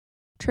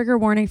Trigger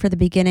warning for the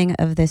beginning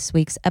of this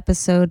week's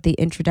episode. The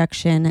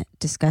introduction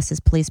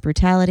discusses police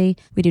brutality.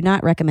 We do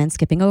not recommend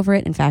skipping over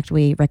it. In fact,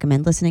 we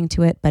recommend listening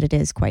to it, but it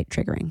is quite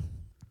triggering.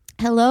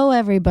 Hello,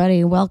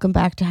 everybody. Welcome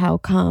back to How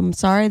Come.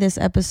 Sorry this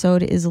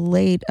episode is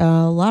late.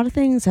 A lot of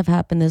things have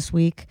happened this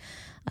week.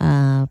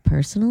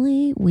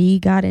 Personally, we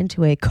got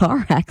into a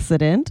car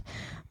accident.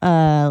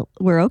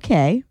 We're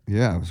okay.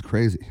 Yeah, it was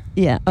crazy.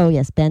 Yeah. Oh,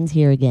 yes. Ben's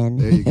here again.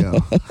 There you go.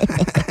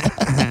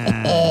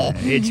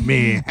 It's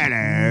me.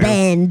 Hello.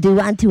 Ben, do you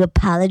want to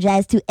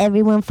apologize to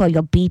everyone for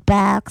your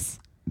beatbox?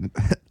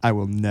 I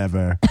will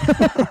never.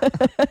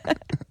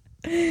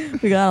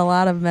 We got a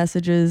lot of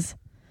messages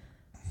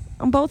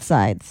on both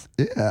sides.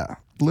 Yeah.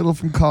 Little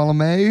from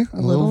column A, a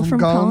little from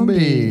column column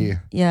B.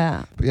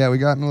 Yeah. But yeah, we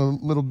got in a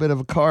little bit of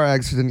a car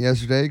accident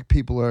yesterday.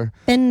 People are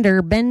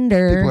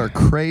Bender.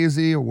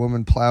 crazy. A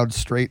woman plowed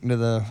straight into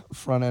the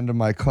front end of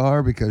my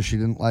car because she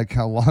didn't like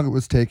how long it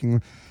was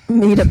taking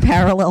Me to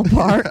parallel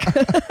park.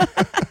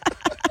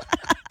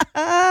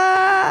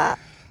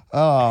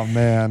 Oh,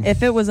 man.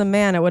 If it was a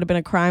man, it would have been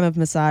a crime of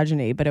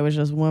misogyny, but it was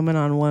just woman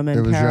on woman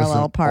It was parallel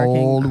just an parking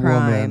old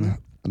crime. woman.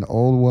 An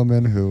old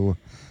woman who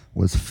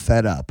was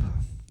fed up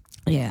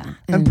Yeah.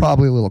 and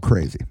probably a little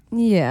crazy.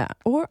 Yeah.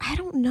 Or I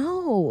don't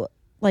know.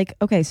 Like,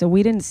 okay, so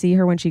we didn't see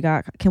her when she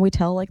got, can we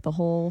tell like the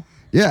whole?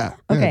 Yeah,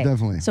 Okay. yeah,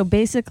 definitely. So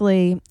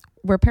basically,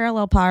 we're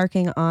parallel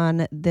parking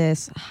on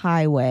this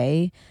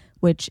highway,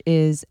 which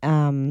is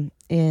in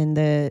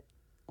the,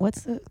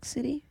 what's the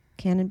city?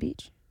 Cannon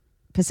Beach?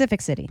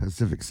 Pacific City.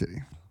 Pacific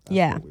City. That's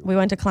Yeah. where We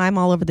went to climb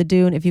all over the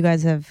dune. If you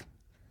guys have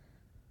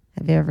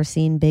you ever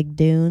seen big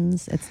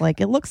dunes? It's like,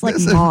 it looks like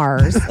This-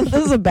 Mars. This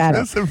is a bad.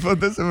 This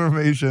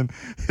information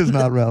is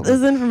not relevant.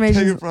 This Take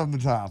information. it from the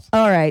top.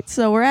 All right.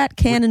 So we're at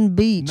Cannon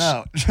Beach.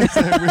 No, just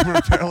say we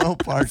were parallel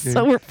parking.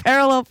 So we're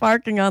parallel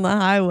parking on the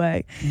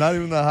highway. Not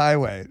even the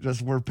highway.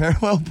 Just we're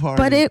parallel parking.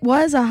 But it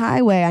was a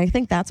highway. I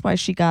think that's why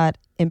she got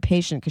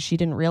impatient, because she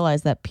didn't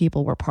realize that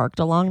people were parked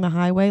along the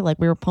highway. Like,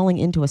 we were pulling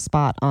into a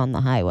spot on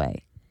the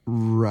highway.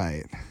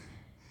 Right.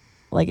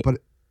 Like,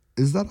 But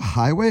is that a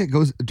highway? It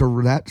goes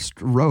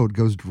road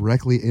goes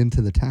directly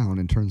into the town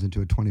and turns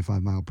into a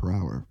 25 mile per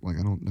hour. Like,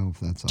 I don't know if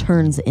that's a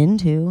Turns highway.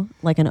 into,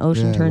 like an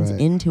ocean Yeah, turns right.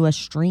 into a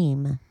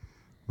stream.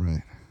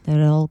 Right.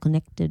 They're all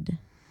connected.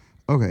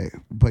 Okay.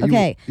 But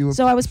okay, you were,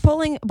 so I was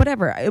pulling,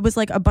 whatever. It was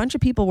like a bunch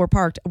of people were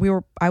parked.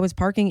 I was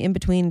parking in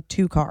between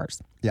two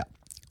cars. Yeah.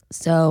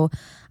 So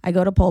I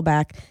go to pull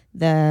back.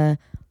 The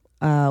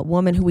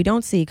woman who we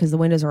don't see because the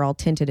windows are all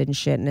tinted and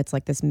shit, and it's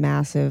like this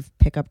massive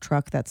pickup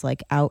truck that's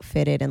like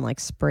outfitted in like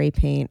spray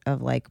paint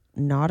of like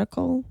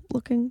nautical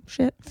looking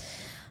shit,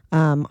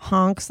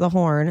 honks the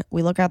horn.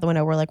 We look out the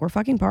window. We're like, we're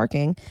fucking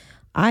parking.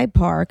 I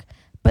park.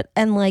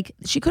 And like,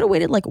 she could have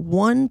waited like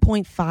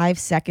 1.5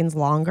 seconds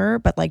longer,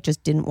 but like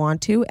just didn't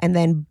want to, and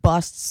then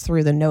busts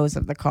through the nose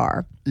of the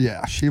car.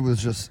 yeah, she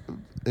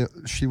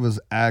was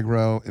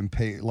aggro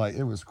and like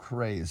it was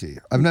crazy.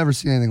 I've never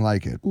seen anything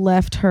like it.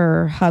 Left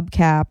her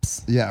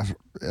hubcaps. Yeah,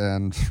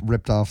 and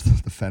ripped off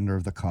the fender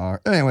of the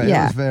car. Anyway,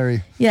 Yeah. it was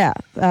very. Yeah.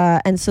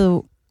 And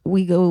so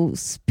we go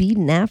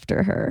speeding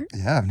after her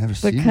Yeah, I've never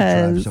seen you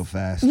drive so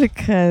fast.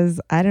 because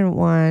I didn't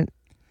want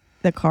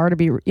the car to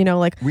be,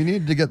 like, We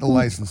need to get the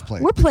license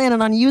plate. we're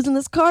planning on using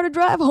this car to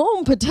drive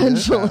home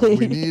potentially.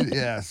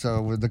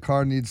 So the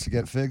car needs to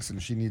get fixed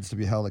and she needs to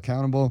be held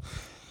accountable.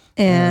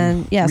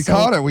 And yeah, we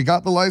caught it. We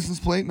got the license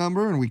plate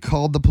number and we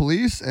called the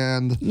police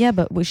and Yeah,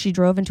 but she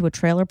drove into a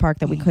trailer park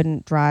that we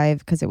couldn't drive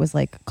because it was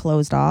like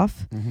closed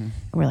off. And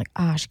we're like,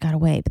 she got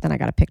away. But then I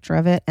got a picture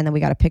of it, and then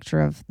we got a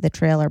picture of the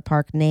trailer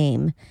park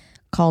name.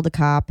 Called a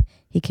cop.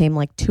 He came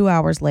like 2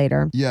 hours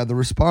later. yeah, the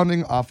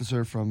responding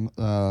officer from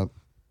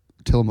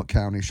Tillamook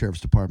County Sheriff's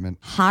Department,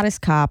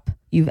 Hottest cop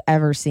you've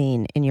ever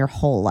seen in your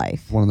whole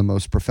life. one of the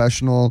most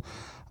professional,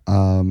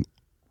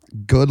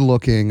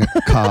 good-looking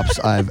cops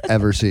I've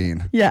ever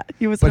seen. Yeah,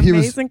 he was But an he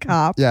was- amazing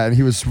cop. Yeah, and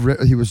he was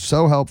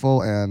so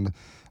helpful and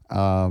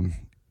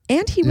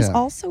And he was Yeah.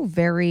 also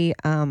very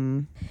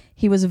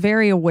he was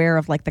very aware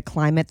of like the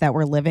climate that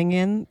we're living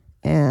in,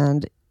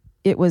 and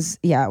it was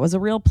a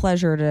real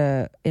pleasure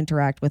to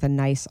interact with a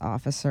nice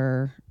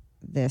officer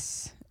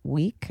this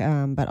week,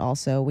 but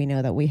also we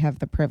know that we have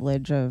the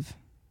privilege of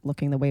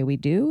looking the way we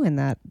do, and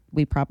that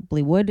we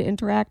probably would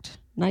interact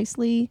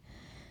nicely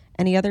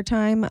any other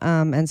time,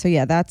 and so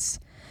that's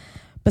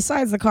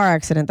besides the car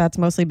accident, that's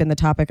mostly been the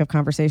topic of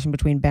conversation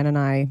between Ben and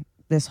I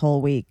this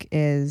whole week,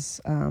 is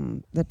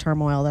the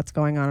turmoil that's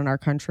going on in our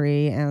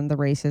country and the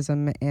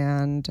racism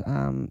and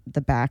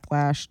the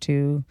backlash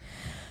to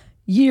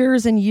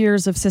years and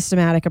years of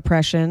systematic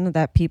oppression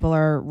that people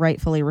are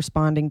rightfully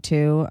responding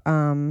to.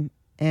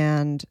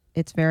 And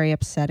it's very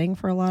upsetting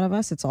for a lot of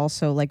us. It's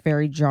also like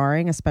very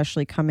jarring,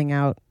 especially coming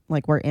out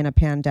like we're in a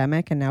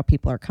pandemic and now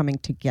people are coming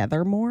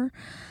together more.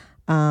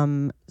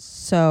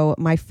 So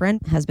my friend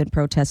has been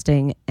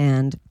protesting,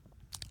 and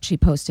She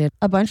posted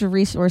a bunch of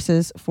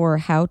resources for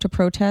how to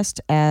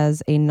protest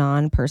as a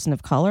non-person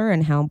of color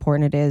and how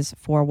important it is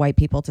for white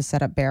people to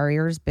set up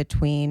barriers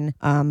between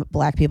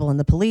black people and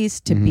the police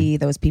to be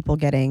those people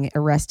getting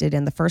arrested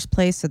in the first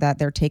place so that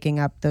they're taking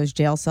up those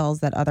jail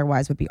cells that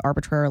otherwise would be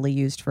arbitrarily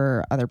used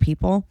for other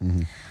people.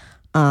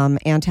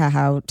 And to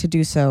how to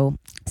do so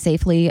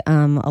safely.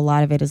 A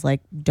lot of it is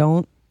like,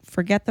 don't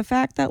forget the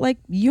fact that like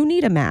you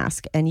need a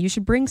mask and you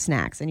should bring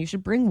snacks and you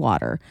should bring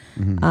water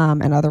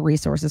and other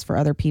resources for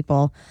other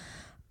people.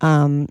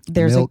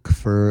 There's milk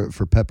for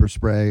pepper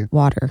spray.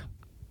 Water,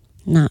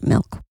 not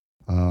milk.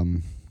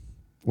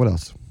 What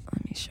else?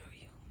 Let me show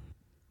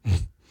you.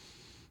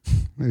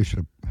 Maybe we should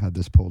have had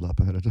this pulled up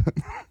ahead of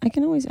time. I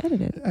can always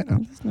edit it. I know.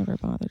 This never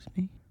bothers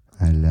me.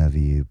 I love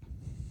you.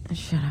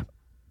 Shut up.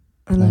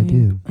 I love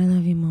you. I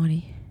love you,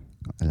 Morty.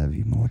 I love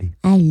you, Morty.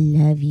 I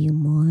love you,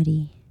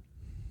 Morty.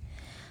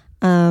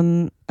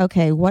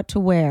 Okay, what to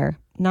wear.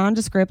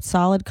 Nondescript,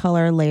 solid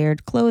color,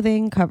 layered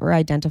clothing, cover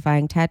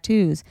identifying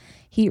tattoos,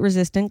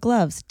 heat-resistant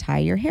gloves, tie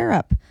your hair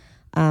up,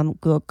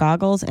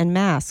 goggles and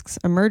masks,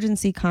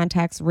 emergency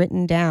contacts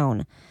written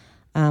down,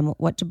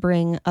 what to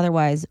bring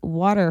otherwise,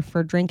 water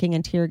for drinking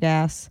and tear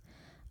gas,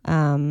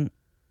 and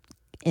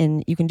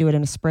you can do it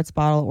in a spritz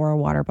bottle or a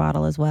water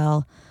bottle as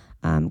well,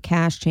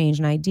 cash, change,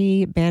 and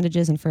ID,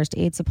 bandages and first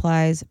aid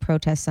supplies,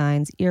 protest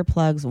signs,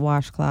 earplugs,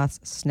 washcloths,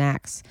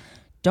 snacks.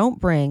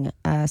 Don't bring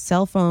a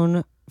cell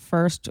phone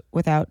first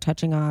without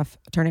turning off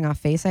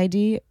Face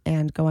ID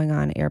and going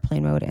on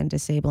airplane mode and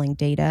disabling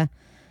data.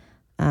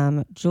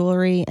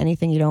 Jewelry,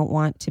 anything you don't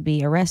want to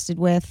be arrested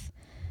with.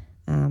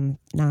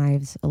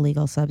 Knives,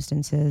 illegal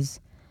substances,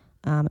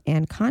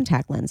 and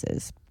contact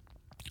lenses.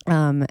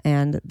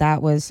 And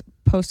that was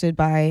posted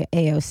by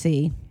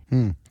AOC,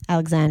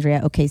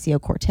 Alexandria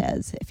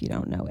Ocasio-Cortez, if you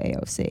don't know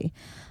AOC.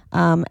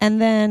 And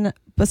then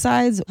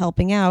besides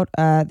helping out,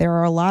 there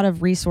are a lot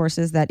of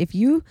resources that if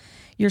you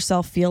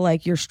yourself feel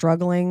like you're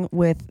struggling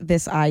with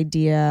this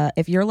idea,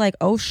 if you're like,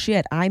 oh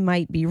shit, I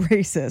might be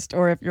racist,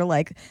 or if you're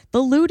like, the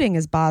looting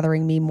is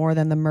bothering me more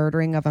than the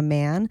murdering of a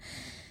man,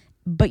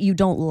 but you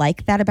don't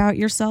like that about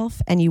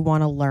yourself and you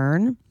want to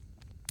learn,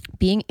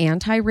 being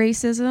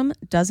anti-racism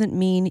doesn't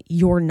mean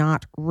you're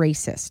not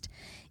racist.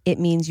 It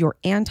means you're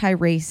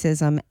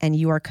anti-racism and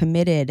you are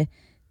committed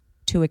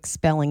to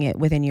expelling it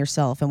within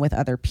yourself and with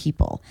other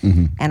people.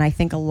 And I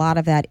think a lot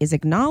of that is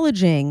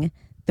acknowledging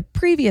the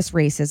previous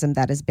racism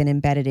that has been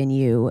embedded in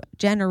you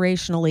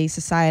generationally,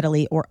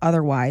 societally, or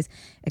otherwise,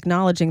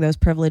 acknowledging those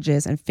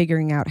privileges and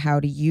figuring out how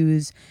to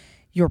use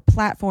your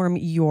platform,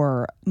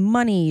 your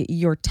money,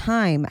 your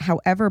time,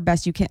 however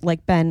best you can.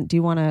 Like, Ben, do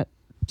you want to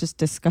just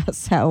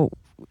discuss how?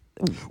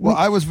 Well,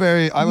 I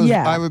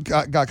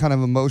got kind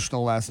of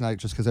emotional last night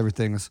just because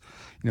everything's,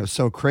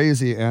 so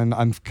crazy, and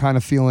I'm kind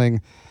of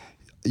feeling,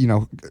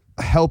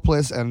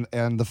 helpless, and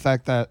the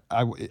fact that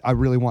I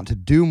really want to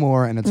do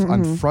more, and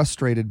I'm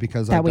frustrated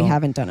because we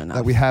haven't done enough.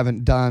 That we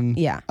haven't done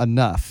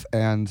enough,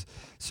 and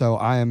so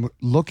I am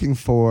looking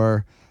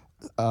for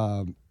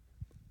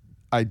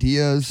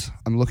ideas.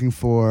 I'm looking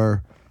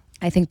for.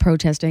 I think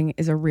protesting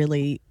is a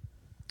really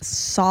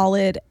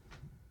solid,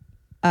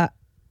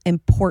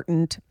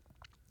 important.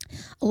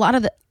 A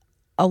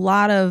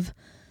lot of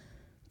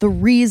the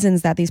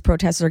reasons that these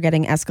protests are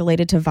getting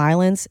escalated to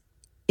violence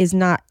is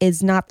not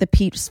the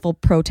peaceful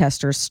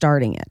protesters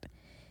starting it.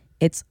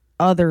 It's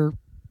other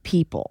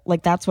people.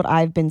 Like, that's what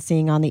I've been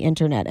seeing on the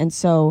internet. And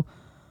so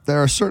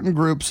there are certain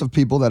groups of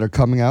people that are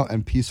coming out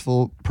and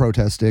peaceful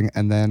protesting,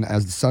 and then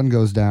as the sun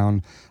goes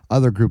down,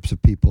 other groups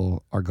of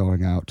people are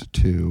going out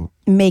to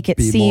make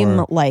it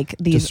seem like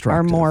these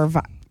are more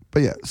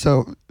but yeah,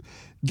 so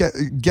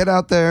get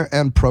out there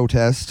and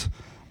protest.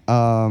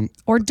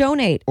 Or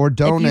donate.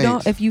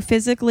 If you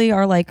physically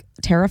are like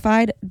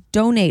terrified,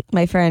 donate.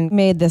 My friend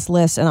made this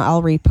list and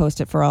I'll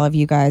repost it for all of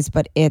you guys,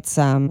 but it's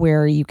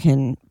where you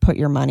can put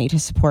your money to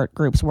support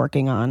groups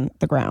working on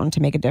the ground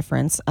to make a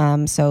difference.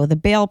 So the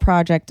Bail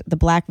Project, the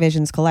Black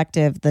Visions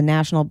Collective, the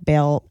National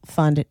Bail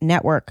Fund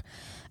Network,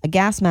 a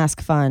Gas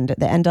Mask Fund,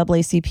 the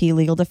NAACP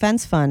Legal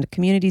Defense Fund,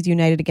 Communities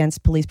United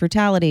Against Police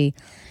Brutality,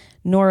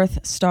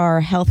 North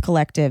Star Health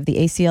Collective, the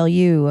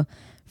ACLU,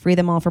 Free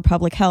Them All for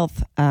Public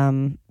Health,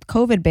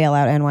 COVID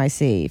Bailout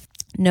NYC,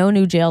 No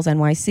New Jails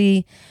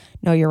NYC,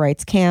 Know Your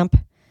Rights Camp.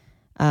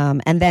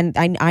 And then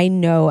I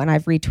know, and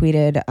I've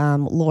retweeted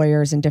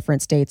lawyers in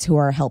different states who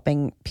are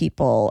helping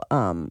people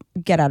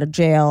get out of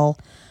jail,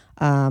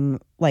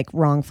 like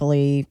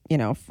wrongfully,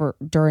 for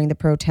during the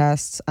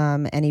protests.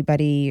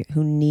 Anybody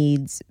who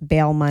needs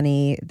bail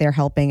money, they're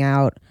helping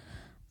out.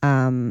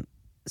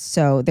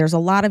 So there's a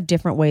lot of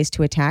different ways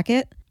to attack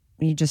it.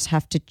 You just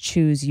have to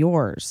choose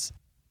yours.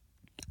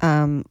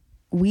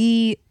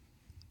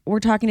 We're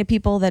talking to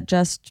people that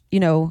just,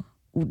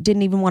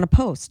 didn't even want to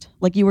post.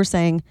 Like you were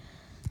saying,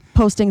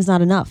 posting's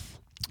not enough.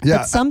 Yeah.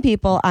 But some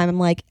people, I'm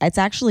like, it's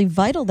actually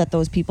vital that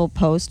those people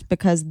post,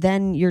 because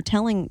then you're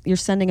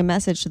sending a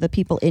message to the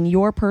people in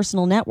your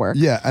personal network.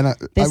 Yeah, and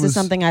this is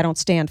something I don't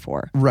stand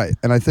for. Right,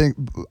 and I think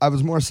I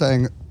was more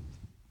saying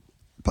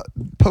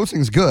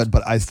posting's good,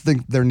 but I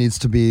think there needs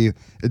to be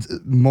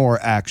more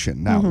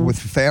action now with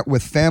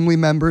family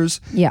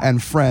members Yeah.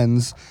 and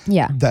friends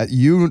Yeah. that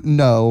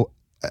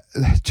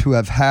to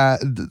have had.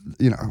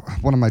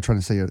 What am I trying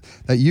to say here?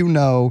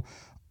 That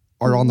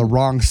are on the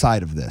wrong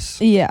side of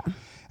this, Yeah.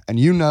 and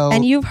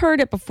And you've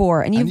heard it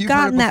before, and you've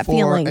gotten heard it that before,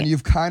 feeling. and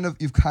you've kind of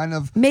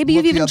Maybe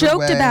you've looked the even other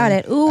joked way, about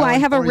it. Ooh, I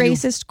have a or you've-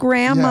 racist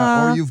grandma.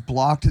 Yeah, or you've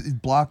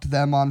blocked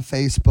them on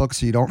Facebook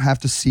so you don't have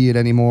to see it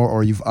anymore,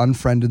 or you've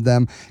unfriended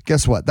them.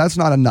 Guess what? That's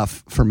not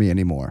enough for me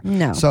anymore.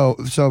 No. So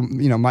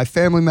my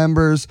family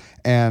members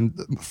and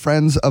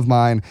friends of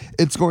mine,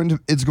 it's going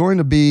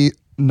to be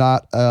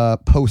not a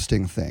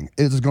posting thing.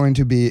 It's going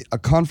to be a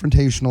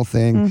confrontational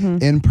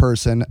thing in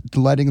person,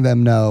 letting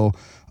them know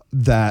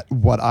that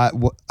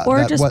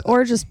or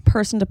just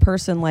person to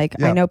person. Like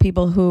Yeah. I know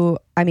people who,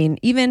 I mean,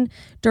 even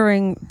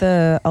during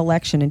the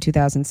election in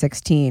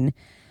 2016,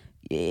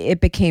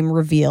 it became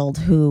revealed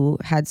who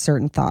had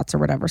certain thoughts or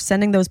whatever.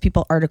 Sending those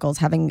people articles,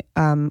 having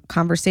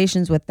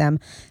conversations with them.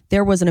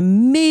 There was an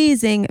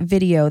amazing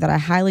video that I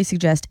highly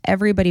suggest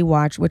everybody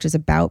watch, which is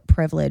about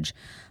privilege.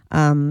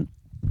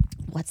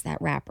 What's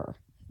that rapper?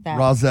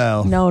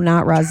 Rozelle. No,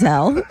 not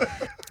Rozelle.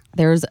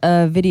 There's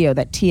a video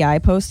that T.I.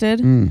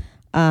 posted.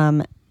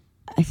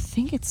 I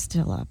think it's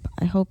still up.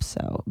 I hope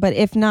so. But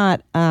if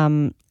not,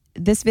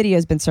 this video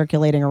has been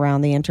circulating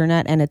around the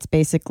internet, and it's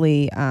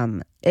basically,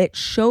 it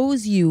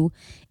shows you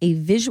a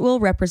visual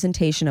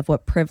representation of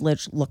what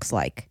privilege looks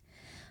like.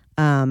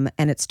 And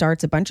it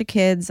starts a bunch of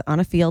kids on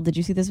a field. Did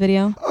you see this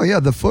video? Oh yeah,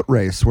 the foot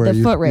race where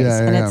The foot race.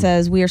 Yeah, and yeah. it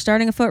says, we are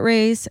starting a foot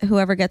race.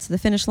 Whoever gets to the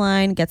finish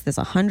line gets this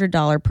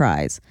 $100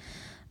 prize.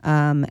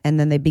 And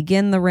then they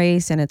begin the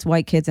race, and it's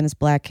white kids and it's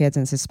black kids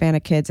and it's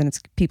Hispanic kids and it's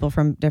people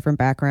from different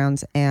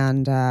backgrounds.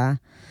 And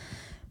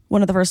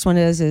one of the first one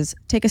is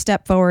take a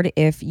step forward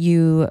if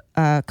you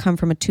come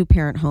from a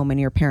 2-parent home and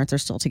your parents are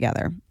still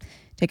together.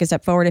 Take a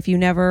step forward if you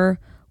never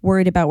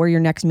worried about where your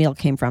next meal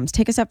came from.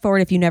 Take a step forward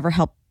if you never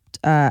had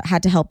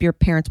to help your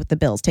parents with the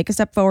bills. Take a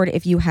step forward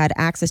if you had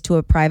access to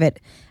a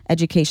private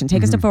education.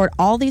 Take a step forward.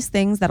 All these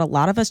things that a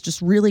lot of us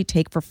just really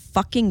take for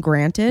fucking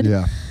granted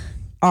Yeah.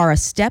 are a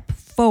step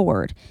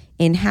forward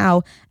in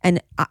how,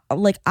 and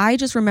I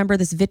just remember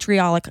this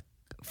vitriolic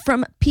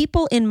from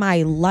people in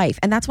my life.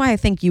 And that's why I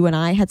think you and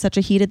I had such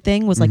a heated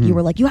thing was like, you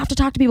were like, you have to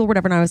talk to people or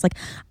whatever. And I was like,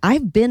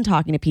 I've been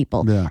talking to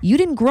people. Yeah. You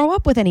didn't grow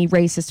up with any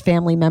racist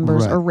family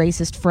members Right. or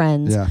racist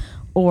friends Yeah.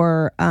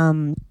 or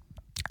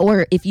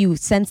if you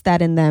sense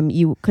that in them,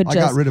 you could I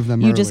just got rid of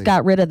them You early. just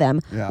got rid of them.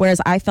 Yeah. Whereas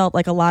I felt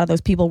like a lot of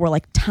those people were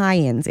like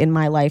tie-ins in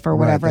my life or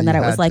whatever, and that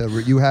then you it was had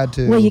like, you had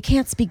to. well, you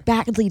can't speak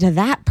badly to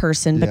that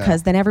person Yeah.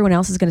 because then everyone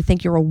else is going to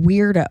think you're a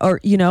weirdo, or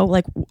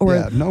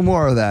yeah, no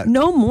more of that.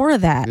 no more of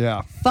that.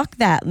 Yeah. Fuck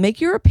that.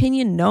 Make your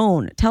opinion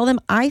known. Tell them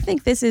I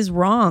think this is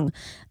wrong.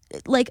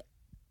 Like,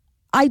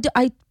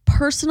 I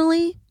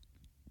personally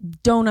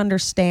don't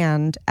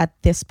understand at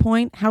this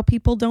point how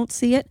people don't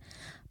see it.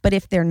 But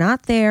if they're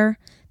not there,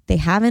 they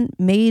haven't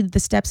made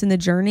the steps in the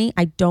journey,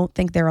 I don't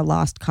think they're a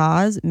lost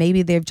cause.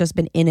 Maybe they've just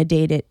been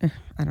inundated.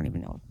 I don't even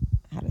know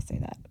how to say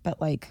that.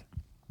 But like,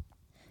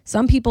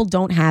 some people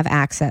don't have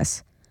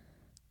access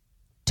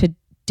to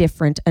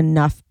different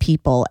enough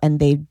people and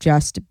they've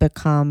just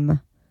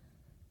become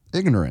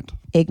Ignorant.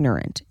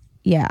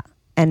 Yeah.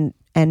 And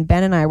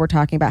Ben and I were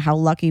talking about how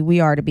lucky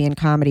we are to be in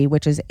comedy,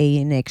 which is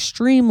an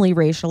extremely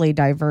racially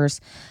diverse,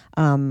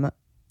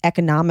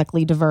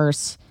 economically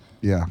diverse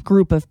Yeah.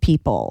 group of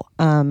people,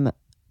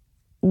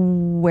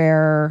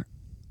 where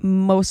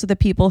most of the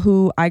people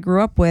who I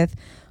grew up with,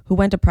 who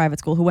went to private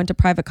school, who went to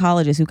private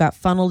colleges, who got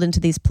funneled into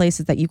these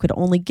places that you could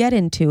only get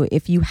into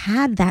if you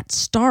had that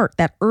start,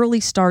 that early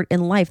start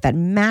in life, that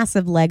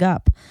massive leg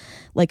up.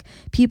 Like,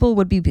 people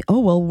would be, oh,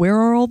 well, where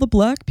are all the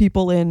black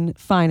people in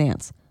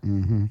finance?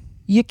 Mm-hmm.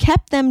 You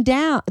kept them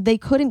down. They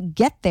couldn't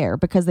get there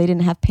because they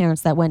didn't have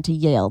parents that went to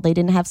Yale. They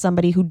didn't have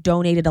somebody who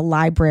donated a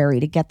library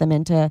to get them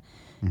into,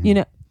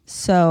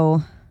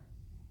 so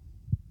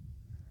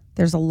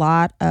there's a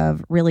lot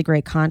of really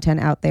great content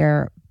out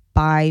there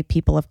by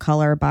people of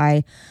color,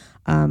 by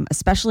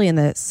especially in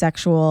the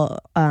sexual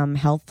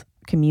health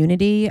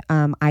community.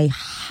 I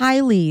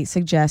highly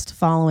suggest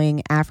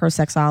following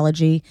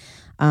Afrosexology,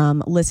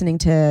 listening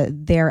to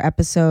their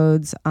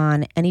episodes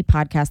on any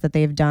podcast that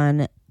they've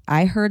done.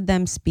 I heard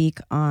them speak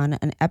on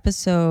an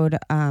episode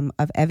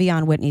of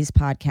Evian Whitney's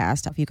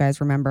podcast, if you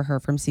guys remember her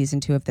from season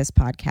 2 of this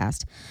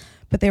podcast.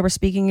 But they were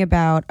speaking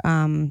about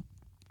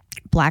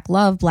Black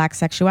love, Black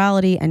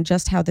sexuality, and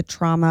just how the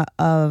trauma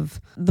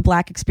of the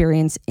Black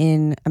experience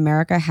in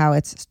America, how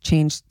it's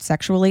changed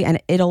sexually.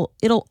 And it'll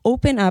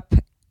open up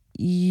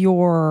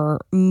your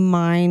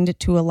mind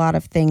to a lot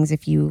of things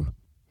if you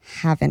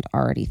haven't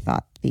already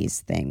thought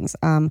these things.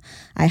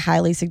 I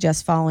highly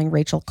suggest following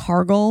Rachel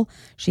Cargill.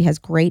 She has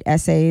great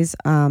essays.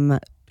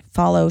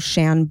 Follow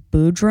Shan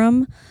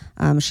Boodram.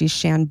 She's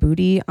Shan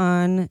Booty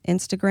on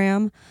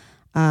Instagram.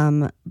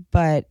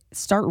 But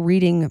start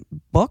reading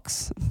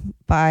books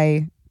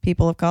by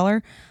people of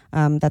color.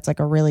 That's like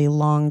a really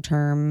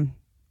long-term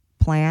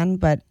plan,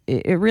 but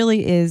it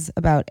really is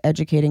about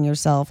educating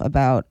yourself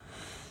about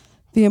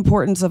the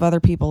importance of other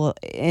people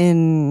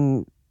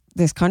in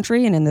this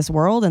country and in this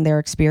world and their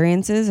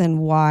experiences, and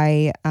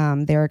why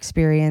their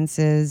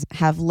experiences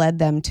have led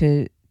them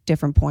to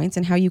different points,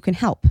 and how you can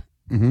help,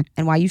 and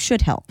why you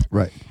should help,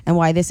 Right. and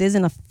why this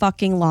isn't a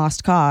fucking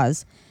lost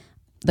cause.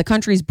 The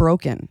country's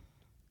broken.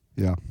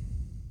 Yeah.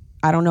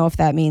 I don't know if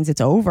that means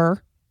it's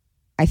over.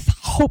 I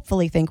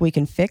hopefully think we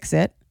can fix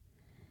it.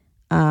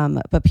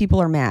 But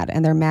people are mad,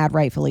 and they're mad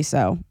rightfully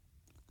so.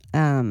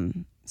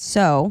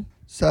 So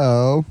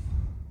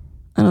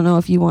I don't know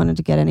if you wanted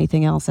to get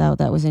anything else out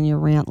that was in your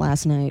rant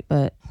last night,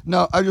 but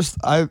No,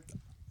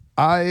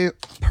 I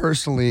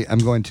personally am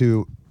going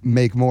to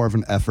make more of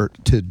an effort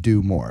to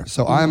do more.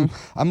 So I'm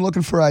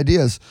looking for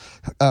ideas.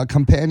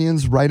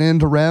 Companions, write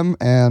into Rem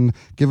and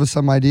give us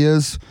some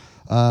ideas.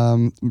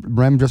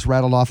 Rem just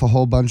rattled off a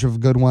whole bunch of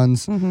good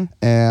ones,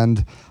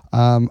 and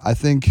I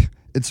think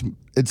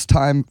it's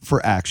time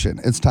for action.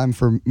 It's time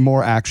for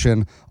more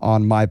action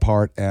on my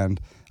part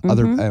and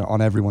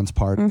on everyone's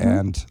part,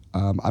 and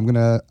I'm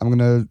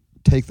gonna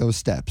take those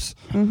steps.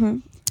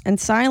 And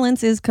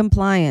silence is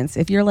compliance.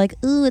 If you're like,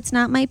 ooh, it's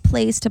not my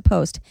place to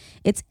post,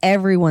 it's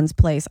everyone's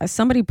place.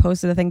 Somebody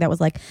posted a thing that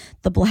was like,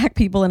 the black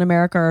people in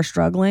America are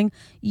struggling.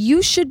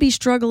 You should be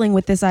struggling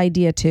with this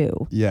idea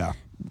too. Yeah.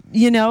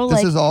 You know, This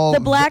like is all- the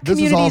black this is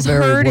community all is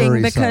very hurting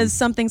worrisome. because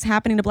something's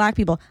happening to black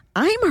people.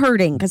 I'm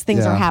hurting because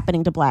things Yeah. are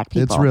happening to black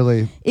people. It's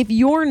really- if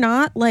you're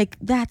not, like,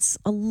 that's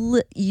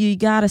you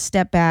got to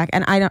step back.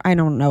 And I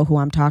don't know who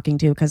I'm talking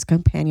to, because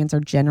companions are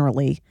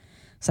generally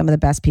some of the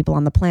best people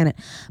on the planet.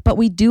 But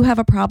we do have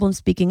a problem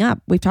speaking up.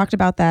 We've talked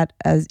about that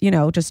as,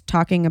 just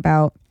talking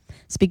about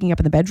speaking up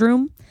in the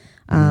bedroom,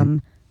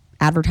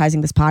 advertising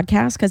this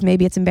podcast because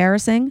maybe it's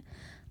embarrassing.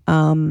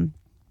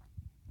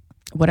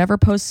 Whatever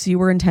posts you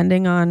were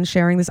intending on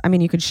sharing this, I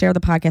mean, you could share the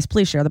podcast.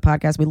 Please share the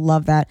podcast. We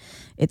love that.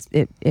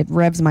 It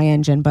revs my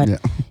engine.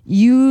 But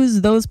use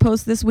those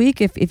posts this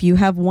week. If you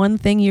have one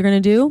thing you're going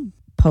to do,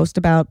 post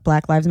about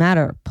Black Lives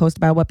Matter. Post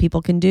about what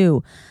people can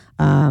do.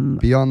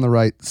 Be on the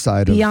right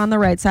side the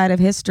right side of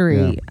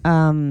history.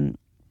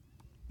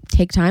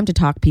 Take time to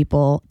talk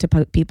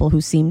to people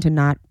who seem to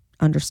not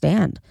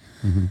understand.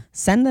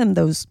 Send them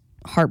those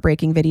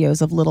heartbreaking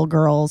videos of little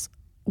girls.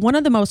 One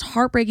of the most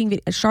heartbreaking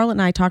videos, Charlotte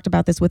and I talked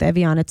about this with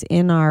Evian. It's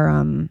in our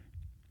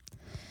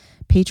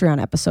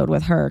Patreon episode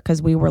with her,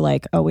 because we were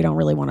like, oh, we don't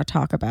really want to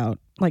talk about,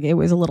 like, it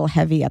was a little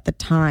heavy at the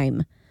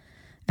time.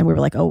 And we were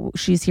like, oh,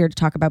 she's here to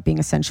talk about being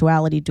a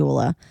sensuality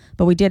doula.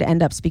 But we did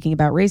end up speaking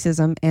about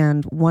racism.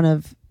 And one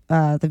of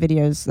the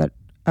videos that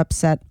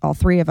upset all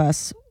three of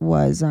us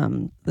was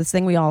this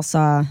thing we all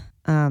saw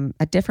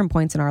at different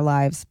points in our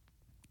lives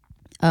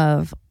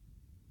of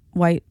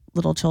white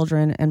little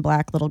children and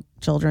black little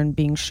children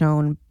being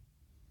shown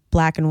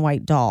black and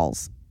white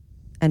dolls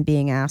and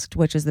being asked,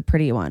 which is the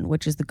pretty one,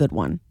 which is the good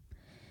one.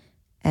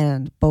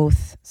 And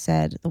both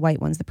said, the white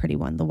one's the pretty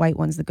one, the white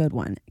one's the good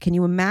one. Can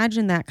you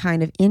imagine that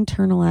kind of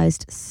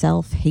internalized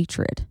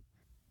self-hatred?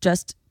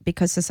 Just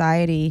because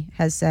society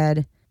has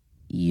said,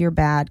 you're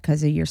bad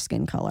because of your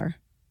skin color.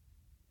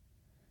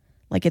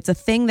 Like, it's a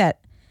thing that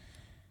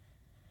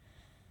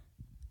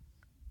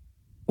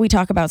we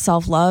talk about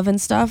self-love and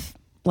stuff.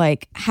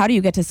 Like, how do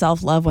you get to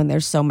self-love when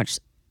there's so much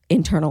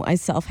internalized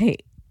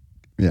self-hate?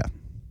 Yeah.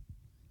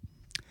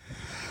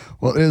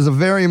 Well, it is a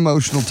very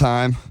emotional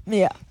time.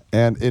 Yeah.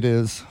 And it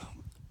is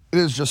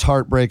just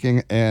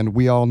heartbreaking, and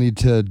we all need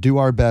to do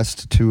our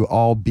best to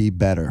all be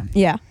better.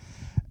 Yeah.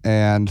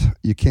 And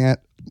you can't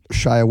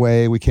shy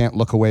away. We can't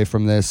look away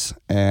from this.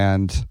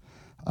 And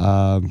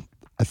I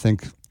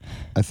think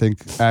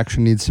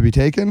action needs to be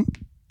taken.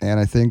 And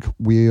I think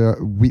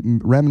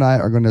Rem and I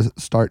are going to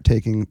start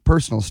taking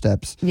personal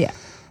steps. Yeah.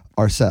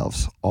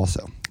 Ourselves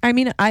also. I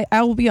mean, I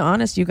will be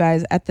honest, you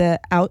guys, at the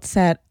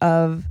outset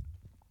of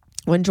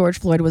when George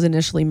Floyd was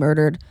initially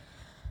murdered,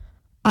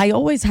 I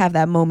always have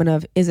that moment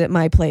of, is it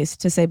my place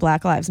to say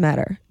Black Lives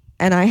Matter?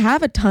 And I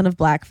have a ton of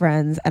black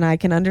friends, and I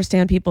can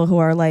understand people who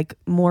are like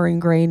more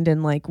ingrained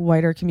in like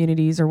whiter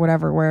communities or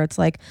whatever, where it's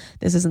like,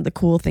 this isn't the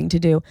cool thing to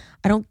do.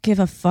 I don't give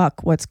a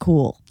fuck what's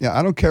cool. Yeah,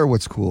 I don't care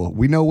what's cool.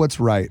 We know what's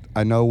right.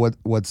 I know what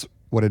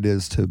it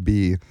is to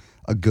be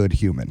a good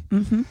human.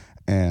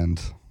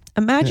 And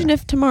imagine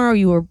if tomorrow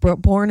you were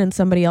born in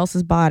somebody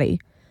else's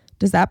body.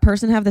 Does that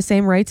person have the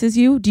same rights as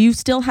you? Do you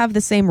still have the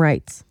same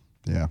rights?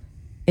 Yeah.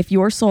 If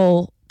your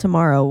soul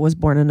tomorrow was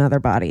born in another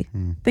body,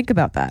 think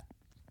about that.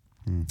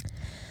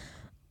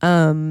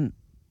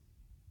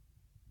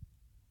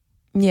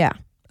 Yeah.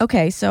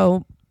 Okay.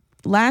 So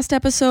last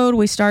episode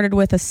we started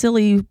with a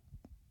silly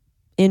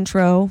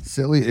intro.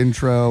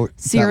 that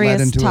Serious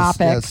led into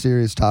topic. A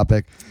serious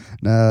topic.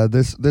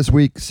 This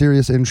week,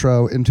 serious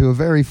intro into a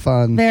very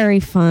fun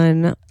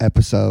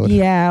episode.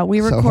 Yeah, we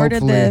So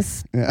recorded hopefully-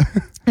 this Yeah.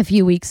 a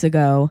few weeks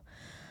ago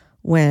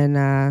when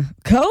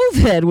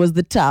COVID was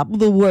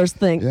the worst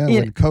thing. Yeah.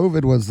 When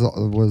COVID was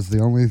the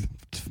only.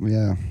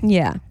 Yeah.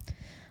 Yeah.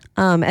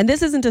 And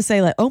this isn't to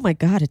say like, oh my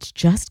God, it's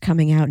just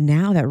coming out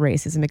now that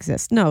racism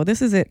exists. No,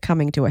 this is it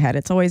coming to a head.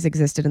 It's always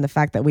existed, and the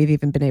fact that we've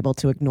even been able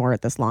to ignore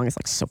it this long is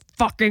like so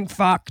fucking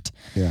fucked.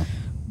 Yeah.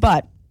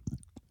 But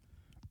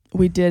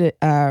we did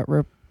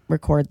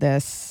record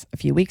this a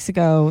few weeks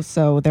ago,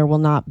 so there will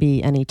not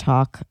be any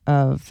talk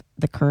of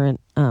the current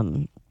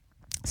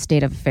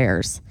state of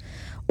affairs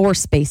or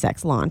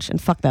SpaceX launch.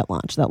 And fuck that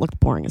launch. That looked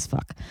boring as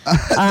fuck.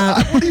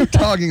 What are you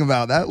talking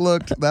about? That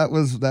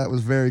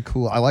was very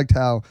cool. I liked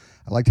how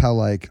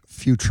like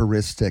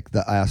futuristic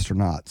the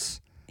astronauts.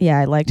 Yeah,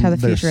 I liked how the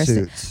their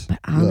futuristic. suits But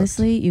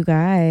honestly, you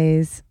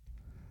guys,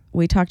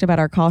 we talked about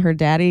our Call Her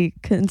Daddy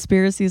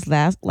conspiracies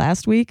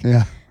last week.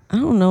 Yeah. I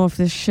don't know if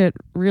this shit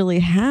really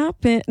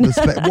happened.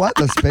 What?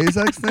 The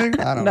SpaceX thing?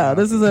 I don't know. No,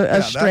 this is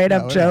a straight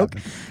up joke.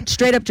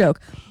 Straight up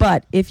joke.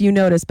 But if you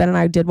notice, Ben and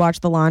I did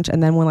watch the launch,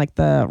 and then when like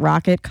the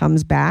rocket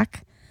comes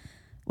back,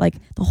 like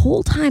the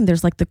whole time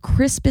there's like the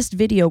crispest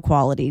video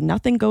quality.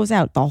 Nothing goes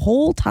out the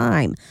whole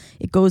time.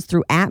 It goes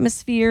through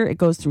atmosphere. It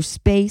goes through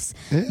space.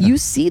 Yeah. You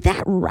see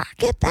that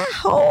rocket that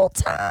whole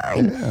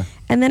time. Yeah.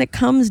 And then it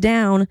comes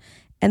down.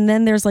 And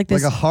then there's like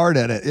this. Like a hard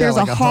edit. Yeah, there's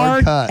like a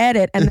hard cut.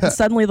 edit. And then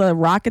suddenly the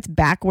rocket's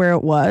back where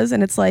it was.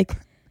 And it's like,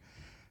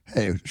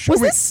 Hey, was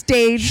this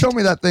staged? Show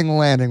me that thing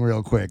landing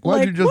real quick. Why'd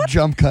Like, you just what?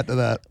 jump cut to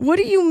that? What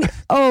do you mean?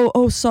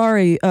 Oh,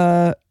 sorry.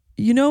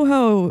 You know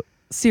how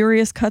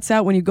Sirius cuts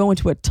out when you go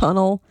into a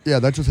tunnel? Yeah,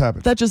 that just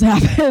happened. That just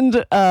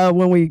happened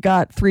when we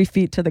got 3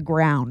 feet to the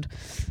ground.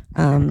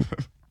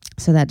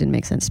 So that didn't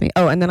make sense to me.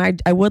 Oh, and then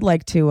I would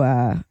like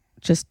to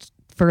just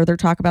further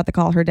talk about the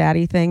Call Her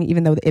Daddy thing,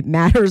 even though it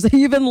matters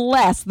even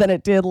less than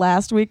it did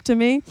last week to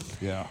me.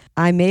 Yeah.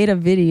 I made a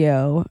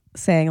video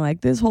saying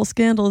like this whole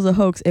scandal is a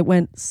hoax. It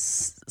went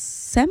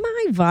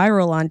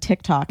semi-viral on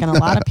TikTok, and a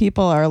lot of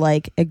people are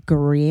like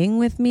agreeing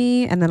with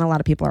me, and then a lot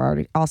of people are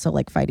already also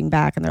like fighting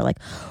back, and they're like,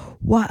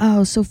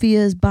 wow,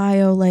 Sophia's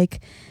bio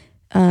like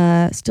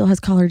still has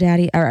Call Her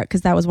Daddy,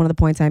 because that was one of the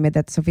points I made,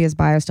 that Sophia's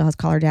bio still has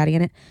Call Her Daddy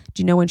in it.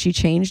 Do you know when she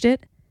changed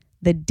it?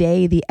 The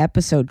day the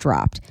episode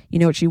dropped. You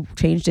know what she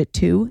changed it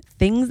to?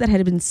 Things that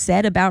had been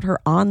said about her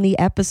on the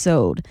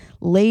episode.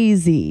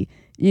 Lazy.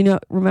 You know,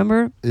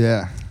 remember?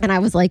 Yeah. And I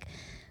was like,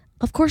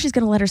 of course she's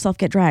going to let herself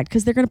get dragged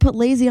because they're going to put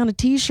lazy on a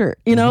t-shirt.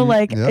 You know,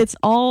 like Yep. it's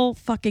all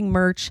fucking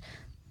merch.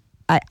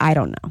 I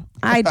don't know.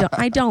 I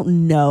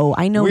don't know.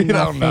 I know We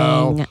nothing.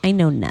 don't know. I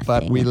know nothing.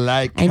 But we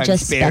like I'm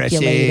just speculating.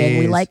 We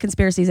conspiracies. like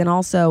conspiracies. And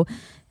also,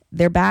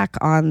 they're back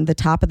on the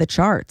top of the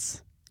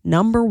charts.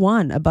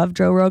 #1 above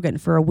Joe Rogan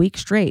for a week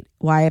straight.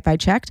 Why, if I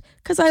checked?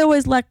 Because I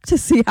always like to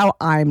see how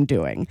I'm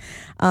doing.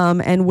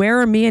 And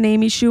where are me and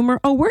Amy Schumer?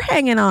 Oh, we're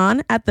hanging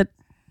on at the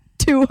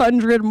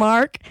 200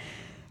 mark.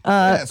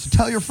 Yeah, so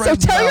tell your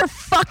friends. So tell about your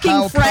fucking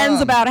how friends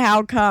come. about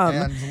how come.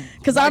 And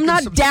Because like I'm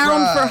and not down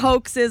for subscribe.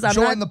 hoaxes. I'm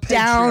Join not the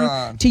down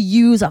Patreon. to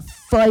use a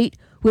fight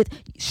with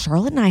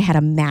Charlotte and I had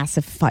a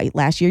massive fight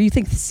last year. You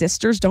think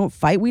sisters don't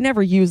fight? We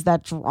never use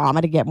that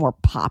drama to get more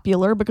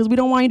popular because we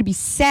don't want you to be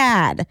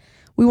sad.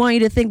 We want you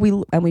to think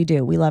we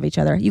do. We love each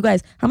other. You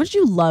guys, how much do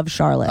you love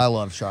Charlotte? I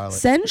love Charlotte.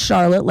 Send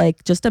Charlotte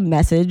like just a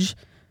message,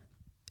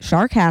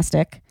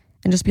 Sharkastic,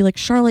 and just be like,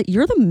 Charlotte,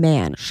 you're the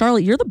man.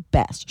 Charlotte, you're the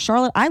best.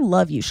 Charlotte, I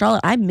love you.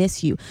 Charlotte, I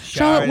miss you.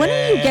 Charlotte, when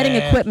are you getting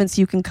equipment so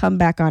you can come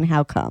back on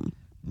How Come?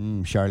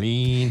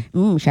 Charlene.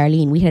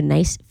 Charlene, we had a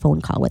nice phone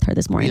call with her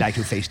this morning. We like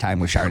to FaceTime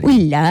with Charlene. We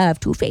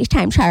love to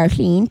FaceTime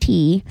Charlene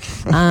T.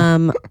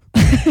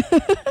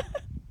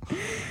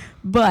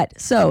 But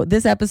so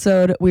this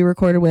episode we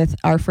recorded with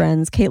our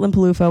friends Caitlin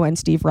Palufo and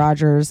Steve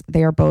Rogers.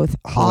 They are both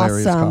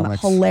Hilarious awesome,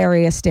 comics.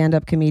 hilarious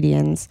stand-up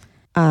comedians.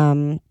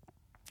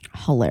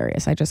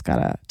 Hilarious. I just got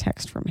a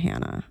text from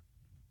Hannah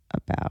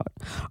about,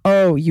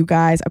 oh, you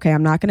guys, okay,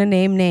 I'm not going to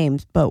name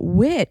names, but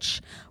which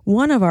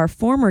one of our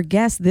former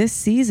guests this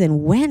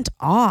season went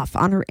off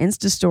on her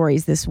Insta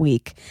stories this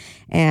week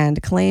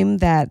and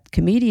claimed that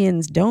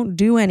comedians don't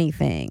do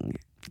anything?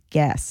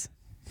 Guess.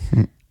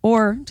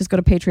 Or just go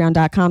to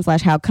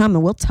patreon.com/howcome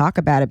and we'll talk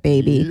about it,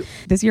 baby. Yep.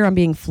 This year I'm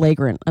being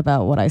flagrant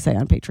about what I say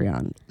on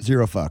Patreon.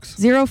 0 fucks.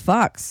 0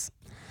 fucks.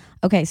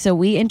 Okay, so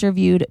we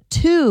interviewed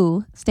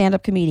 2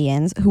 stand-up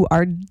comedians who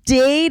are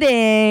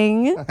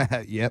dating.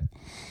 Yep.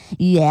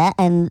 Yeah,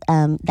 and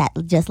that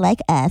just like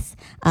us.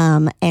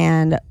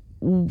 And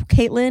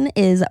Caitlin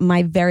is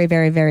my very,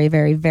 very, very,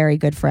 very, very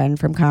good friend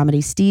from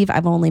comedy. Steve,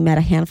 I've only met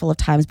a handful of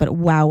times, but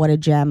wow, what a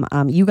gem.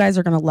 You guys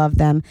are going to love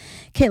them.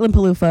 Caitlin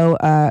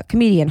Palufo,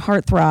 comedian,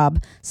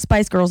 heartthrob,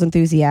 Spice Girls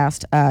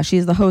enthusiast. She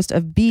is the host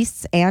of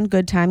Beasts and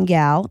Good Time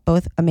Gal,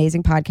 both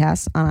amazing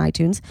podcasts on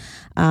iTunes.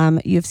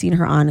 You've seen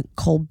her on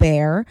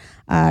Colbert.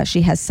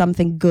 She has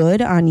Something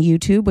Good on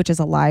YouTube, which is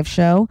a live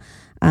show.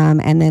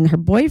 And then her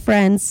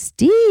boyfriend,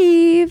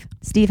 Steve.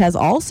 Steve has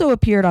also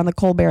appeared on the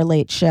Colbert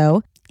Late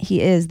Show. He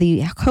is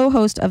the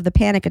co-host of the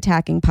Panic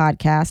Attacking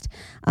podcast,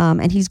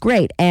 and he's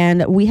great.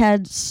 And we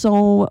had It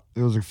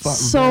was a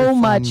very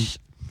much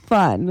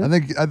fun. I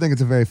think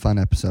it's a very fun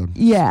episode.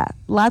 Yeah,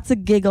 lots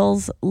of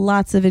giggles,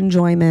 lots of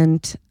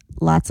enjoyment,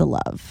 lots of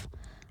love.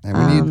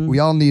 And we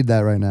all need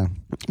that right now.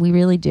 We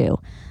really do.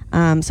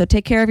 So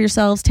take care of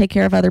yourselves, take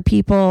care of other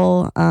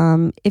people.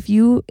 If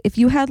you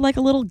had like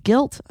a little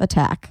guilt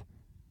attack,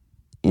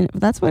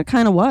 that's what it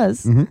kind of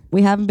was.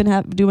 We haven't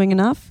been doing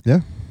enough.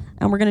 Yeah.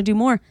 And we're going to do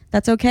more.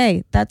 That's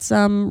okay. That's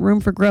room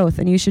for growth.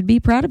 And you should be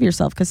proud of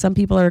yourself because some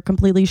people are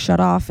completely shut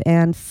off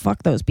and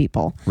fuck those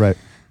people. Right.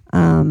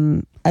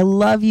 I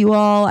love you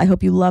all. I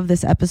hope you love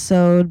this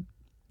episode.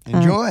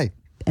 Enjoy.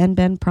 And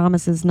Ben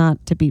promises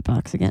not to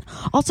beatbox again.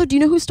 Also, do you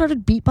know who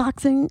started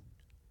beatboxing?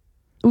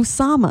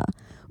 Usama.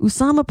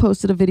 Usama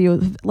posted a video.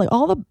 Like,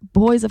 all the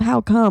boys of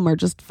How Come are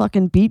just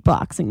fucking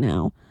beatboxing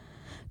now.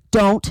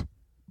 Don't.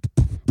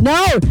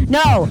 No.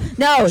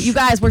 You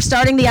guys, we're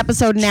starting the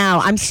episode now.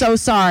 I'm so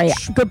sorry.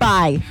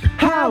 Goodbye.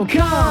 How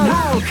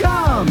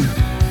come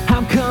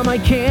I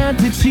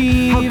can't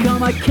achieve? How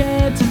come I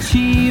can't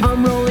achieve?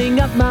 I'm rolling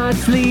up my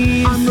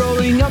sleeves.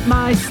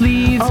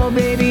 Oh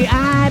baby,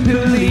 I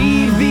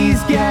believe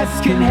these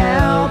guests can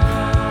help.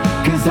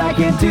 'Cause I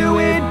can't do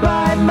it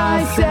by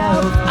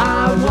myself.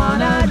 I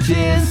wanna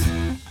just...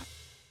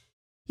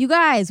 You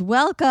guys,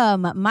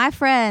 welcome my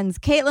friends,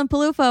 Caitlin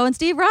Palufo and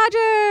Steve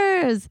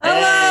Rogers.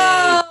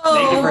 Hello!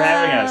 Thank you for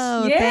having us.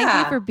 Hello. Thank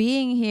you for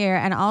being here.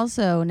 And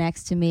also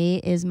next to me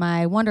is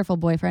my wonderful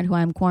boyfriend who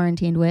I'm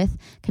quarantined with,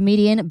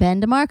 comedian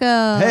Ben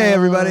DeMarco. Hey,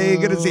 everybody.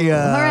 Good to see you.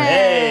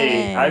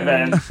 Hey, hi,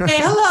 Ben. Hey,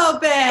 hello,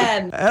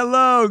 Ben.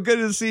 Hello. Good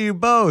to see you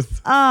both.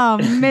 Oh,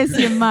 miss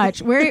you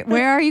much.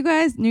 Where are you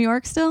guys? New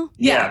York still?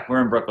 Yeah,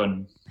 we're in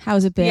Brooklyn.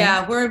 How's it been?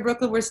 Yeah, we're in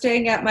Brooklyn. We're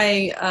staying at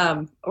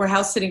my, we're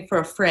house sitting for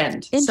a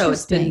friend. So it's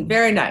Interesting. been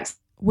very nice.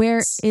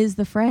 Where is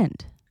the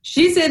friend?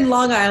 She's in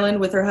Long Island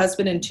with her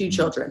husband and 2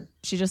 children.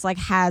 She just like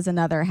has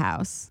another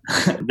house.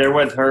 They're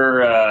with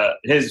her,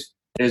 his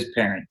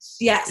parents.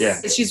 Yes. Yeah.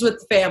 She's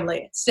with the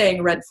family,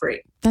 staying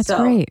rent-free. That's So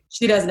great.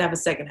 She doesn't have a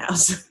second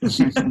house.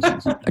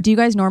 Do you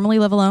guys normally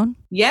live alone?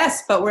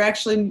 Yes, but we're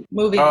actually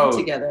moving in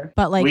together.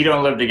 But like We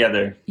don't live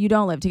together. you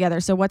don't live together.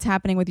 So what's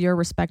happening with your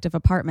respective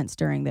apartments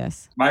during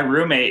this? My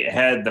roommate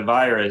had the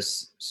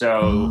virus,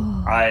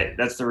 so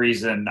that's the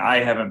reason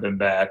I haven't been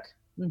back.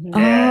 Mhm.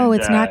 Oh,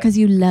 And, it's not because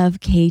you love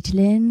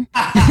Caitlin.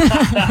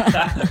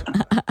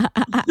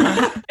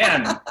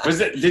 And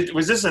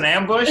was this an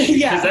ambush?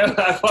 Yeah. 'Cause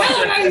I Tell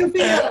her how you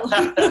feel.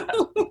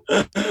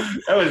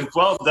 that was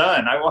well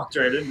done. I walked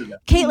right into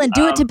that. Caitlin,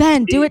 do it to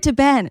Ben. Do it to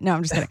Ben. No,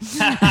 I'm just kidding.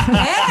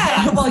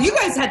 Yeah. Well, you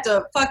guys had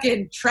to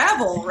fucking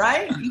travel,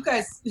 right? You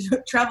guys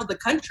traveled the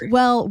country.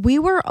 Well, we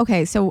were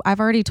okay. So I've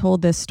already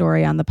told this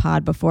story on the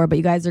pod before, but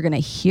you guys are going to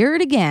hear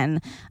it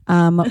again.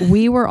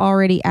 We were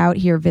already out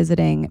here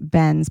visiting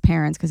Ben's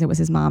parents because it was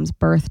his mom's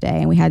birthday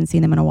and we hadn't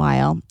seen them in a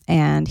while.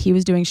 And he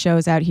was doing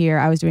shows out here.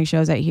 I was doing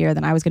shows out here.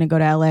 Then I was going to go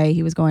to LA.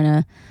 He was going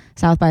to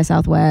South by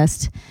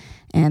Southwest.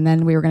 And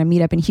then we were going to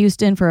meet up in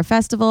Houston for a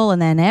festival. And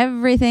then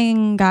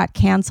everything got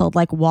canceled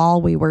like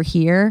while we were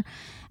here.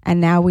 And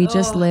now we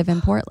just live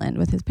in Portland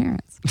with his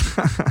parents.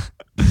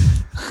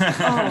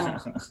 Oh,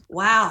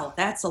 wow.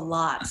 That's a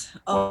lot.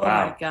 Oh,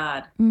 Wow. my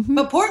God. Mhm.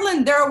 But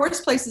Portland, there are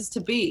worse places to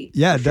be.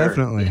 Yeah, For sure.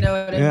 definitely. You know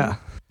what I mean? Yeah.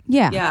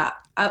 Yeah. Yeah.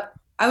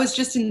 I was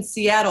just in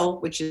Seattle,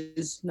 which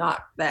is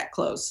not that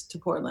close to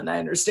Portland. I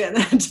understand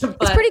that. But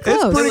It's pretty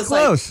close. It's pretty was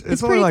like- close.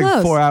 it's only pretty like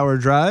close. 4-hour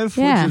drive,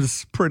 Yeah. which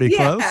is pretty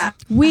Yeah. close.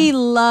 We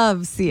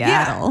love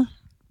Seattle.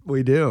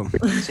 We do.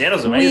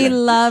 Seattle's We amazing.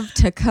 love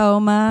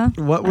Tacoma.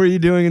 What were you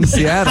doing in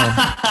Seattle?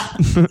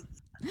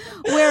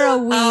 We're a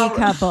wee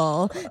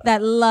couple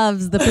that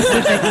loves the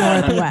Pacific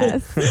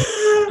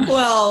Northwest.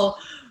 Well,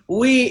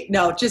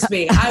 just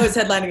me. I was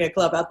headlining a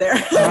club out there.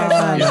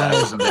 I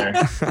wasn't there.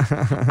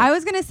 I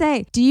was gonna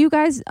say, do you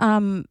guys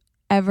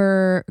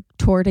ever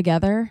tour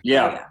together?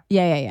 Yeah.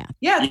 Yeah.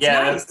 Yeah, it's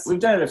Yeah, nice. we've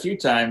done it a few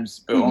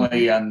times, but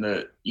only on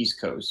the East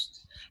Coast.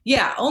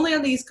 Yeah, only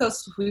on the East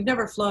Coast. We've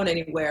never flown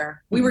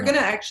anywhere. We were going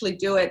to actually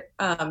do it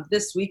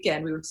this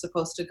weekend. We were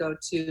supposed to go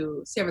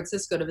to San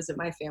Francisco to visit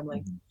my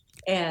family.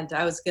 And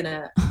I was going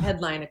to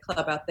headline a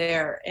club out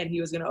there, and he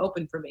was going to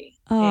open for me.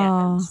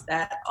 Oh. And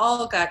that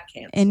all got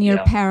canceled. In your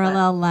Yeah.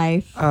 parallel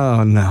life.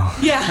 Oh, no.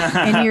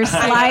 Yeah. In your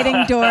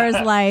sliding doors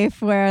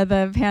life where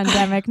the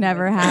pandemic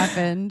never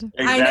happened.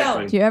 I know.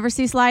 Exactly. Do you ever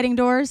see Sliding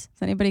Doors?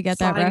 Does anybody get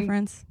that Sliding-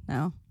 reference?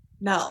 No.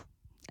 No.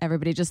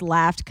 Everybody just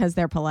laughed because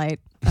they're polite.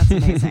 That's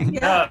amazing.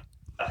 Yeah.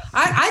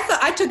 I thought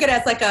I took it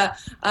as like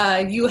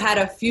you had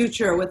a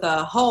future with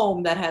a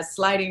home that has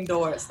sliding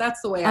doors. That's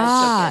the way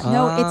I took it.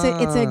 No,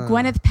 it's a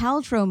Gwyneth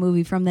Paltrow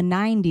movie from the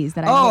 90s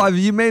that I Oh, made.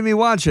 you made me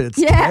watch it. It's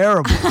Yeah.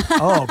 terrible.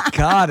 Oh,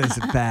 God, is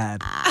it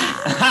bad?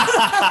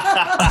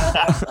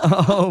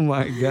 Oh,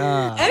 my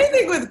God.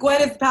 Anything with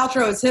Gwyneth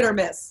Paltrow is hit or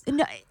miss.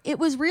 No, it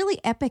was really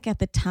epic at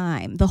the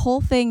time. The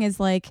whole thing is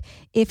like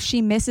if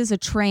she misses a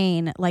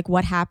train, like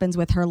what happens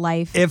with her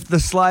life If the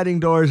sliding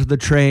doors of the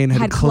train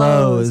had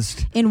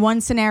closed. In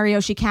one scenario,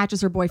 she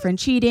catches her boyfriend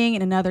cheating.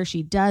 In another,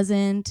 she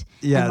doesn't.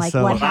 Yeah, And like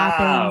so- what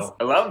happens. Wow,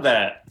 I love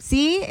that.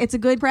 See, it's a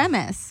good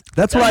premise.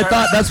 That's what I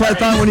thought. That's what I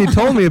thought when you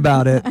told me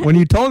about it. When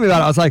you told me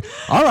about it, I was like,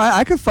 all right,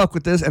 I could fuck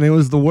with this. And it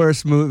was the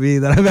worst movie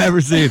that I've ever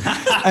seen.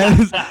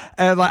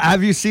 And like,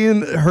 have you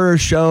seen her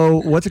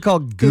show? What's it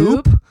called?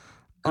 Goop?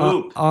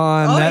 Goop.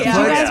 on Oh, Netflix. yeah.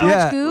 Did you guys watch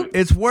Yeah, Goop?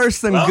 it's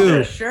worse than Loved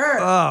Goop. it. Sure.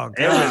 Oh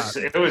god,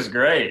 It was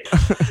great.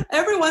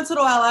 Every once in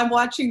a while, I'm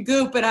watching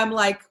Goop, and I'm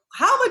like,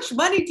 "How much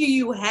money do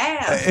you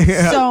have?"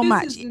 Yeah. So This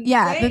much. is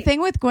Yeah. The insane.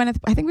 thing with Gwyneth,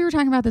 I think we were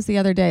talking about this the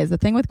other day, is the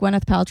thing with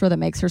Gwyneth Paltrow that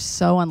makes her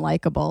so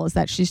unlikable is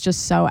that she's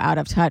just so out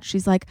of touch.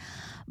 She's like,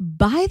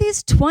 buy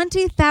these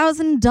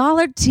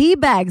 $20,000 tea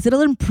bags.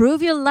 It'll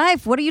improve your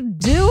life. What are you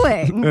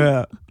doing?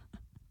 yeah.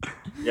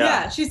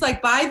 Yeah, she's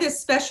like, buy this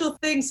special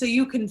thing so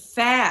you can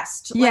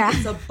fast. Like, Yeah.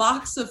 it's a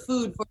box of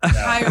food for an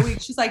entire week.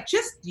 She's like,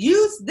 just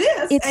use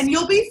this It's- and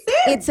you'll be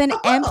thin. It's an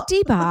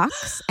empty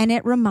box and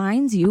it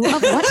reminds you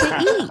of what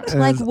to eat.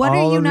 Like, It's what are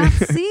all you of not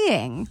your-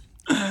 seeing?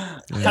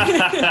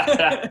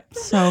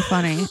 So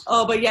funny.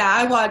 Oh, but yeah,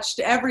 I watched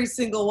every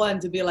single one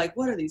to be like,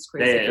 what are these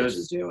crazy Yeah, it was-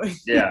 bitches doing?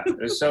 Yeah, it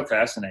was so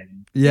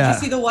fascinating. Yeah. Did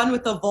you see the one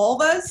with the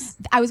vulvas?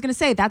 I was going to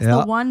say that's Yeah.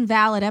 the one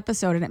valid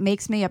episode, and it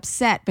makes me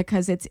upset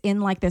because it's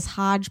in like this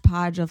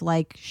hodgepodge of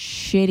like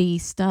shitty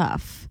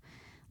stuff.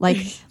 Like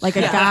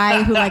a Yeah.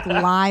 guy who like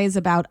lies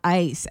about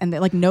ice and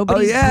like Oh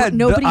nobody's yeah,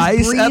 nobody's the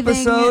ice breathing.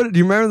 episode. Do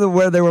you remember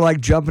where they were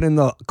like jumping in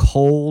the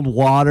cold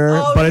water,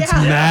 Oh, but it's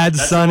yeah. Yeah, mad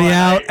that's sunny the one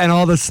out and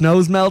all the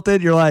snow's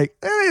melted? You're like,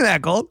 it ain't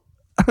that cold.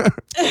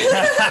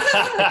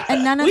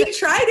 And none of We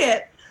tried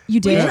it. you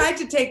We did. tried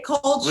to take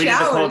cold We did the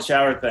showers. cold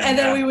shower thing. and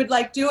then yeah. we would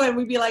like do it and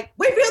we'd be like,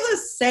 we feel the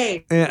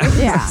same. Yeah.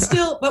 Yeah.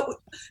 Still, but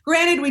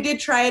granted, we did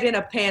try it in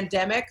a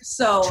pandemic,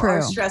 so our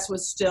True. stress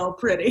was still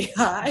pretty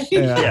high.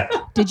 Yeah. Yeah,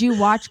 Did you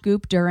watch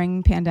Goop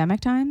during pandemic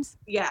times?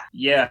 Yeah.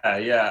 yeah.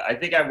 I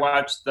think I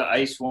watched the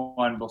ice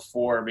one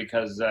before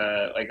because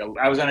I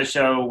was on a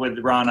show with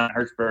Ron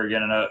Hertzberg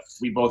and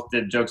we both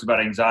did jokes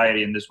about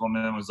anxiety, and this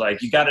woman was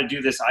like, "You got to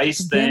do this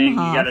ice Wim thing. You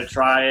Hof. got to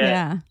try it."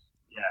 Yeah.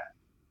 Yeah.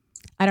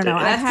 I don't know.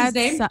 I've That's had his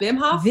name? some- Wim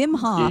Hof? Wim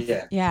Hof.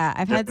 Yeah. Yeah.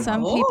 I've had Wim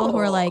some Hof. people who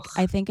are like,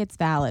 Oh. I think it's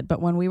valid.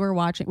 But when we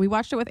watched it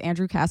with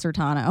Andrew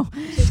Casertano.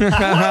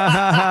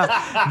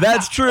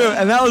 That's true.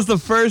 And that was the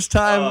first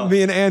time Oh.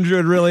 me and Andrew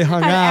had really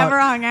hung Had out. ever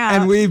hung out.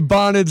 And we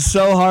bonded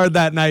so hard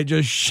that night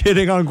just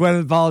shitting on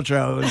Gwyneth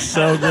Paltrow. It was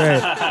so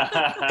great.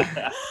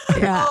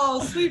 Yeah.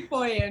 Oh, sweet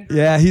boy, Andrew.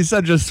 Yeah, he's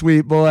such a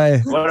sweet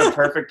boy. What a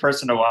perfect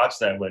person to watch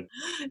that with.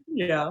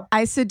 Yeah.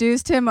 I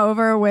seduced him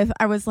over with,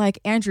 I was like,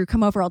 Andrew,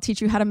 come over. I'll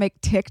teach you how to make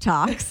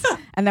TikToks.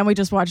 And then we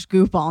just watched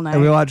Goop all night.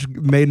 And we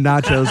made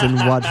nachos and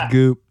watched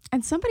Goop.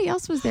 And somebody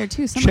else was there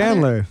too. Some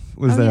Chandler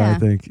was Oh, there, yeah. I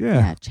think. other-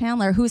 Yeah.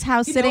 Chandler, who's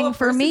house You know sitting a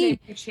for person me.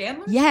 named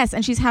Chandler? Yes,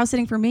 and she's house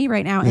sitting for me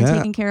right now and Yeah.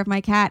 taking care of my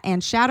cat.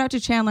 And shout out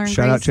to Chandler and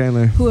Shout Grace, out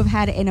Chandler. who have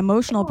had an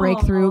emotional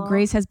breakthrough. Aw.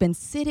 Grace has been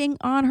sitting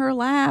on her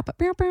lap.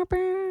 Bow, bow,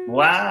 bow.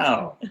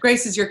 Wow.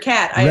 Grace is your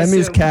cat, I Remy's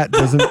assume. cat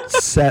doesn't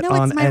set No, it's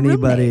on my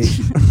anybody.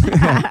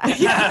 roommate.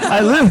 Yeah.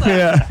 I live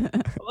here.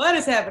 What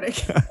is happening?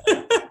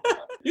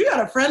 You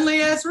got a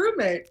friendly ass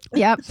roommate.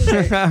 Yep.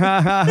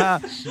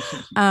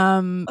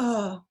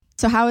 Oh,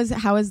 So how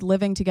is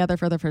living together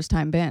for the first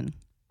time been?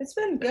 it's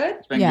been good.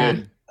 It's been Yeah.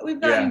 good. We've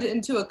gotten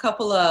into a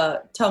couple of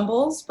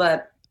tumbles,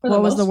 but for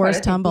What was most the part, worst I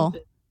think tumble?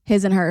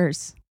 His and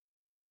hers.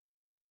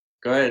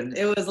 Go ahead.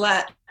 It was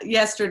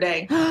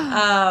yesterday.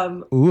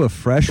 Ooh, a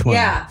fresh one.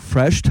 Yeah.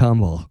 Fresh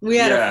tumble. We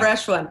had Yeah. a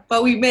fresh one,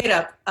 but we made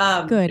up.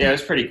 Good. Yeah, it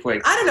was pretty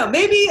quick. I don't know.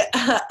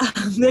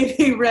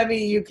 Maybe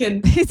Remy, you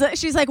can.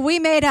 She's like, we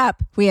made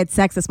up. We had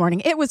sex this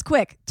morning. It was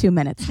quick. 2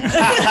 minutes.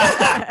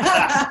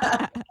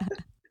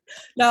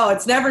 No,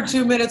 it's never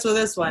 2 minutes with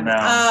this one.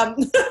 No.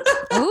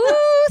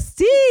 Ooh,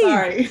 Steve.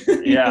 Sorry.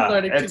 Yeah,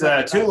 Learning it's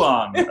much too about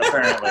long,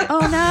 apparently. Oh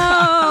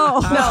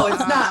no. No,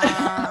 it's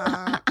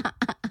not.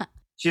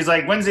 She's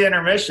like, when's the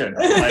intermission?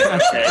 I'm like,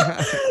 okay.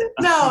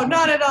 No,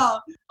 not at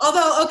all.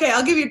 Although, okay,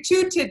 I'll give you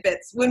two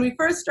tidbits. When we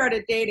first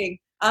started dating,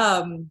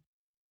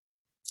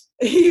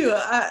 we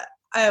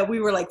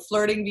were like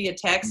flirting via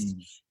text,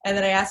 and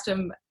then I asked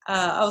him.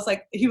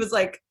 He was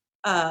like,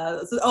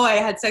 I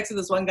had sex with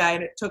this one guy,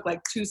 and it took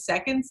like 2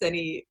 seconds, and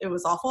it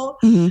was awful.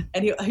 Mhm.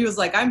 And he was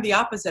like, I'm the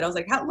opposite. I was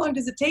like, how long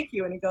does it take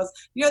you? And he goes,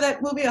 you know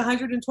that movie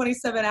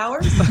 127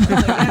 hours? I was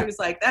like, yeah. He was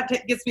like, that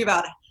gets me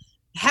about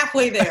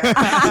halfway there.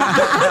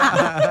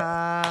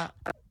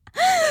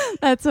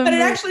 That's But it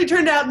amazing. actually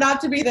turned out not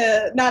to be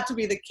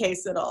the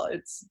case at all.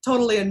 It's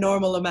totally a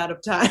normal amount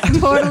of time.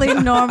 Totally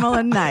normal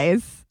and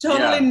nice.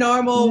 Totally Yeah.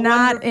 normal.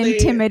 Not wonderfully-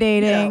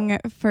 intimidating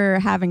for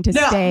having to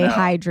No. stay No.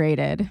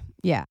 hydrated.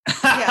 Yeah.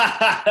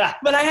 Yeah.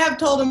 But I have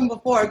told him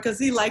before because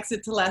he likes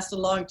it to last a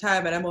long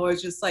time, and I'm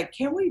always just like,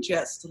 can we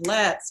just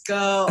let's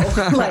go?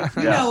 Like,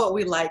 you know what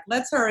we like.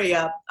 Let's hurry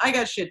up. I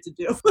got shit to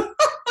do.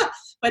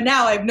 But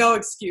now I have no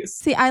excuse.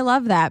 See, I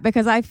love that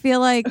because I feel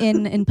like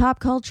in pop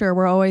culture,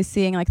 we're always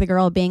seeing like the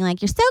girl being like,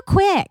 you're so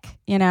quick,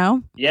 you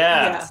know?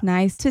 Yeah. It's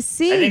nice to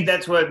see. I think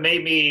that's what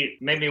made me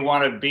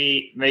want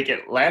to make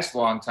it last a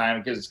long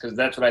time because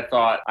that's what I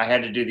thought I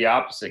had to do the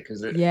opposite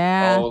because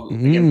Yeah.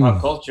 in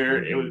pop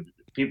culture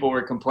people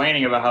were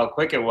complaining about how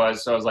quick it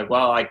was. So I was like,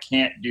 well, I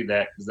can't do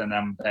that because then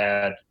I'm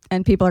bad.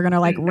 And people are going to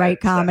like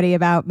write comedy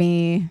about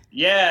me.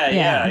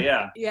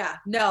 Yeah. Yeah,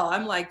 no,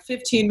 I'm like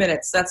 15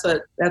 minutes. That's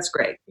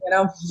great.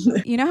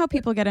 You know how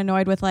people get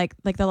annoyed with like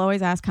they'll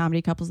always ask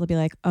comedy couples, they'll be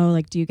like, oh,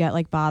 like, do you get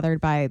like bothered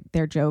by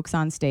their jokes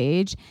on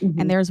stage? Mm-hmm.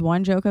 And there's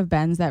one joke of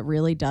Ben's that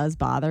really does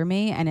bother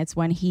me. And it's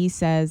when he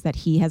says that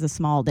he has a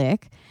small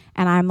dick.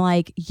 And I'm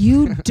like,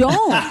 you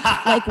don't.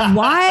 Like,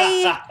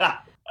 why?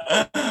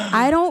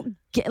 I don't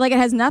get, like, it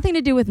has nothing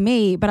to do with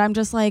me, but I'm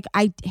just like,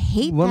 I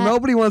hate Well, that.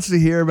 nobody wants to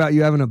hear about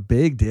you having a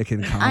big dick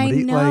in I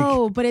comedy.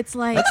 know, Like, but it's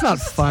like, that's not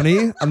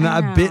funny.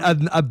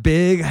 A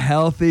big,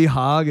 healthy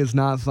hog is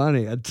not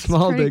funny. A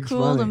small pretty dick's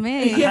cool funny. to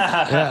me.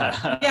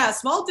 Yeah,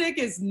 small dick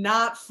is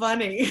not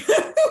funny.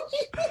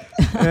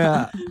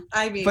 Yeah.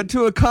 I mean, But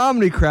to a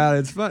comedy crowd,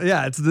 it's fun.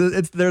 Yeah,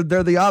 they're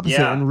the opposite.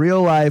 Yeah. In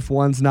real life,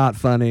 one's not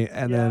funny,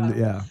 and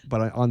then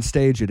but on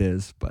stage it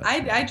is. But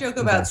I joke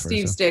about vice versa.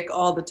 Steve's dick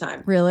all the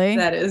time. Really?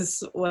 That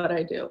is what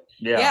I do.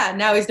 Yeah.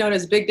 Now he's known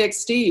as Big Dick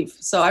Steve.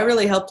 So I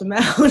really helped him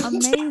out.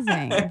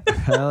 Amazing.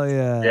 hell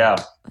yeah. Yeah.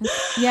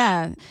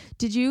 Yeah.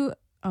 Did you?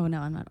 Oh no,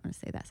 I'm not going to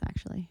say that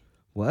actually.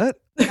 What?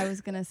 I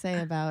was going to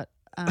say about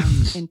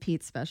in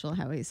Pete's special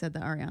how he said the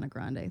Ariana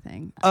Grande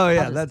thing. Oh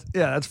yeah,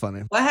 that's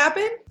funny. What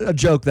happened? A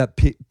joke that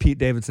Pete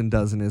Davidson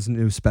does in his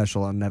new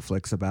special on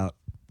Netflix about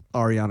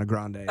Ariana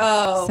Grande.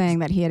 Oh. Saying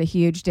that he had a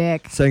huge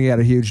dick. Saying he had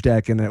a huge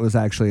dick, and it was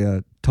actually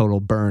a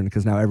total burn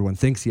because now everyone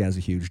thinks he has a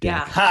huge dick.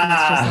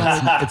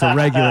 Yeah. It's a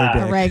regular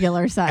dick. A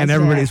regular size. And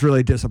everybody's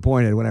really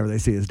disappointed whenever they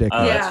see his dick.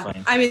 Oh, that's Yeah.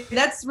 funny. I mean,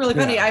 that's really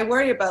funny. Yeah. I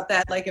worry about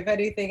that. Like, if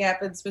anything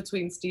happens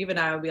between Steve and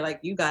I, would be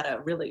like, you got to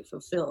really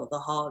fulfill the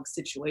hog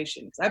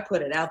situation. Because I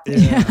put it out there.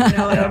 Yeah. You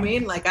know what I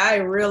mean? Like, I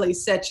really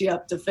set you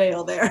up to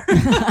fail there.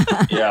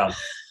 Yeah.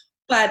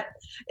 But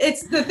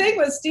it's the thing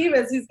with Steve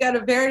is he's got a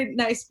very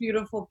nice,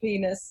 beautiful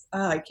penis.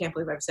 Oh, I can't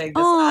believe I'm saying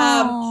this.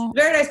 Oh.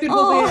 Very nice,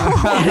 beautiful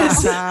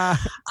penis.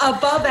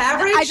 Above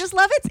average. I just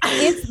love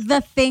it's the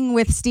thing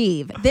with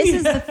Steve. This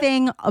is the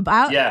thing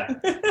about Yeah.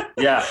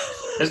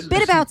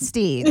 bit about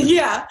Steve.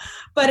 Yeah,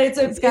 but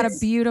He's got a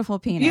beautiful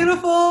penis.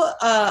 beautiful,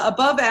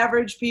 above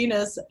average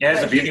penis. Yeah,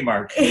 it's a beauty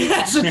mark.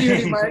 It's a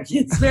beauty mark.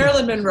 It's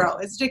Marilyn Monroe.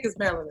 His dick is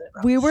Marilyn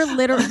Monroe. We were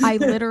I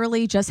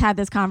literally just had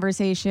this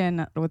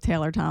conversation with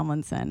Taylor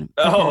Tomlinson.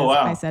 Oh,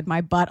 because wow. I said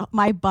my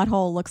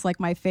butthole looks like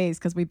my face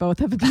because we both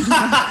have a beauty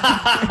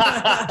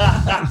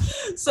mark.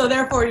 So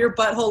therefore, your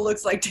butthole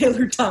looks like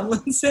Taylor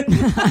Tomlinson.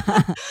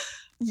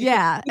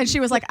 Yeah. And she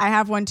was like, I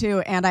have one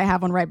too, and I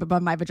have one right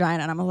above my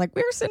vagina. And I'm like,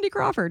 we're Cindy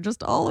Crawford,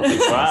 just all of it.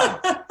 Wow.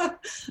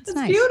 It's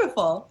nice.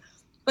 beautiful.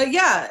 But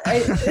yeah.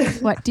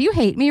 What? Do you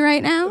hate me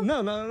right now?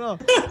 No.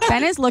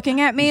 Ben is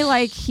looking at me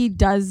like he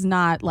does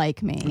not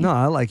like me. No,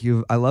 I like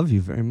you. I love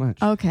you very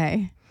much.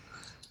 Okay.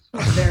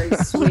 Very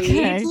sweet.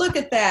 Okay. Look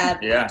at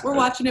that. Yeah. We're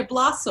watching it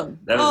blossom.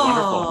 That was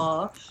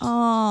wonderful.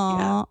 Oh.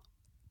 Yeah.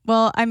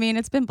 Well, I mean,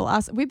 it's been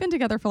blossom. We've been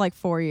together for like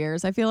 4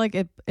 years. I feel like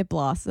it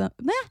blossomed.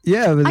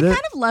 Yeah, but I kind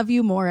of love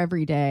you more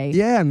every day.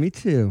 yeah, me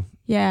too.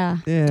 Yeah.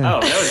 Yeah.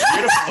 Oh,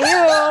 that was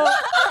beautiful.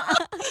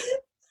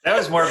 That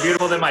was more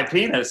beautiful than my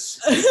penis.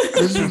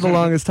 This is the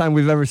longest time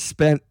we've ever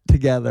spent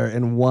together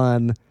in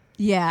one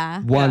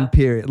Yeah.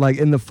 period. Like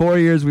in the 4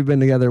 years we've been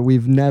together,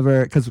 we've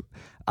never, because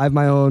I have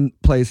my own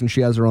place and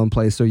she has her own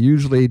place. So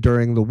usually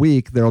during the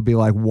week there'll be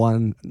like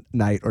one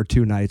night or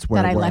 2 nights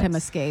where That I let him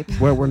escape.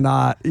 where we're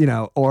not,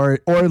 or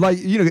like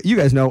you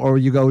guys know, or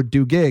you go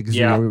do gigs.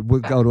 Yeah. We'll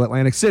go to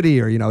Atlantic City,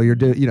 or so you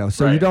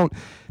Right. don't.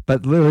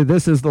 But literally,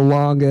 this is the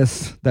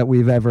longest that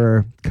we've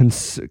ever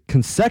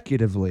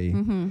consecutively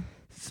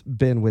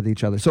been with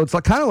each other. So it's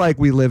like, kind of like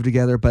we live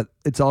together, but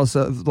it's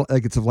also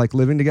like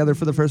living together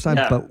for the first time.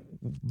 Yeah. But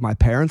my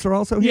parents are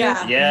also here.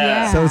 Yeah.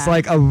 Yeah. So it's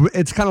like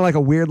it's kind of like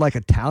a weird like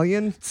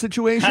Italian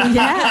situation.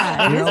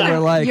 Yeah. You know, where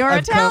like You're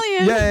I've come-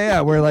 Italian.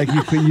 yeah. Where like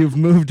you've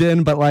moved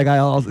in, but like I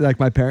also like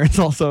my parents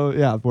also.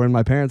 Yeah, we're in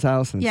my parents'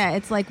 house. And Yeah,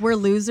 it's like we're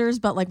losers,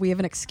 but like we have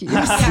an excuse.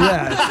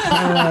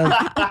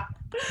 yeah.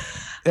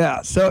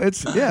 Yeah, so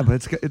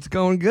but it's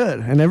going good,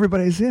 and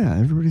everybody's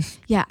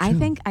Yeah, I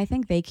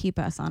think they keep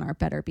us on our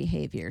better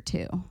behavior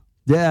too.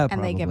 yeah,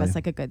 And they give us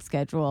like a good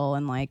schedule,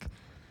 and like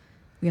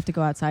we have to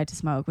go outside to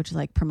smoke, which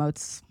like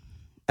promotes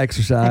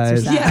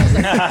exercise. exercise. Yeah. It's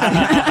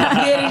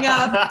like getting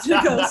up to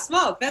go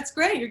smoke. That's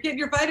great. You're getting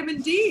your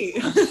vitamin D.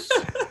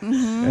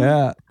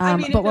 Yeah. I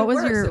mean, but if what it was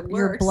works, your it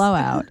works.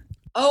 blowout?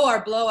 Oh,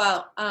 our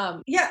blowout.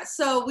 Yeah,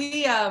 so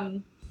we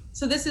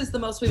so this is the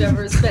most we've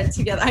ever spent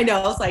together. I know.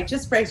 I was like,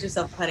 just brace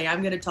yourself, honey.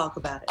 I'm going to talk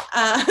about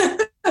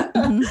it.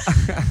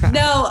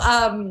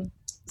 No,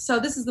 so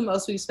this is the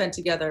most we've spent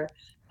together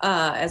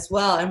as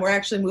well, and we're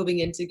actually moving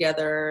in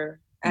together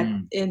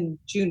in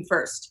June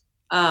 1st.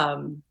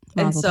 And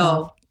Mazel so,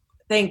 tov.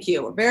 thank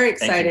you. We're very Thank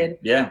you. excited.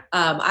 Yeah.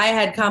 I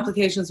had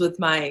complications with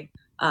my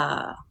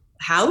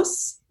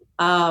house.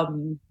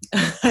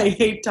 I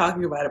hate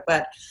talking about it,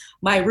 but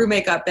my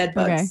roommate got bed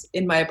bugs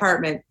in my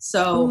apartment,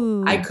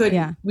 so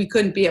we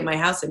couldn't be at my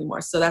house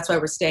anymore. So that's why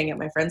we're staying at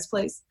my friend's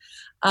place.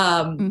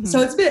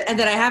 So it's been, and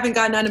then I haven't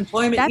gotten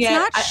unemployment That's yet.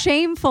 not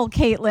shameful,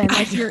 Caitlin.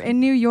 Like, you're in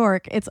New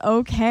York. It's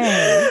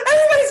okay.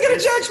 Everybody's gonna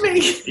judge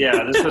me.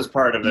 Yeah, this was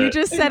part of it. You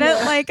just said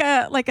it like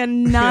a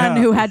nun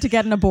who had to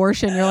get an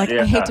abortion. You're like,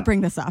 I hate to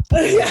bring this up.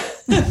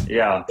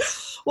 Yeah.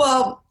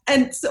 Well,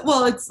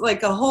 it's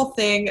like a whole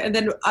thing. And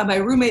then my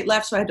roommate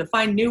left, so I had to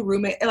find new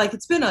roommate. Like,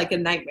 it's been like a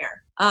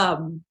nightmare.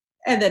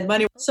 And then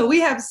money. So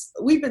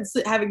we've been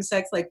having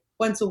sex like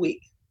once a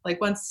week,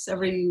 like once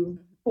every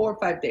 4 or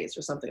 5 days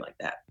or something like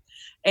that.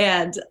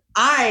 And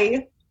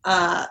I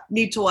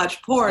need to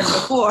watch porn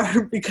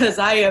before because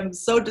I am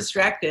so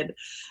distracted.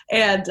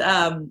 And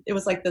it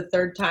was like the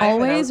third time.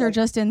 Always or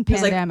just in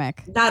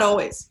pandemic? Like, not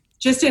always.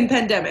 Just in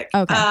pandemic.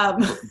 Okay.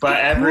 But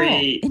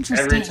every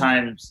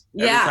time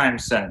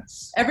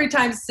since. Every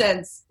time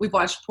since we've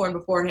watched porn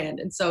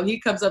beforehand. And so he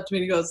comes up to me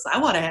and he goes, I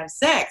want to have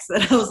sex.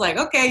 And I was like,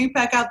 okay, you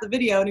pack out the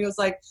video. And he was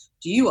like,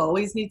 do you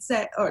always need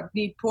sex or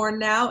need porn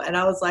now? And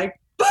I was like,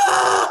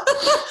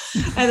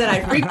 and then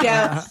I freaked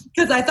out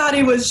because I thought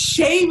he was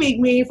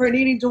shaming me for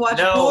needing to watch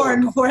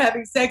porn before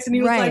having sex. And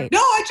he was like, no,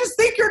 I just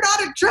think you're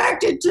not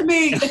attracted to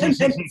me. And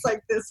then it's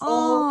like this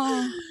whole,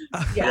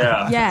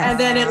 And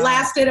then it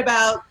lasted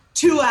about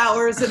 2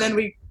 hours and then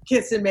we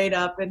kissed and made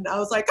up. And I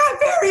was like, I'm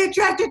very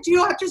attracted to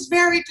you. I'm just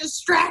very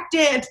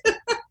distracted.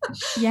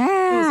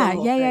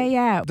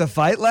 Yeah. The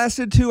fight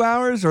lasted 2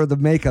 hours or the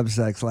makeup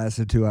sex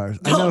lasted 2 hours?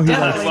 I know he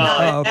likes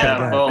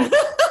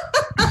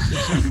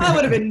I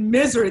would have been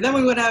misery. Then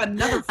we would have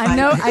another fight.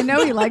 I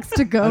know he likes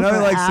to go. I know for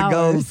he likes hours. to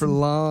go for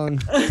long,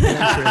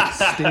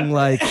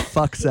 sting-like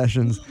fuck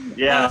sessions.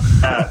 Yeah,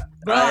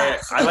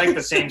 I like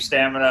the same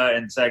stamina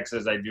in sex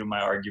as I do my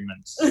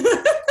arguments.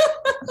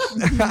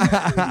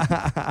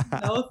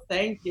 No,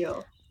 thank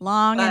you.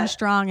 Long and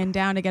strong and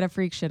down to get a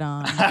freak shit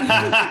on.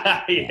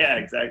 Yeah,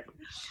 exactly.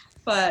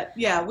 But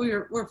yeah,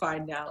 we're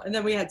fine now. And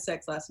then we had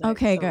sex last night.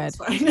 Okay, so good. it's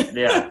fine.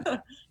 Yeah.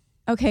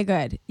 Okay,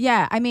 good.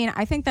 Yeah, I mean,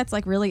 I think that's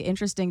like really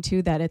interesting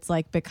too, that it's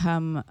like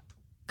become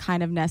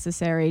kind of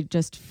necessary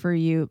just for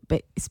you,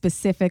 but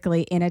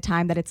specifically in a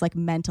time that it's like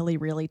mentally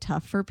really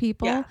tough for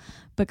people,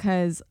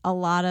 because a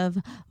lot of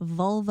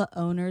vulva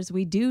owners,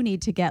 we do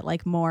need to get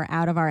like more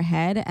out of our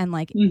head and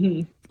like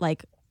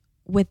like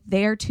with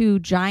their two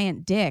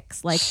giant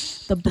dicks, like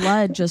the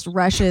blood just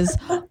rushes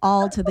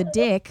all to the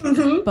dick,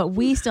 but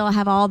we still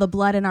have all the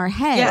blood in our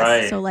head. Yes.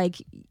 Right. So like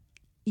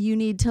you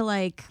need to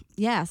like,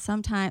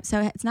 sometimes.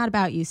 So it's not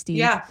about you, Steve.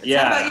 Yeah.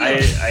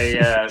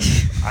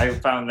 I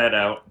found that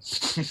out.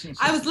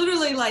 I was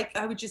literally like,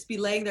 I would just be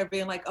laying there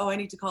being like, oh, I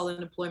need to call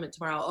unemployment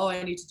tomorrow. Oh,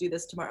 I need to do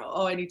this tomorrow.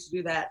 Oh, I need to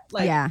do that.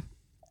 Like,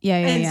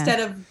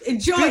 instead of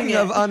enjoying Speaking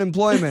of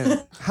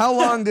unemployment, how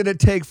long did it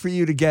take for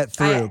you to get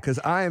through? Because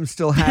I am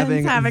still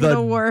having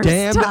the worst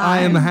time. I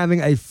am having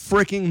a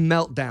freaking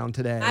meltdown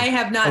today. I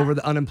have not over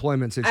the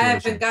unemployment situation. I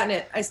haven't gotten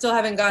it. I still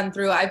haven't gotten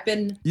through.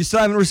 You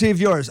still haven't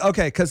received yours?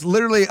 Okay, because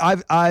literally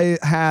I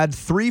had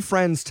 3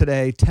 friends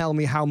today tell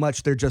me how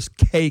much they're just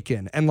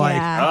caking, and like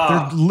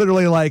they're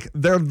literally like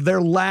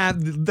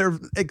they're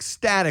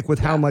ecstatic with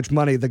how much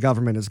money the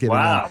government is giving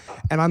them.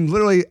 And I'm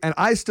literally, and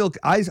I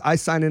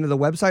sign into the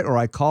website or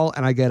I call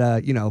and I get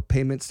a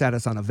payment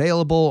status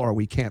unavailable, or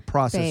we can't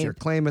process your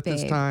claim at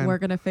this time. We're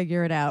gonna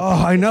figure it out.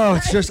 Oh, I know.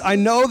 It's just I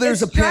know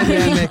there's a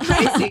pandemic,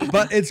 crazy.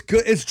 but it's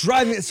good. It's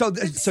driving. So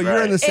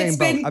you're in the same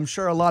boat. I'm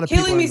sure a lot of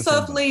people killing me are in the same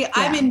softly.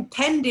 I'm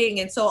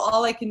impending, and so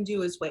all I can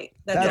do is wait.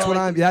 That's what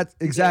I'm. Yeah,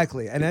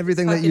 exactly. And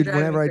everything that you,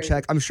 whenever I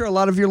check, I'm sure a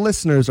lot of your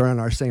listeners are in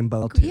our same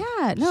boat.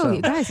 Yeah. No,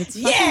 you guys, it's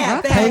fucking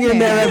rough. Hang in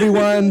there,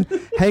 everyone.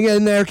 Hang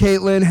in there,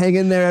 Caitlin. Hang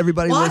in there,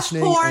 everybody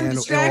listening. Porn, and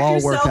distract it'll all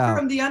work yourself out.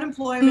 from the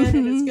unemployment,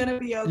 and it's gonna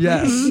be okay.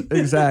 Yes,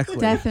 exactly.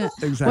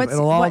 Definitely. Exactly.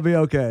 It'll all be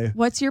okay.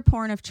 What's your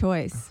porn of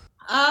choice?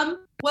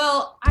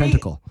 Well,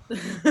 Tentacle.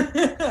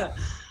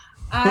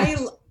 I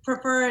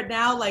prefer it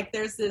now. Like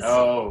there's this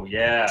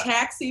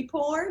taxi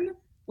porn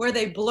where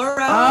they blur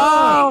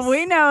out. Oh,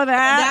 we know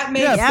that. That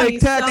makes me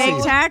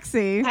fake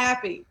taxi.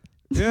 happy.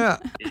 Yeah.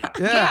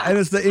 And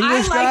it's the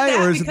English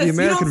guy, or is it the American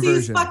you don't see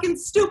version? His fucking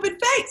stupid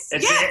face.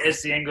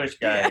 It's the English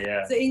guy. Yeah.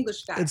 It's the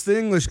English guy. It's the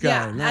English guy.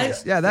 Yeah,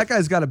 Nice. That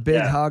guy's got a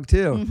big hog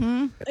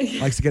too.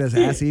 Likes to get his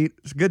ass eat.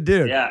 It's a good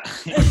dude. Yeah.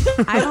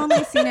 I've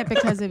only seen it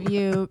because of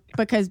you,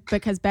 because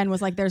Ben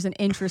was like, "There's an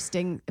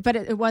interesting," but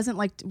it wasn't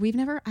like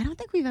I don't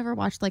think we've ever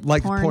watched like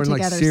porn together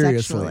like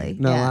seriously. sexually.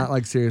 No, not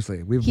like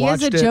seriously. He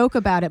has a joke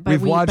about it, but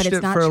it's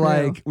not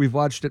true. We've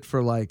watched it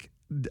for like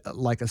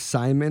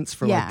assignments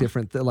for like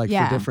different for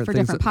different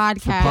things, different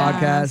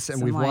podcasts,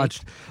 and we've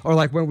watched, or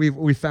like when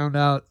we found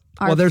out.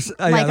 There's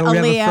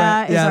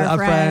Aaliyah is our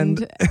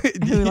friend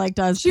who like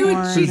does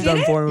porn. She's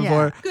done porn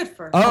before. Good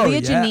for her.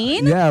 Aaliyah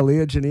Janine? Yeah,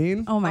 Aaliyah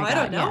Janine. Oh my god, I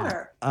don't know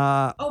her.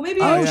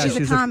 Maybe. She's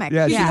a comic.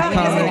 She's a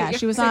comic.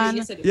 She was on.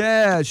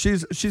 Yeah,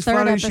 she's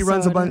funny. She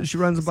runs a bunch. She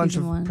runs a bunch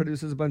of season 1.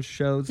 produces a bunch of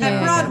shows.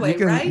 At Broadway,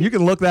 right? You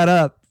can look that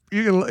up.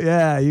 You can look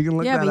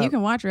that but up. you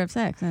can watch her have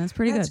sex, and it's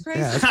pretty That's good.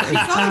 crazy. Yeah,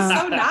 She's always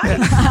so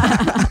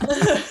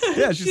nice.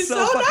 Yeah, she's so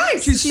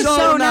nice. She's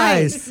so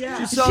nice. Yeah.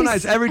 She's so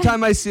nice. Every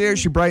time I see her,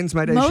 she brightens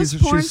my day. Most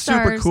She's porn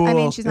super stars, cool. I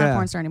mean, she's not Yeah. a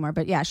porn star anymore,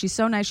 but yeah, she's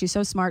so nice. She's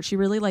so smart. She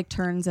really like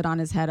turns it on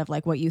his head of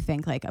like what you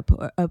think like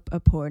a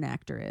porn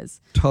actor is.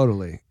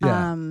 Totally.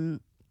 Yeah.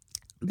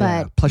 But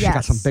Yeah. Plus, she got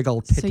yes. some big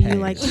old titties. So you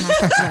like?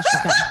 Yeah,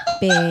 she's got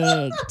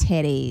big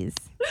titties.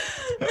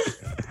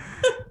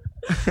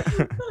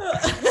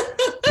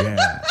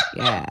 Yeah.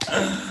 Yeah.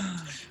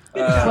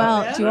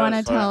 Well, do you want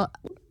to tell?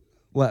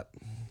 What?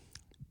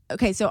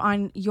 Okay, so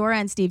on your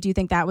end, Steve, do you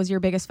think that was your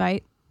biggest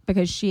fight?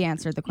 Because she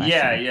answered the question.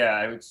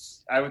 Yeah,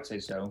 I would say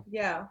so.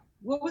 Yeah.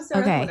 What was the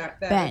Okay, other one? I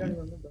Ben. don't even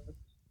remember.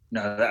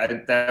 No,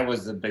 that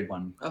was the big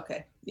one.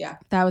 Okay. Yeah.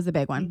 That was the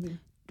big one. Mhm.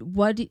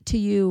 What to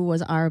you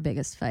was our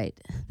biggest fight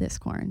this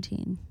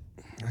quarantine?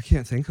 I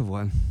can't think of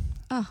one.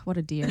 Oh, what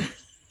a dear.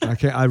 I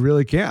can't. I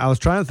really can't. I was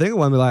trying to think of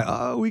one. Be like,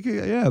 oh, we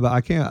could. Yeah, but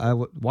I can't.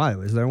 Why?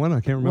 Is there one? I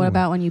can't remember. What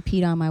about when you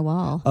peed on my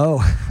wall? Oh.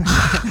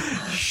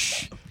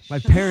 Shh. My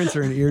parents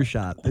are in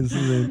earshot.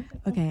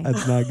 Okay.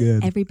 That's not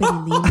good.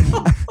 Everybody lean in.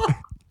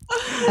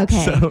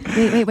 Okay. So-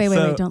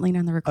 Wait. Don't lean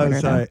on the recorder. Oh,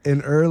 sorry.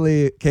 In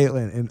early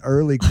quarantine.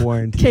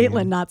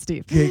 Caitlin, not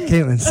Steve.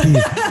 Caitlin, Steve.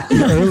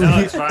 No,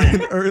 it's fine.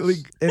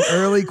 In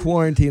early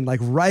quarantine, like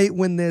right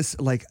when this,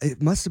 like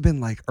it must have been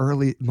like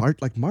early March,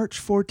 like March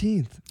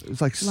 14th. It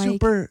was like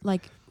super.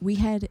 Like we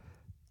had,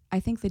 I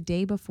think the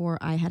day before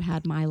I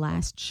had my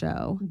last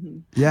show.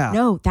 Yeah.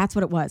 No, that's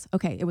what it was.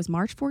 Okay, it was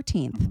March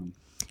 14th.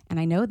 And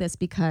I know this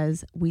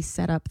because we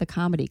set up the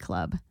comedy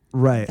club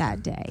Right.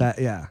 that day.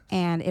 Yeah.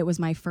 And it was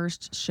my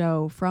first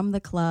show from the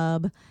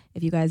club.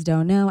 If you guys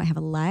don't know, I have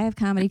a live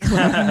comedy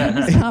club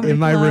In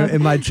my room,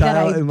 in my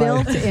child, that I in my-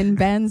 built in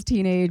Ben's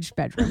teenage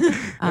bedroom.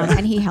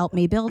 And he helped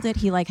me build it.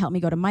 He like helped me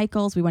go to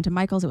Michael's. We went to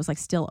Michael's. It was like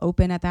still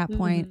open at that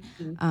point.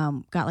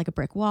 Got like a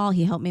brick wall.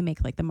 He helped me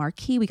make like the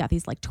marquee. We got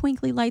these like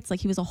twinkly lights.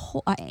 Like he was a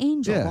whole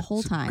angel Yeah. the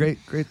whole it's time.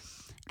 Great.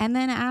 And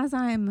then as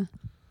I'm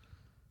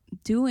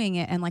doing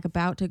it and like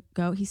about to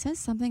go, he says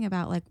something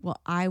about like, well,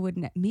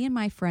 me and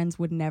my friends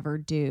would never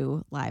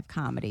do live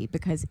comedy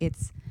because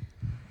it's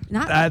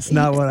not. That's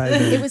not what I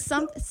did. It was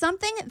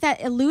something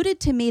that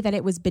alluded to me that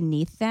it was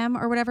beneath them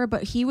or whatever,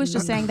 but he was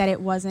just saying that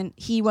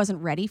he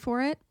wasn't ready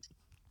for it.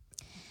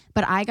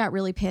 But I got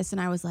really pissed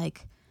and I was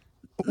like,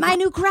 my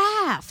new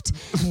craft.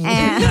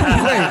 And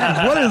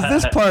Wait, what is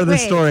this part of the Wait.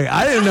 story?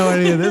 I didn't know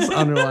any of this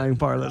underlying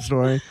part of the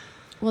story.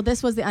 well,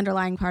 this was the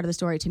underlying part of the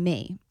story to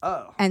me.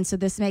 Oh. And so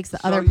this makes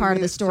the other part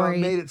of the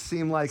story. So it made it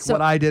seem like So-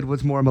 what I did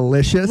was more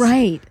malicious.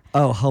 Right.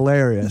 Oh,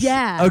 hilarious.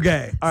 Yeah.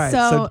 Okay. All right.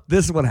 So, So-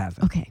 this is what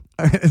happened. Okay.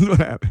 This is what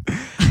happened.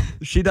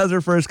 She does her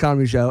first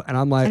comedy show, and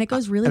I'm like, And it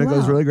goes really and it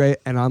goes well. really great.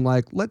 And I'm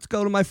like, let's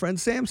go to my friend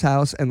Sam's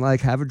house and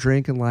like have a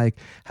drink and like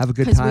have a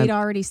good Because time. we'd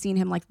already seen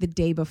him like the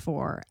day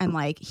before, and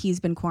like he's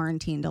been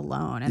quarantined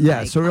alone. And Yeah.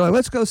 like, So we're like,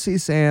 let's go see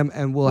Sam,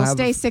 and we'll have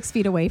stay 6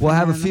 feet away from we'll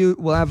have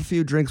him. a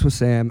few drinks with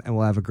Sam, and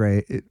we'll have a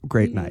great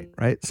night,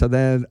 right? So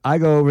then we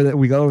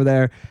go over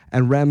there,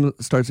 and Rem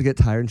starts to get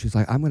tired, and she's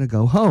like, I'm gonna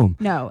go home.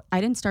 No,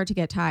 I didn't start to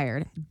get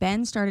tired.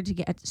 Ben started to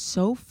get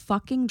so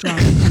fucking drunk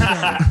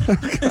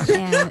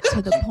and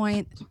to the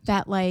point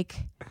that like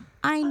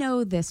I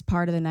know this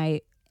part of the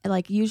night.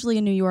 Like usually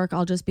in New York,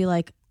 I'll just be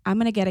like, I'm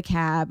gonna get a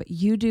cab.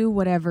 You do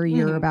whatever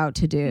you're about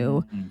to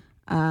do.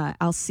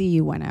 I'll see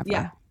you whenever.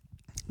 Yeah.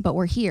 But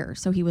we're here,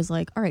 so he was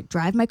like, "All right,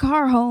 drive my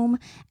car home,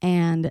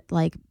 and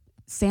like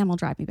Sam will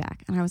drive me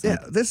back." And I was Yeah,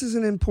 like, this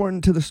isn't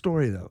important to the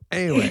story though.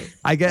 Anyway,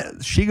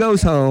 she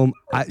goes home.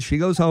 She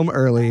goes home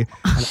early,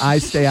 and I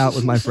stay out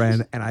with my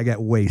friend, and I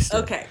get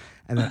wasted. Okay.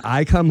 And then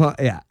I come home.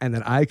 Yeah, and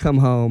then I come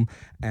home,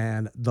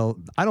 and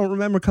I don't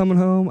remember coming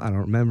home. I don't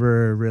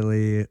remember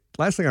really.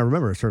 Last thing I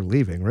remember is her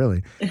leaving,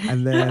 really.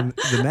 And then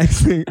the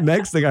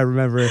next thing I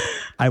remember,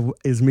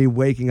 is me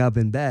waking up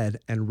in bed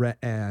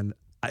and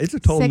it's a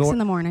total 6 in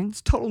the morning.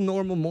 It's total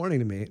normal morning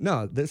to me.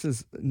 No, this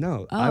is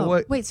no.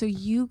 Oh, wait, so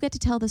you get to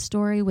tell the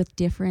story with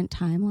different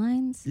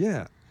timelines,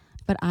 Yeah.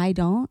 but I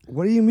don't.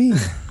 What do you mean?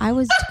 I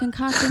was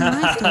concocting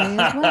my story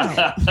as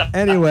well.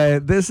 Anyway,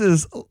 this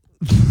is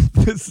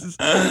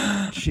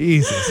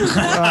Jesus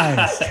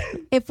Christ.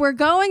 If we're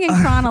going in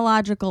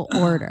chronological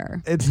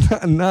order, It's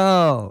not,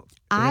 no.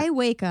 I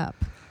wake up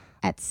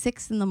at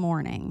 6 in the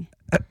morning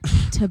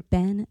to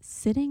Ben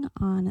sitting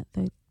on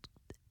the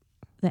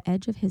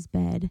edge of his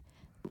bed,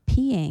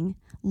 peeing,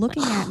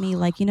 looking at me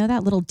like, you know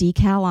that little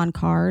decal on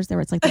cars there?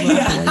 It's like the little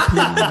boy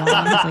peeing on the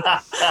wall.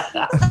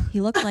 He's like,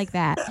 he looked like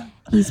that.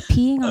 He's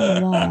peeing on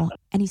the wall,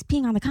 and he's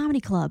peeing on the comedy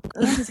club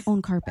and his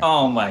own carpet.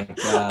 Oh my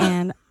god.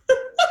 And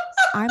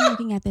I'm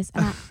looking at this,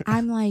 and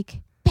I'm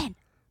like, Ben,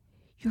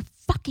 you're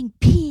fucking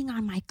peeing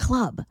on my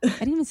club. I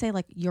didn't even say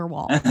like your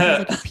wall. I was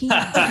like, you're peeing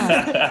on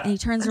my club. And he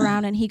turns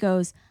around and he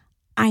goes,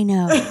 I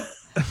know.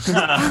 And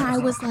I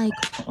was like,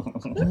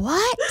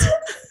 what?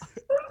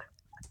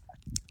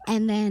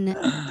 And then,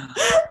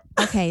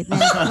 okay, then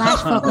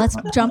let's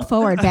jump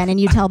forward, Ben, and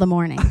you tell the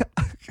morning.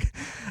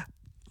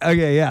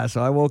 Okay, yeah.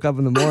 So I woke up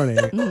in the morning.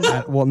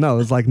 Well, no, it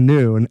was like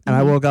noon, and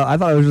I woke up. I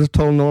thought it was just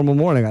total normal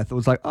morning. I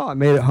was like, oh, I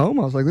made it home.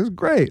 I was like, this is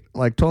great.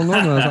 Like total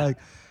normal. I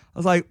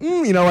was like,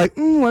 what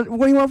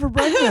do you want for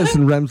breakfast?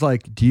 And Rem's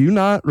like, do you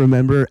not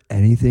remember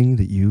anything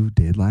that you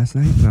did last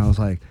night? And I was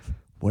like,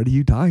 what are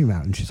you talking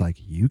about? And she's like,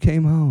 you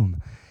came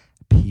home,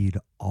 peed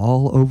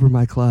all over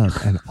my club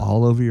and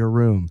all over your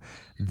room,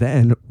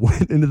 then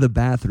went into the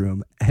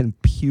bathroom and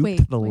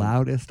puked the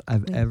loudest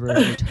I've ever.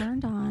 You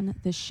turned on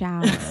the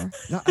shower.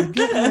 No, I'm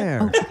getting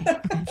there. Okay.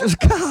 Just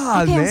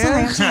God, Okay,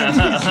 man. I'm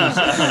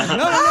sorry.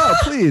 No,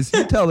 please.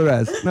 You tell the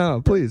rest. No,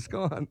 please.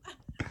 Go on.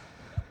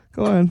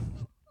 Go on.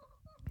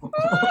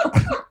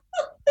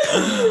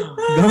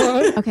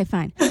 Okay,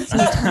 fine. So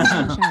he turns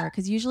on the shower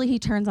because usually he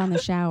turns on the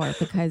shower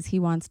because he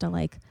wants to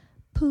like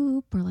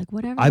poop or like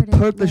whatever. I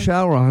put the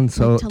shower on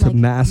so to like,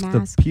 mask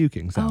the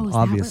puking sound. is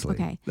Obviously,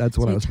 okay. That's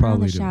what so I was he turned on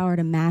probably the shower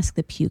to mask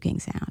the puking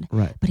sound.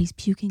 Right. But he's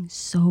puking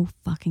so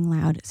fucking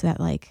loud so that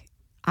like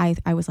I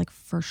was like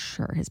for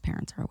sure his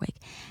parents are awake.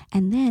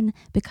 And then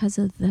because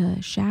of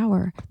the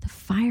shower, the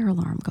fire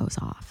alarm goes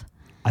off.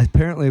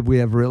 Apparently, we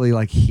have really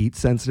like heat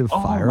sensitive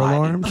fire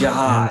alarms.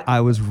 God. And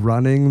I was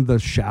running the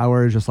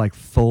shower just like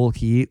full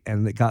heat,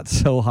 and it got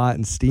so hot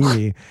and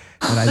steamy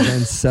that I then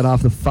set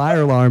off the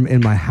fire alarm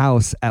in my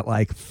house at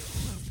like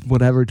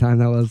whatever time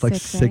that was, like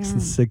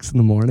 6 in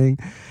the morning.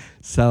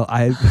 So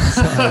I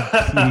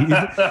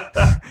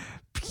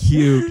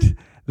puked,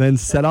 then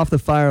set off the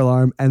fire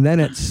alarm, and then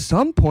at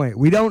some point,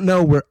 we don't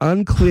know, we're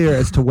unclear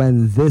as to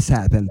when this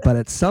happened, but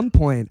at some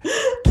point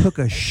took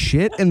a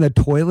shit in the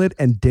toilet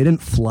and didn't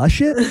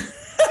flush it.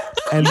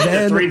 And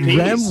then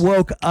Rem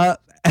woke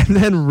up. And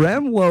then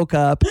Rem woke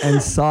up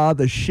and saw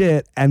the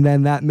shit, and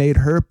then that made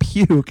her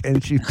puke,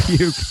 and she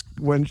puked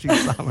when she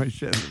saw my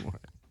shit in the morning.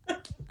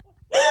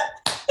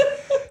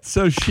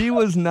 So she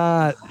was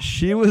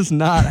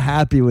not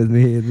happy with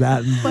me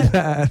that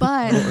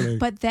morning.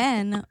 But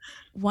then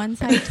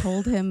once I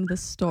told him the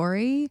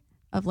story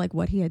of like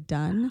what he had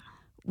done,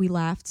 we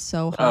laughed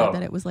so hard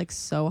that it was like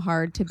so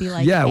hard to be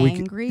like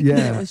angry.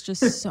 It was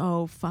just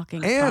so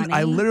fucking and funny.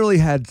 I literally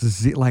had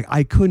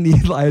I couldn't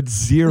even. I had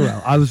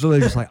zero. I was really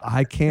just like,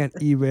 I can't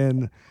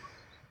even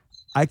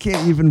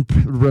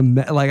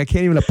remember. Like I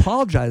can't even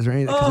apologize or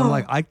anything because I'm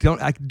like I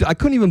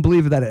couldn't even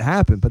believe that it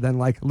happened. But then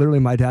like literally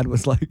my dad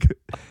was like,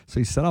 so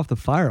he set off the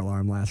fire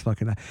alarm last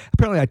fucking night.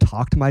 Apparently I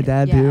talked to my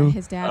dad too.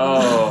 His dad.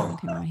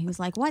 Was he was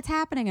like, "What's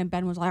happening?" And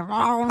Ben was like,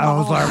 I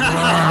was like,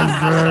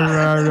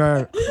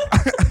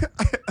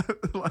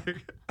 like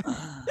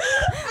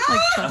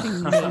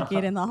fucking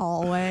naked in the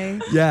hallway.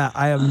 Yeah,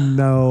 I have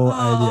no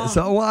idea.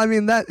 So well, I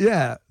mean that.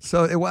 Yeah.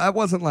 So it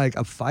wasn't like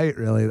a fight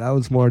really. That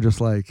was more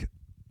just like.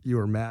 You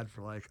were mad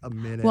for like a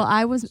minute. Well,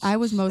 I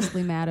was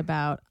mostly mad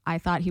about. I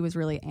thought he was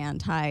really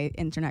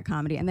anti-internet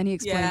comedy, and then he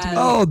explained to me.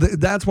 Oh,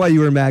 that's why you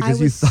were mad because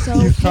you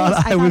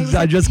thought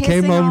I just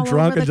came home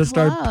drunk and just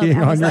started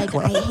peeing on your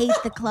club. I hate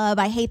the club.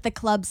 I hate the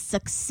club's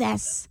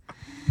success.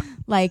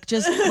 Like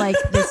just like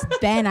this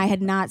Ben I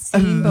had not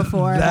seen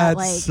before. That's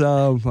like,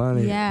 so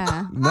funny.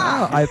 Yeah. No,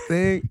 I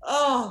think.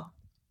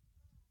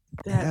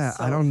 That's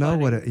so I don't know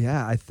funny. what it.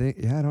 Yeah, I think.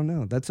 Yeah, I don't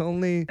know. That's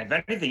only. If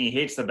anything, he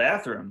hates the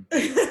bathroom.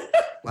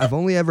 I've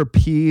only ever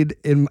peed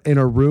in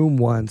a room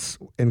once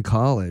in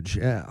college.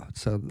 Yeah,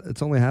 so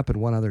it's only happened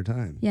one other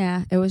time.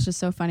 Yeah, it was just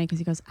so funny because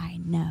he goes, "I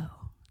know."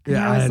 And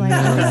Yeah, I was I like, know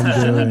 "What what is he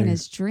I'm doing in doing."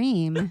 his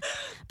dream?"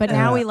 But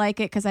now we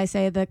like it because I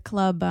say the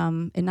club.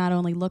 It not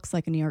only looks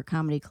like a New York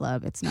comedy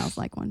club, it smells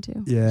like one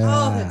too. Yeah.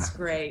 Oh, that's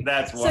great.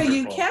 That's so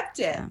you wonderful. kept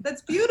it. Yeah.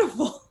 That's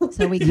beautiful.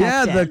 So we kept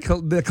Yeah,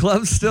 it. the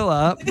club's still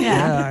up.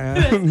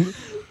 Yeah. Yeah.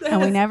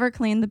 And we never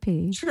cleaned the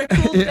pee.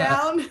 Trickled Yeah.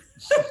 down.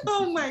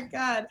 Oh my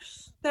God.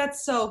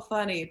 That's so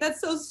funny. That's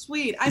so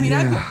sweet. I mean,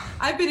 Yeah.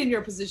 I've been in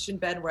your position,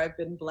 Ben, where I've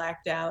been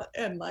blacked out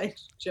and like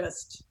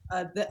just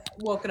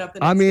woken up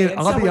the next I mean, day and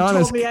I'll be someone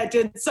honest. told me I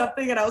did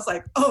something and I was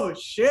like, oh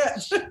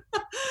shit.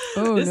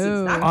 Oh, This no.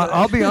 is not good.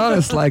 I'll be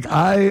honest. Like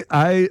I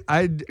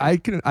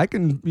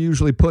can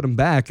usually put them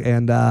back,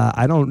 and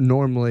I don't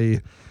normally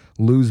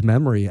lose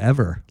memory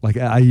ever. Like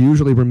I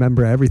usually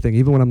remember everything,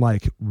 even when I'm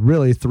like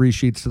really 3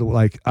 sheets to the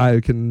like. I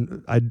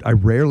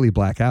rarely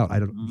black out. I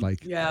don't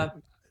like. Yeah.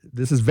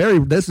 This was very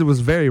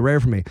rare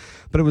for me,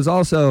 but it was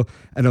also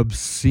an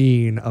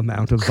obscene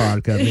amount of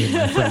vodka me and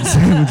my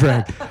friends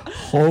drank.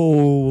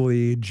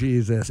 Holy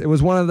Jesus. It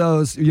was one of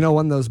those,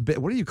 one of those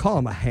what do you call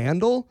them? A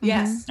handle?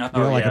 Yes.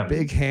 Oh, Like a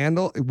big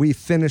handle. We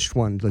finished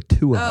one, the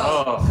two of us.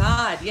 Oh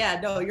God. Yeah.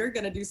 No, you're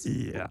going to do some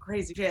Yeah.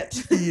 crazy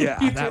shit.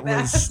 Yeah, You do that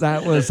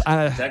was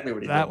Exactly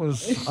what he that did.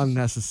 was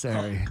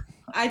unnecessary.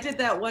 I did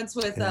that once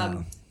with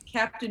Yeah.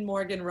 Captain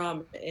Morgan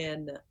rum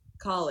in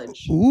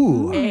college.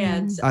 Ooh,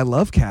 And I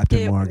love Captain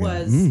it Morgan.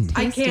 was Mm.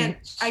 I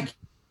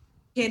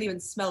can't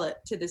even smell it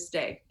to this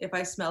day. If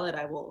I smell it,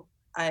 I will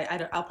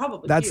I'll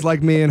probably That's puke.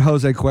 like me and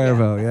Jose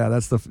Cuervo. Yeah,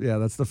 that's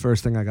the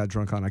first thing I got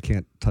drunk on. I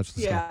can't touch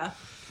the stuff. Yeah.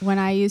 when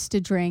I used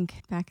to drink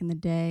back in the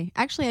day.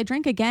 Actually, I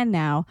drink again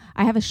now.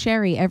 I have a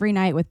sherry every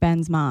night with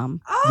Ben's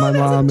mom. Oh, My that's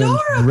mom adorable.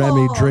 and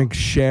Remy drink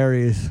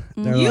sherries.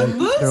 They're You like,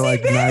 boozy they're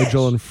like bitch.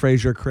 Nigel and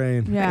Fraser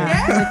Crane.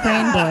 Yeah, the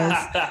Crane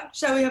boys.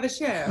 Shall we have a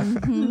share?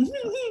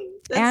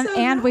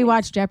 And we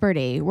watch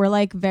Jeopardy. We're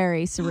like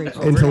very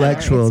cerebral.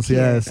 Intellectuals,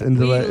 yes. We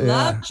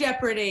love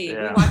Jeopardy.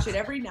 Yeah. We watch it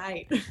every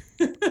night.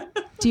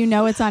 Do you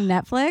know it's on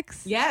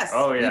Netflix? Yes.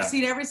 Oh, yeah. We've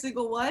seen every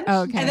single one.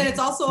 Okay. And then it's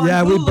also on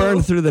Yeah, Hulu. we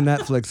burned through the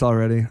Netflix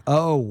already.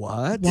 Oh,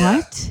 what?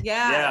 What?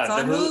 Yeah, it's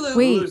on the Hulu.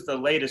 Wait. Hulu's the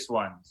latest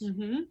ones.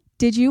 Mm-hmm.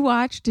 Did you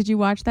watch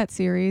that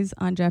series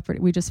on Jeopardy?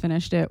 We just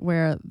finished it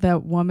where the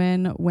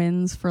woman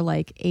wins for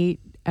like 8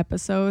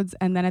 episodes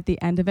and then at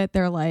the end of it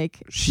they're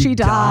like She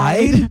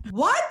died.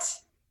 What?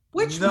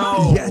 Which No.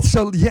 one? Yeah,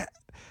 so yeah.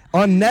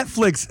 On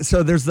Netflix,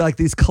 so there's like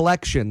these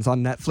collections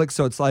on Netflix.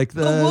 So it's like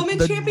The woman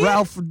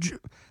champion?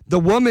 The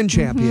woman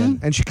champion,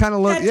 and she kind of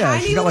looks. That Yeah,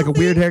 tiny she's got like a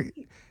little weird thing?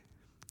 hair.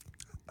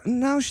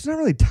 No, she's not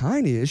really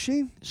tiny, is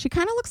she? She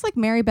kind of looks like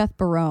Mary Beth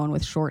Barone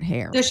with short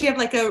hair. Does she have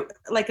like a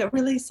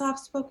really soft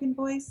spoken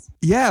voice?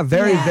 Yeah,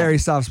 very Yeah. very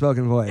soft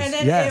spoken voice. And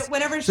then yes.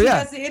 whenever So, she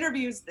yeah. does the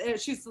interviews,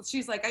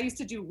 she's like, I used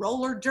to do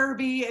roller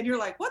derby, and you're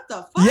like, what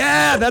the fuck?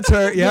 Yeah, that's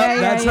her. Yeah, Yeah,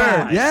 that's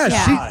yeah, her. yeah.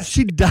 Yeah, Yeah.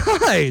 she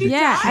died.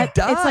 Yeah, She it's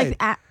like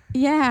died.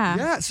 yeah.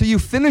 Yeah, so you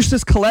finish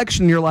this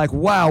collection, you're like,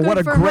 wow, Good what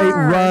a for great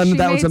her. run. She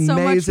That was made so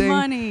much amazing.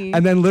 money.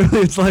 And then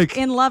literally it's like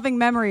In loving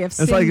memory of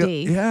it's like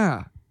Cindy.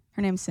 yeah.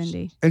 Her name's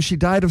Cindy. And she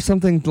died of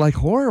something like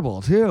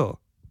horrible too.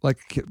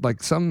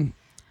 Like some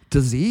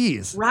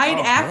disease. Right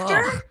Oh,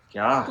 after?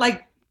 God.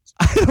 Like,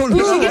 I don't know.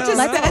 Did she get to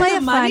Let's spend play the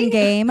a money? fun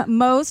game.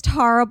 Most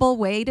horrible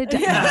way to die.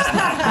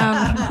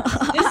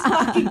 this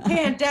fucking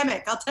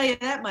pandemic, I'll tell you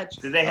that much.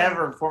 Did they have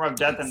her form of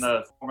death in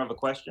the form of a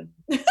question?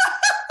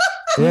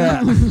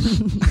 Yeah.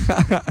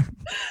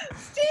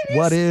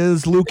 What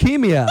is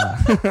leukemia?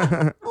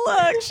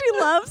 Look, she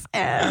loves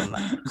him.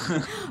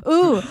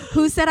 Ooh,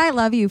 who said I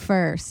love you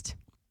first?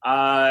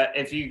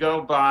 If you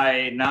go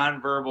by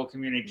nonverbal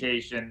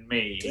communication,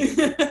 me.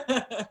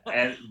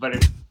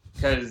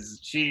 Because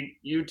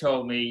you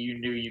told me you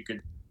knew you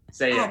could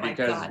say Oh it my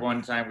because God.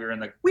 one time we were in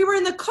the. We were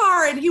in the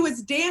car and he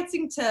was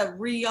dancing to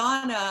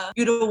Rihanna,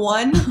 You the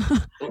One,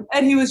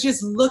 and he was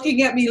just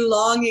looking at me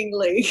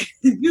longingly.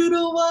 You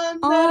the one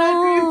that I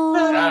dream Oh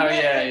of.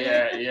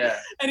 yeah.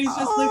 And he's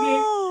just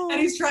looking, and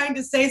he's trying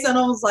to say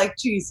something. I was like,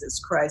 Jesus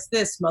Christ,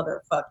 this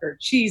motherfucker,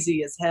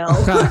 cheesy as hell.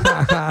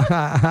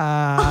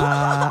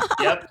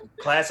 Yep,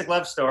 classic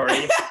love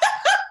story.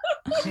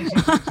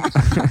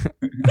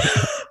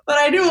 But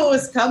I knew it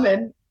was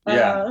coming.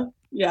 Yeah.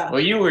 Yeah. Well,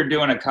 you were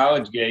doing a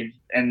college gig,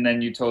 and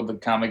then you told the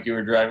comic you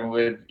were driving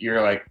with, you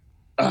were like,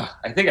 "Ugh,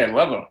 I think I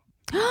love him."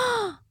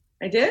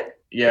 I did?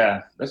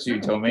 Yeah, that's what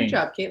you told me. Good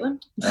job,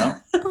 Caitlin. No?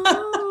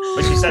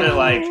 But she said it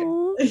like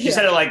you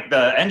said it like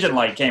the engine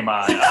light came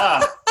on.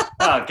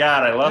 Oh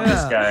God, I love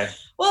this guy.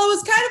 Well, it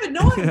was kind of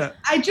annoying. Yeah.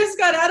 I just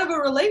got out of a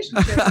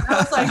relationship. And I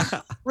was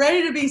like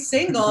ready to be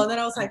single, and then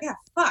I was like, yeah,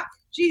 fuck,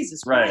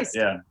 Jesus Right? Christ.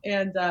 Yeah.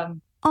 And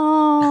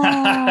Oh,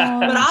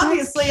 but that's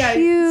obviously I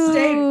cute.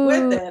 stayed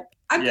with it.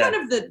 I'm Yeah. kind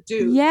of the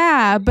dude.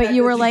 Yeah, but Kind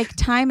you of were the- like,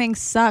 timing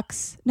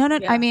sucks. No,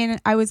 Yeah. I mean,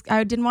 I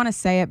didn't want to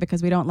say it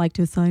because we don't like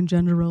to assign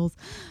gender roles.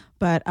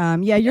 But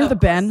yeah, you're Of the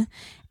Ben.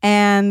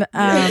 And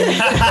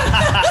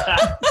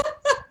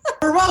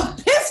We're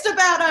both pissed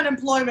about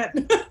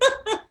unemployment.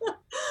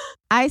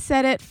 I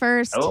said it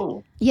first.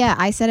 Oh. Yeah,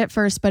 I said it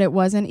first, but it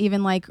wasn't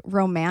even like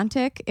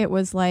romantic. It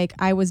was like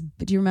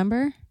do you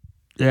remember?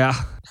 Yeah.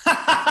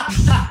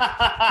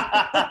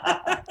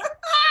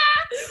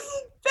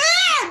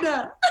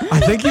 Ben!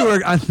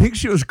 I think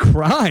she was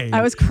crying.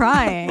 I was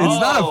crying. It's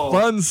not Oh. a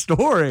fun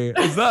story.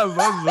 It's not a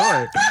fun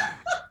story.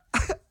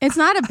 It's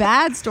not a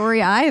bad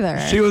story either.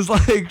 She was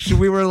like,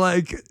 we were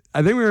like,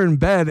 I think we were in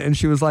bed, and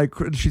she was like,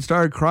 she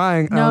started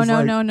crying. and I No, was no,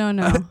 like, no, no,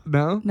 no.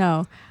 No?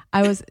 No.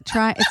 I was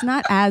trying. It's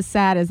not as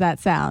sad as that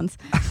sounds.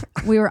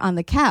 We were on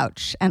the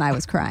couch and I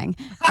was crying.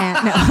 And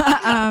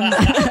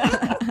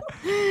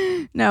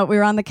no, we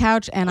were on the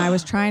couch and I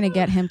was trying to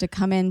get him to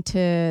come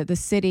into the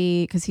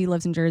city because he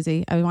lives in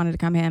Jersey. I wanted to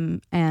come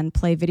in and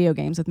play video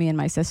games with me and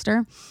my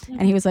sister.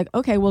 And he was like,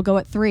 okay, we'll go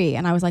at 3.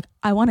 And I was like,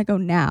 I want to go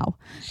now.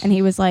 And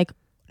he was like,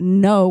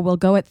 no, we'll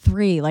go at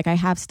 3. Like I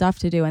have stuff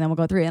to do and then we'll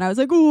go at 3. And I was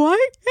like,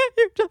 why can't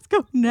you just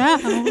go now?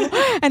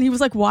 And he was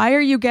like, why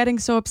are you getting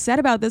so upset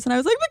about this? And I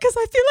was like, because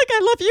I feel like I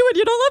love you and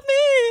you don't love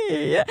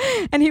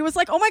me. And he was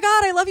like, oh my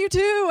God, I love you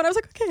too. And I was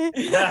like, okay.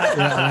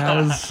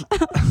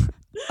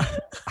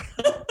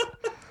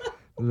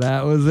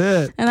 That was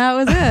it. And that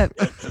was it.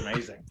 That's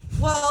amazing.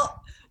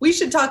 Well, we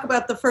should talk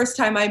about the first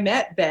time I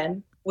met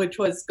Ben, which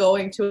was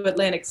going to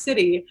Atlantic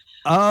City.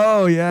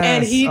 Oh yeah.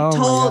 And he oh, my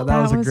told- God,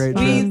 that was That a was great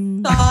fun. trip.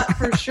 We thought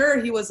for sure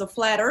he was a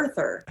flat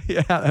earther.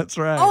 Yeah, that's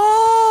right.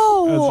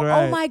 Oh, That's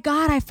right. oh my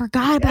God. I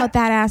forgot about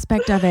that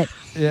aspect of it.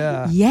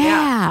 Yeah.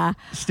 Yeah.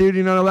 Steve, do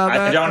you know about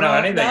that? I don't know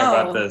anything No.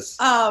 about this.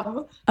 Okay,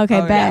 Oh,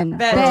 yeah. Ben.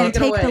 Ben, Ben,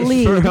 take it take the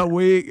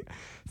away. lead.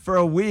 For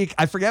a week,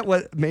 I forget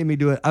what made me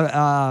do it.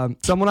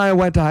 Someone I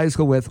went to high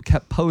school with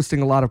kept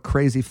posting a lot of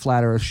crazy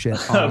flat Earth shit.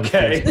 On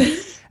Okay.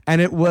 Facebook.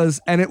 And it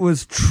was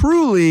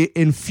truly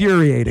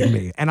infuriating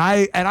me. And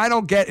I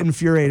don't get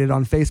infuriated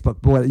on Facebook,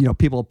 but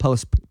people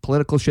post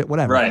political shit,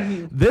 whatever.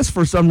 Right. This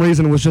for some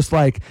reason was just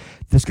like,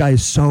 this guy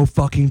is so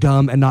fucking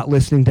dumb and not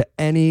listening to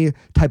any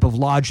type of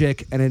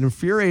logic, and it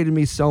infuriated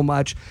me so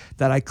much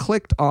that I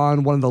clicked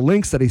on one of the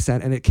links that he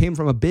sent, and it came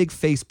from a big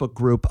Facebook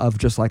group of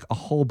just like a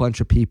whole bunch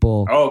of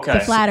people. Oh, okay. The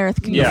Flat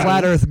Earth community.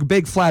 The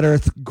big Flat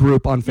Earth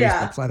group on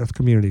Facebook, Flat Earth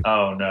community.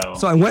 Oh no.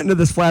 So I went into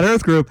this Flat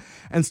Earth group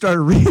and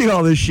started reading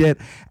all this shit,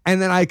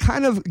 and then I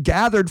kind of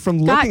gathered from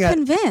looking at.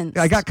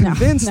 I got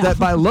convinced that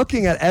by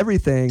looking at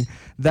everything,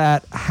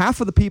 that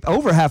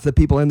over half the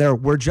people in there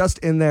were just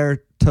in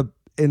there to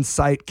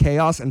incite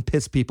chaos and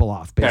piss people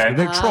off. Basically,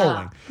 they're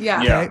trolling.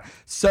 Yeah. Okay?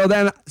 So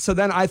then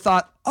I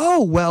thought,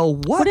 oh well,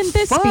 Wouldn't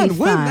this be Wouldn't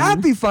fun?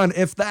 that be fun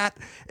if that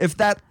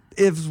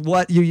is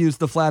what you use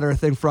the Flat Earth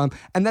thing from?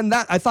 And then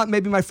I thought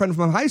maybe my friend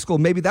from high school,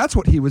 maybe that's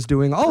what he was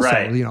doing also.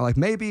 Right. Like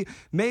maybe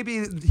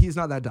he's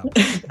not that dumb.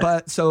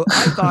 But so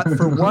I thought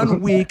for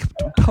 1 week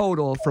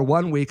total, I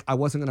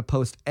wasn't going to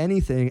post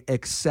anything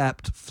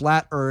except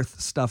Flat Earth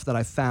stuff that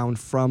I found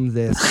from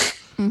this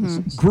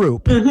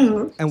group.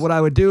 And what I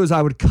would do is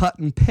I would cut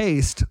and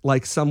paste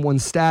like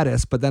someone's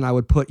status, but then I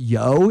would put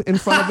yo in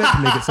front of it to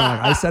make it sound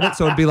like I said it.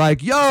 So it'd be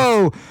like,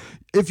 yo,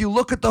 if you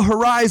look at the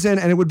horizon,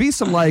 and it would be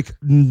some like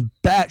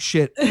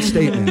batshit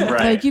statement.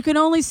 Right. Like you can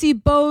only see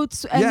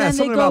boats, and then they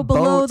something go about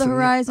below boats the and-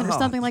 horizon or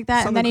something like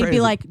that, and then something he'd be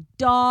crazy. like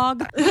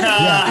dog at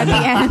the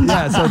end.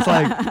 Yeah, so it's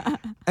like,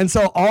 and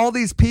so all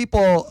these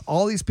people,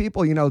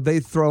 they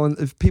throw in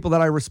people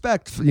that I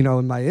respect,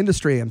 in my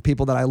industry, and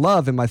people that I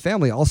love in my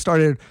family, all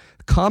started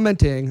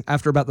commenting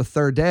after about the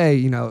third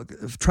day,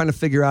 trying to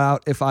figure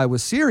out if I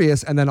was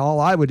serious, and then all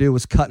I would do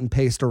was cut and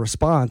paste a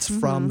response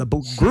from the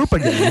group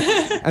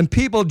again, and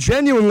people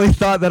genuinely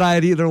thought that I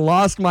had either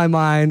lost my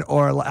mind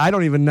or I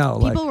don't even know.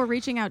 People were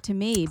reaching out to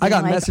me. I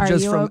got being like,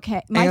 messages "Are you from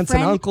okay?" My aunts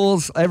friend, and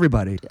uncles,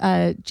 everybody.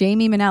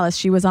 Jamie Manelis,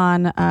 she was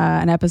on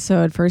an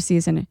episode first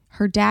season.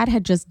 Her dad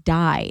had just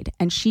died,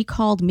 and she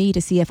called me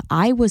to see if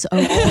I was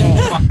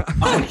okay.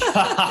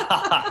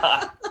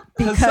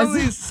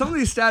 Because some of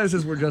these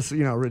statuses were just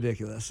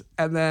ridiculous,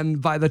 and then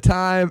by the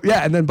time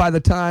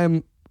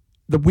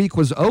the week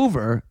was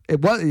over,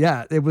 it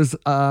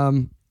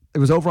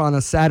was over on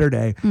a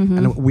Saturday,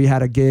 and we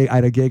had a gig. I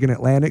had a gig in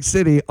Atlantic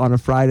City on a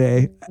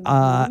Friday,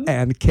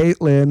 and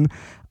Caitlin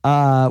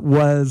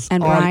was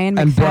and on, Brian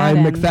and Brian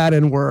McFadden.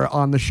 McFadden were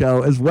on the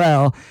show as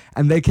well,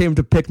 and they came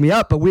to pick me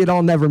up, but we had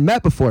all never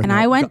met before. And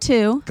I went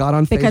too. Got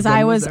on because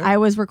Facebook, I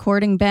was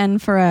recording Ben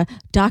for a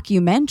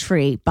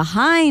documentary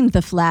behind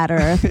the Flat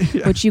Earth,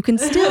 which you can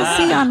still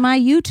see on my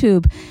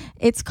YouTube.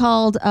 It's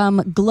called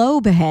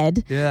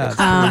Globehead. Yeah.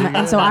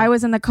 And so I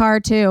was in the car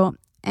too.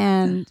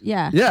 And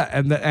yeah,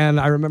 and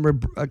I remember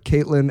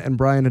Caitlin and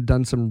Brian had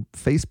done some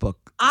Facebook.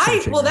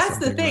 Well, that's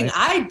the thing. Right?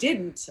 I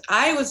didn't.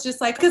 I was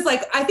just like, because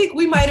like I think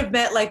we might have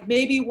met like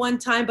maybe one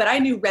time, but I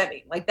knew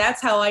Remy. Like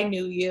that's how I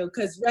knew you,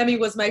 because Remy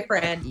was my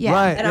friend. Yeah.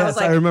 Right. And I was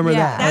like, I remember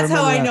that. That's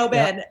how I remember know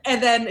that. Ben.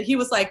 And then he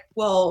was like,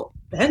 well,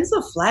 Ben's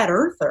a flat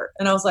earther.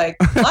 And I was like,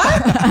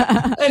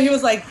 what? And he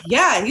was like,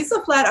 yeah, he's a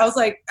flat. I was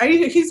like,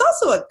 he's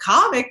also a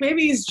comic.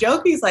 Maybe he's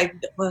joking. He's like,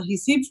 well, he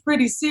seems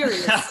pretty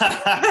serious. And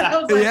I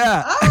was like,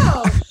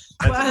 oh.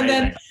 Well, and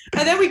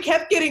then we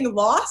kept getting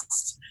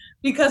lost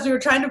because we were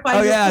trying to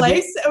find this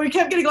place, and we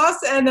kept getting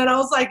lost. And then I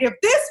was like, if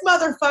this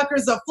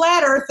motherfucker's a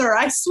flat earther,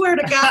 I swear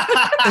to God,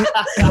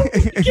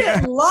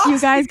 get lost. you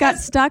guys got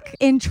stuck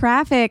in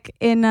traffic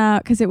in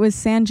because it was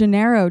San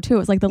Gennaro too. It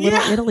was like the Little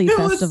Italy it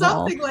festival. was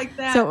something like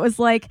that. So it was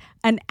like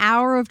an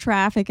hour of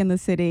traffic in the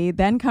city,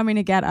 then coming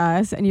to get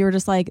us, and you were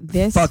just like,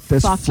 this Fuck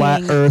this fucking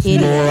flat earth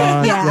idiot.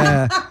 moron.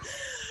 Yeah.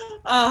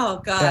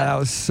 Oh God. Yeah, that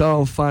was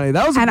so funny.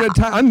 That was a And good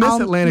time. I miss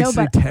I'll- Atlantic no,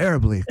 City but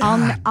terribly.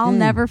 I'll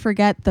never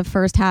forget the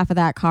first half of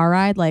that car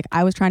ride. Like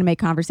I was trying to make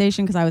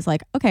conversation because I was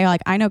like, okay,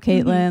 like I know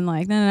Caitlin,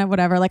 like no,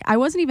 whatever. Like I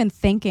wasn't even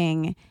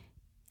thinking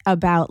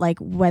about like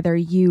whether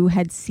you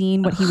had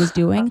seen what he was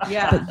doing.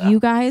 Yeah. But you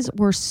guys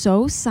were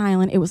so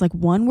silent. It was like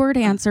one word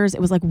answers.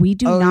 It was like, we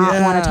do not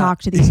yeah. want to talk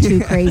to these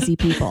two crazy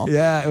people.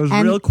 Yeah, it was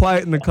And- real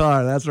quiet in the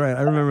car. That's right.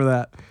 I remember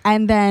that.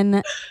 And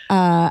then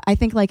I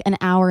think like an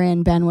hour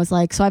in, Ben was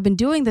like, so I've been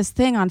doing this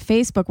thing on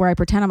Facebook where I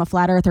pretend I'm a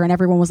flat earther, and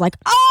everyone was like,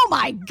 oh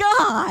my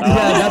God. Yeah,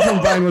 that's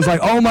when Brian was like,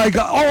 "Oh my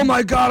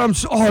god, I'm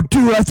so, oh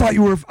dude, I thought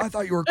you were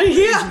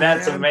crazy, Yeah.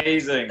 That's man."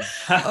 amazing.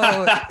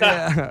 Oh,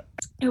 yeah.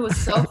 It was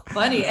so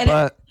funny. And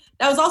But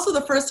that was also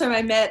the first time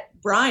I met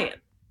Brian.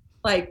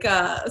 Like,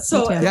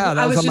 so Me too. yeah, that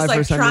I was was my just like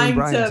first time trying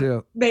meeting Brian to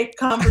too. make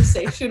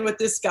conversation with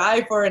this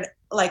guy for an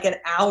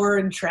hour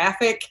in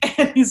traffic,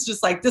 and he's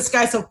just like, this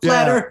guy's a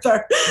flat Yeah.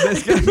 earther.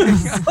 This guy- and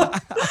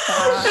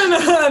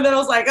then I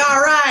was like, all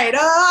right.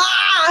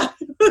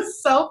 It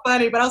was so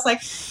funny. But I was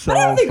like, So I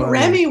don't think funny.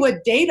 Remy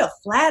would date a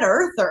flat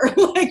earther.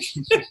 Like,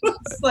 it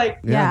was like,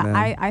 Yeah,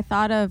 man. I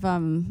thought of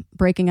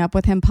breaking up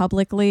with him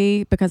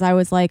publicly because I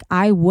was like,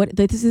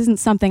 this isn't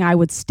something I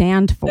would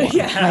stand for.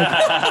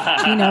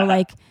 Yeah. Like,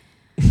 like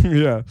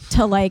yeah.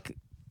 to like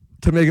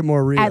to make it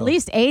more real. at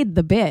least aid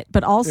the bit,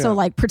 but also Yeah.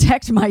 like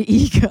protect my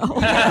ego.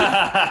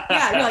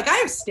 Yeah, you're like, I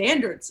have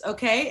standards,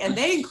 okay? And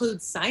they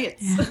include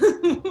science.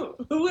 Who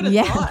would have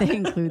Yeah, thought? they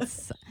include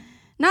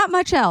not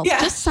much else, Yeah,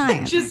 just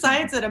science. Just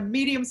science and a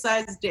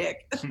medium-sized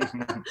dick. That's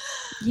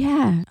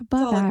Yeah,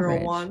 above all a girl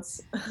average.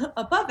 wants.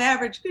 Above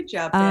average. Good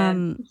job,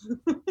 Dan.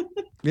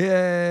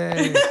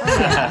 Yay.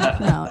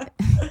 No.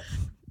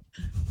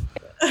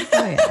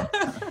 Oh yeah.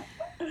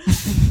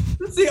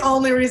 That's the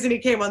only reason he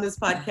came on this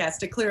podcast,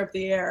 to clear up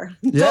the air.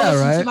 Yeah, Don't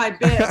listen right?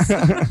 to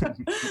my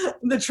bits.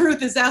 The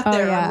truth is out Oh,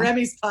 there yeah. on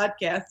Remy's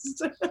podcast.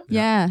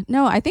 Yeah.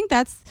 No, I think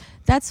that's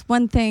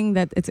one thing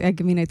that I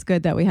mean, it's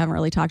good that we haven't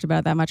really talked about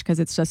it that much because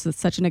it's just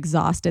such an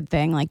exhausted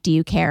thing. Like, do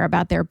you care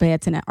about their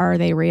bits and are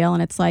they real?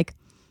 And it's like,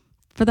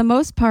 for the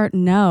most part,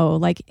 no.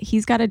 Like,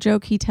 he's got a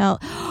joke he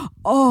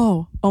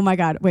Oh my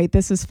God. Wait,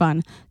 this is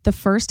fun. The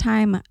first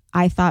time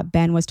I thought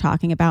Ben was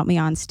talking about me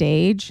on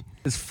stage.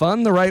 Is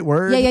fun the right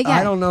word? Yeah.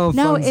 I don't know if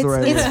fun's the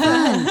right it's word.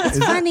 fun. It's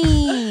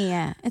funny.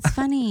 It's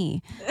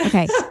funny.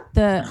 Okay.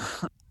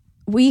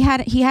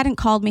 He hadn't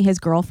called me his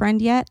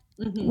girlfriend yet.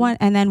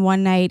 And then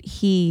one night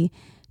he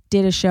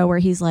did a show where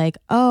he's like,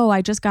 "Oh,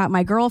 I just got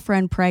my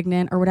girlfriend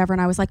pregnant," or whatever,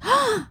 and I was like,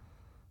 "Oh,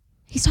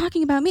 he's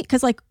talking about me,"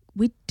 because like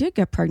we did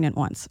get pregnant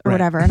once or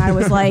whatever, and I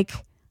was like,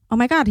 "Oh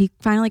my God, he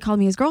finally called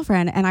me his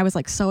girlfriend," and I was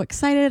like so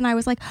excited, and I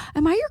was like,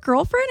 "Am I your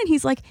girlfriend?" And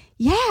he's like,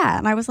 "Yeah,"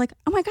 and I was like,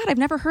 "Oh my God, I've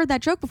never heard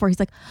that joke before."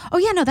 He's like, "Oh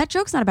yeah, no, that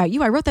joke's not about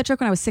you. I wrote that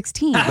joke when I was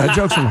 16." That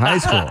joke's from high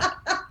school.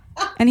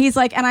 And he's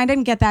like, "And I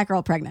didn't get that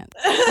girl pregnant.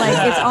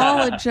 Like, it's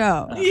all a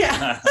joke."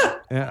 Yeah.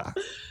 Yeah.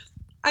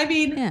 I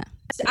mean, Yeah.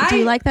 Do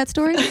you like that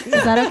story? Is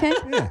that okay?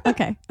 Yeah.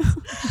 Okay.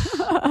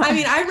 I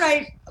mean, I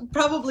write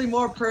probably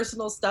more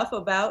personal stuff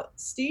about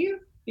Steve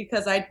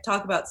because I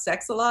talk about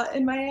sex a lot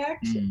in my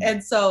act.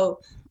 And so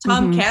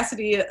Tom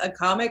Cassidy, a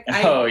comic,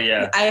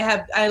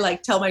 I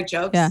like tell my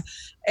jokes. Yeah.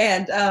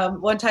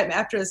 And one time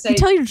after the say, You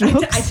tell your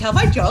jokes? I tell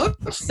my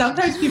jokes.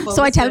 Sometimes people.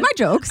 So I tell listen. my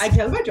jokes. I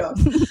tell my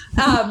jokes.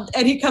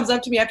 And he comes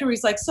up to me after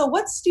he's like, "So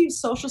what's Steve's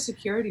social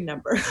security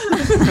number?"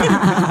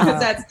 Because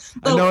that's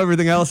I know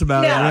everything else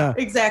about yeah, it.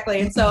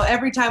 exactly. And so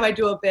every time I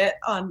do a bit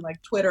on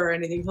like Twitter or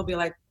anything, he'll be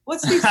like,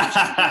 "What's Steve's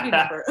social security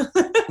number?"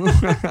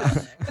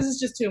 This is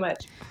just too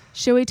much.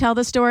 Should we tell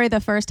the story the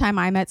first time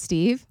I met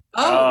Steve?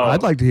 Oh,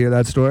 I'd like to hear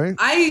that story.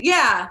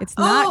 yeah. It's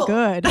not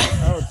good.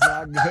 Oh, it's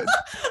not good.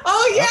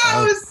 Oh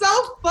yeah, it was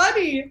so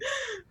funny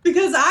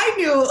because I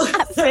knew.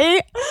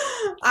 See?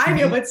 I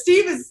knew, but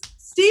Steve,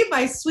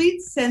 my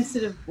sweet,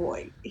 sensitive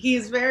boy. He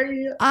is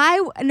very.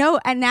 I know,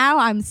 and now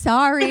I'm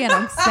sorry and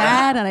I'm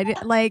sad and I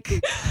didn't like.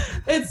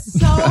 It's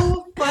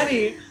so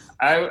funny.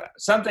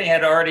 Something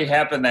had already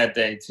happened that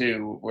day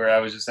too, where I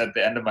was just at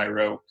the end of my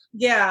rope.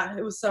 Yeah,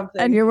 it was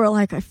something. And you were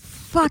like, "I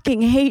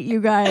fucking hate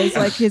you guys."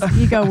 Like, his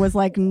ego was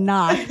like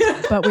knocked.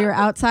 But we were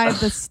outside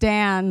the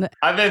stand.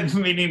 I've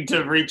been meaning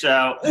to reach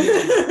out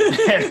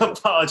and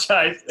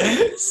apologize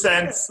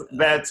since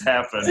that's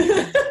happened.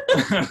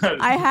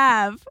 I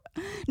have.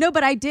 No,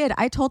 but I did.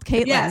 I told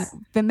Caitlin Yes.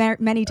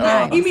 many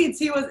times.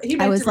 he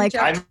meant was to like,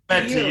 reach out I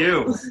meant to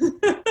you.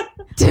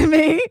 To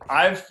me?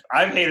 I've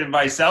hated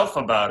myself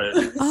about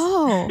it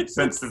Oh.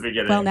 since the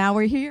beginning. Well, now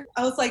we're here.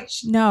 I was like,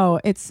 No,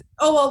 it's.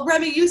 "Oh well,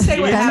 Remy, you say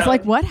what Yeah. Ben's happened."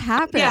 like, what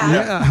happened? Yeah.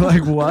 Yeah.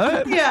 Like,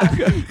 what? Yeah.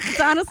 It's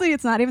honestly,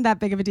 it's not even that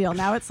big of a deal.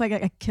 Now it's like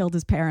I killed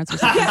his parents or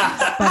something.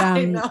 But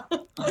I know.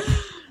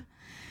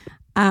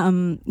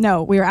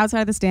 no, we were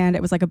outside the stand.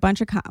 It was like a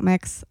bunch of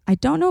comics. I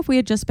don't know if we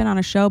had just been on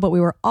a show, but we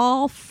were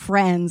all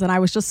friends, and I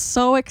was just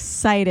so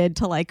excited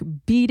to like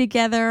be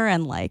together.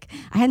 And like,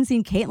 I hadn't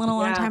seen Caitlin in a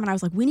long Yeah. time, and I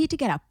was like, we need to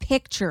get a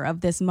picture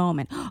of this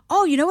moment.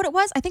 Oh, you know what it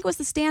was? I think it was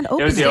the stand It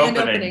opening. was the Stand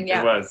opening. opening,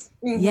 yeah. It was.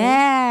 Mhm.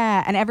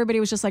 Yeah, and everybody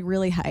was just like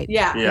really hyped.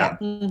 Yeah. Yeah.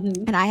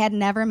 Mhm. And I had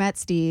never met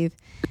Steve,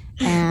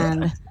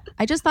 and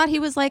I just thought he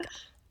was like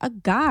a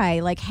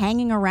guy like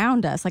hanging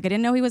around us. Like, I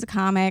didn't know he was a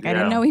comic. I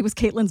didn't Yeah. know he was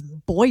Caitlin's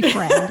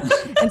boyfriend.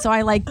 And so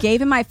I like gave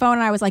him my phone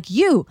and I was like,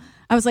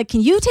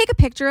 can you take a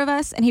picture of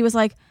us? And he was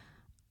like,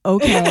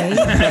 okay.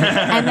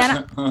 And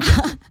then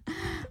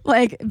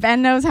like,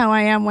 Ben knows how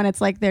I am when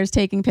it's like there's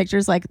taking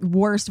pictures, like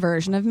worst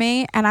version of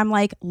me. And I'm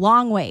like,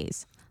 long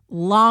ways.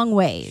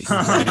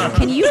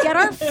 Can you get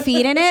our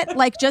feet in it?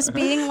 Like, just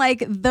being like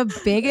the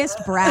biggest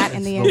brat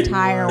in the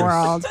entire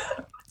world.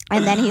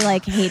 And then he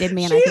like hated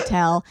me and I could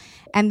tell.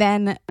 And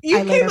then You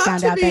I later came up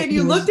found to out me that and he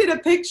you was- looked at a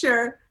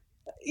picture.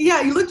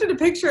 Yeah, you looked at a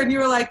picture and you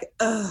were like,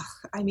 "Ugh,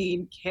 I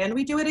mean, can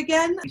we do it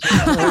again?"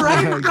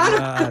 Right in Oh, front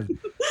God. of him.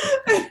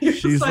 And you're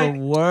just She's like, the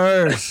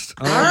worst.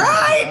 Oh, "All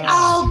right, God.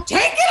 I'll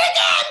take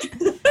it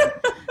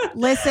again."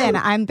 Listen,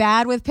 I'm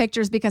bad with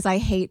pictures because I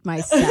hate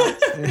myself.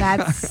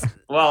 That's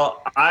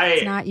Well,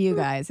 it's not you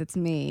guys, it's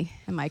me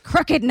and my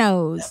crooked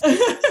nose.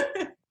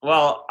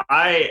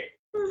 I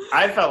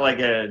felt like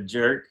a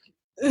jerk.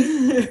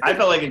 I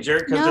felt like a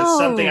jerk because it's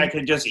something No. I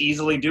could just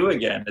easily do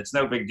again. It's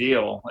no big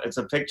deal. It's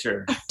a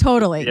picture.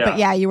 Totally. Yeah. But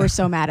yeah, you were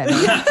so mad at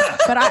me.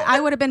 But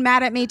I would have been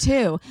mad at me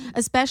too.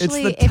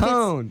 Especially It's the if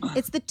tone.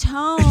 it's the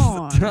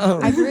tone.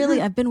 tone.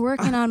 I've been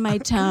working on my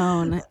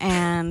tone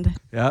and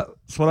Yeah,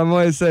 that's what I'm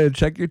always saying.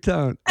 Check your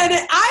tone. And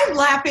I I'm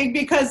laughing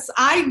because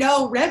I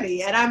know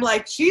Remy, and I'm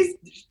like, she's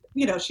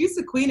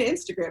the queen of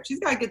Instagram. She's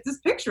got to get this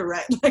picture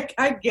right. Like,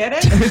 I get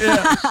it.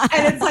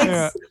 And it's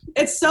like,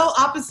 it's so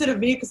opposite of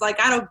me because, like,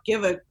 I don't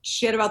give a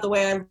shit about the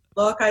way I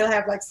look. I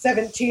have like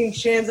 17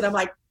 shins, and I'm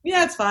like,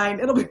 yeah, it's fine.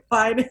 It'll be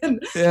fine.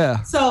 And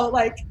so,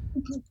 like,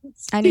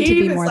 I need to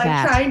be Steve more is, like,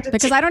 that trying to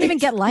Because I don't even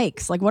get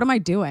likes. Like, what am I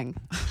doing?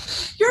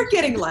 You're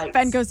getting likes.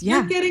 Ben goes, yeah.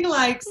 You're getting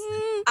likes.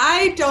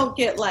 I don't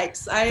get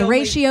likes. The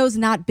ratio's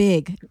not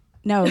big.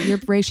 No, your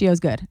ratio's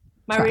good.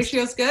 My Trust.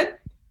 ratio's good?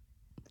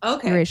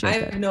 Okay. Your ratio's I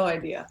have good. no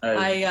idea.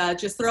 I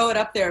just throw it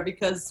up there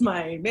because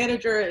my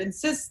manager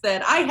insists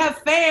that I have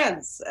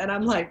fans. And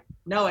I'm like,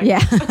 no, I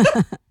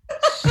don't.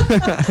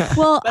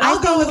 Well, But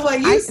I'll go with what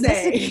you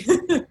say.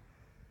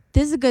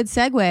 This is a good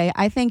segue.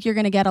 I think you're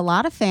going to get a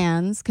lot of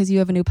fans because you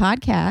have a new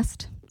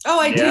podcast. Oh,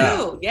 I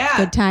do. Yeah.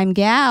 Good Time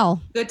Gal.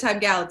 Good Time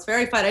Gal. It's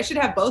very fun. I should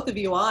have both of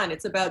you on.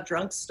 It's about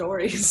drunk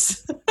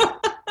stories.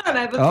 And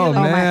I have a Oh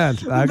feeling man,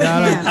 I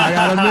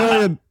got a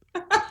million.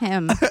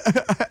 Him.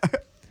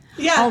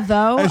 Yeah.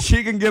 Although And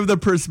she can give the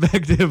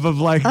perspective of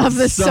like of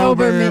the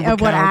sober me,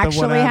 of what account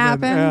actually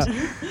happened.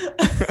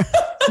 Yeah.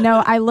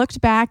 No, I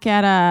looked back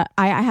at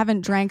I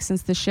haven't drank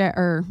since the share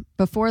or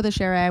before the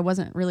share. I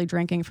wasn't really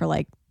drinking for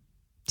like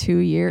 2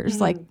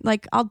 years.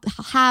 Like I'll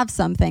have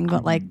something,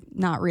 but like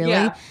not really.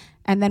 Yeah.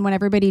 And then when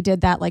everybody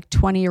did that like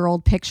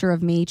 20-year-old picture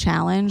of me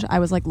challenge, I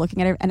was like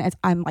looking at it and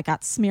I'm like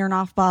got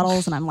Smirnoff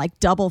bottles and I'm like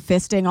double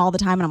fisting all the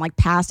time and I'm like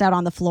passed out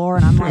on the floor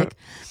and I'm like,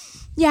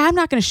 yeah, I'm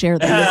not going to share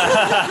this.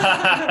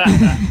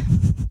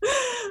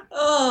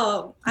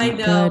 Oh, I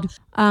know. Good.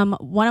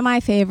 One of my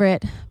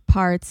favorite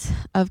parts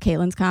of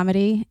Caitlin's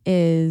comedy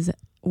is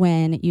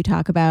when you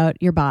talk about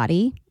your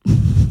body.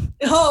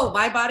 Oh,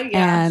 my body,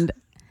 yeah. And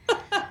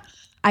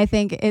I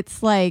think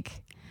it's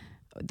like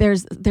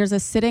there's a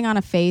sitting on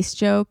a face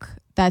joke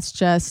that's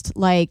just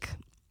like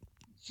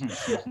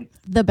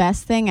the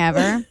best thing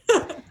ever.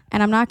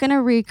 And I'm not going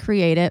to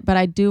recreate it, but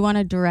I do want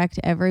to direct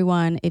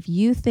everyone. If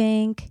you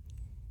think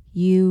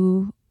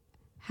you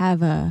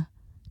have a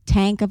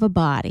tank of a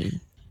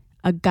body,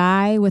 a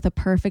guy with a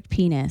perfect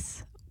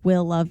penis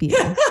will love you.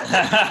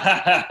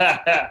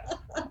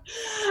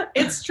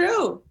 It's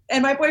true.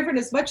 And my boyfriend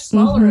is much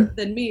smaller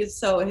than me,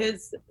 so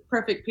his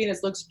perfect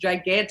penis looks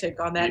gigantic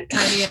on that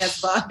tiny ass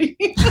body.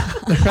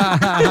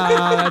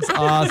 That's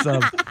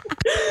awesome.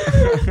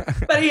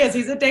 But he is.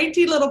 He's a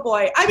dainty little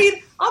boy. I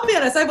mean, I'll be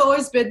honest, I've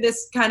always been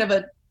this kind of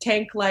a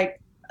tank, like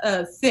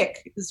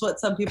thick is what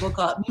some people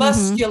call it,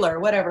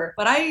 muscular, whatever.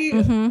 But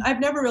I've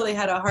never really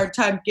had a hard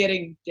time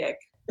getting dick.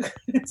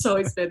 It's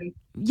always been.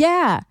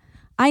 Yeah.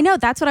 I know.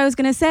 That's what I was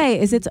going to say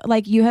is it's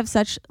like you have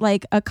such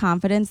like a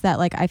confidence that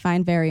like I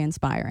find very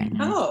inspiring.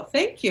 Oh,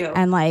 thank you.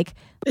 And like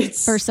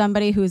for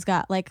somebody who's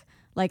got like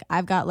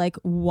I've got like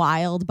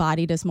wild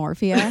body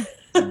dysmorphia,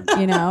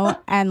 you know,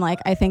 and like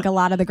I think a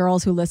lot of the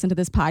girls who listen to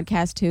this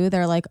podcast too,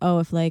 they're like, oh,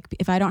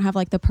 if I don't have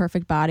like the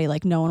perfect body,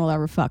 like no one will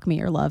ever fuck me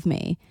or love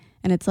me.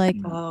 And it's like,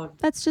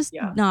 that's just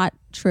not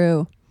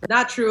true.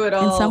 Not true at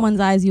all. In someone's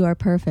eyes, you are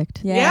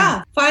perfect.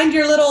 Yeah. Find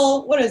your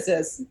little, what is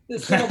this?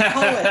 This little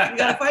poet. You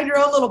got to find your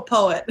own little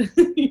poet.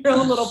 Your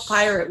own little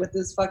pirate with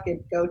this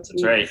fucking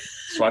goatee. That's right.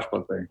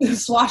 Swashbuckler.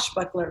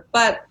 Swashbuckler.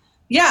 But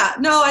yeah,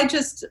 no,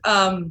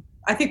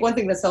 I think one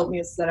thing that's helped me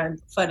is that I'm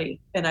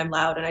funny and I'm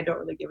loud and I don't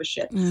really give a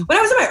shit. When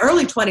I was in my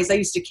early 20s, I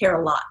used to care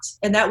a lot,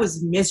 and that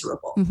was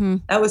miserable.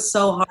 That was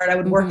so hard. I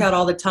would work out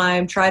all the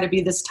time, try to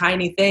be this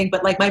tiny thing,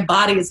 but like my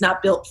body is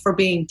not built for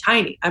being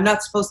tiny. I'm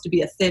not supposed to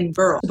be a thin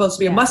girl. I'm supposed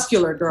to be a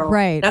muscular girl.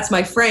 Right. That's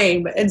my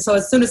frame. And so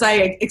as soon as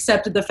I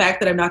accepted the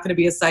fact that I'm not going to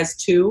be a size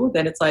 2,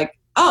 then it's like,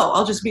 oh,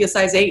 I'll just be a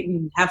size 8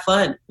 and have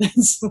fun.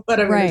 That's what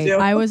I'm going to do.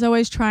 I was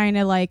always trying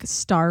to like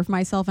starve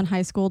myself in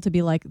high school to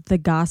be like the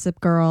gossip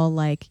girl,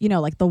 like, you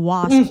know, like the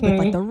wasp with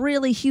like the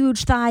really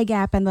huge thigh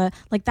gap and the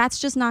like, that's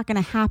just not going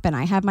to happen.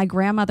 I have my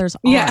grandmother's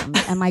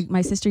arms and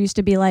my sister used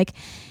to be like,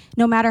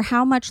 no matter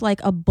how much like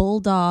a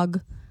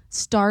bulldog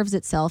starves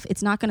itself,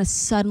 it's not going to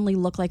suddenly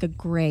look like a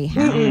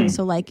greyhound.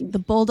 So like the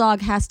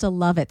bulldog has to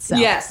love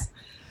itself. Yes.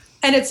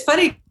 And it's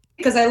funny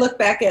because I look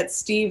back at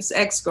Steve's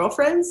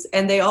ex-girlfriends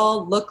and they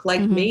all look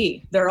like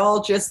me. They're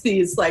all just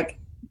these like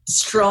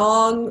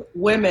strong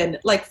women.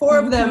 Like 4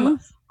 of them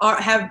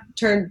have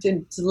turned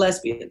into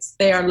lesbians.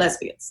 They are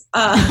lesbians.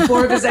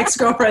 4 of his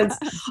ex-girlfriends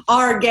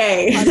are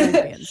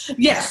gay.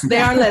 Yes, they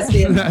are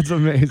lesbians. That's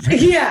amazing.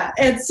 Yeah.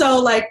 And so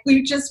like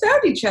we just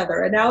found each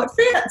other and now it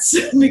fits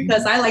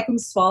because I like them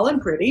small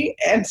and pretty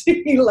and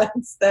he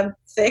likes them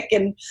thick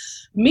and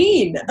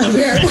mean,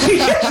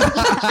 apparently.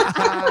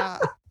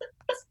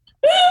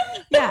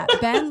 Yeah,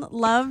 Ben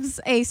loves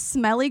a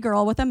smelly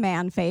girl with a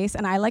man face,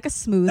 and I like a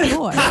smooth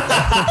boy.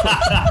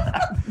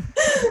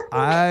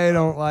 I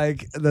don't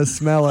like the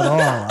smell at all.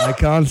 I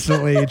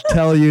constantly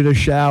tell you to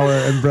shower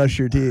and brush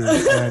your teeth,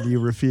 and you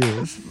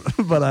refuse.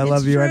 But I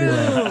love you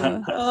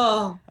anyway. Oh,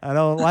 Oh. I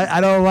don't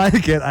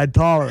like it. I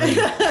tolerate it.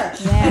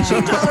 Yeah. She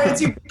tolerates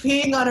you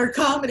peeing on her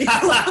comedy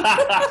club.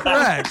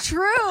 Correct.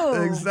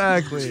 True.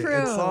 Exactly.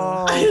 True.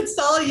 It's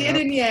all yin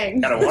and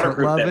yang. Gotta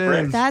waterproof Love that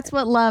brick. is. That's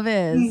what love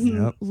is.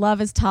 Yep. Love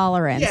is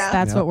tolerance. Yeah.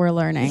 That's Yep. what we're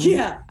learning.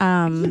 Yeah.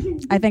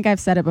 I think I've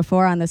said it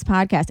before on this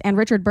podcast, and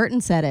Richard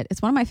Burton said it.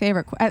 It's one of my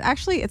favorite.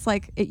 Actually, it's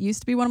like it used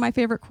to be one of my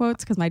favorite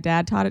quotes because my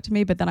dad taught it to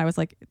me, but then I was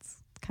like, it's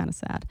kind of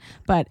sad.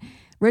 But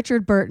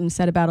Richard Burton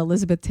said about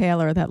Elizabeth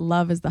Taylor that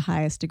love is the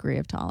highest degree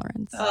of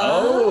tolerance.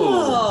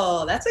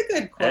 Oh, that's a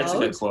good quote. That's a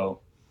good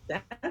quote.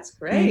 That's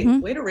great.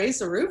 Mhm. Way to raise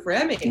the roof,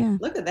 Remy. Yeah.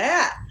 Look at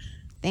that.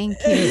 Thank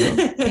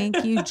you.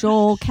 Thank you,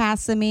 Joel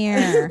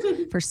Casimir,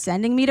 for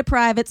sending me to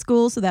private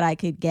school so that I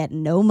could get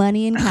no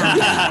money in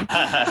comedy.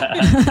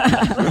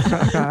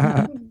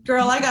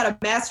 Girl, I got a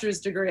master's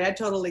degree. I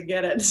totally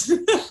get it.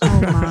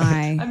 Oh,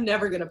 my. I'm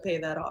never going to pay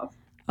that off.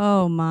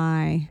 Oh,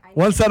 my.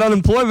 Once that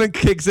unemployment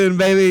kicks in,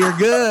 baby, you're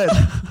good.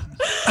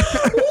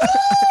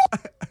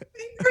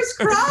 Fingers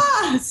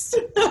crossed.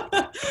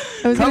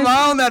 Come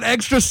on, that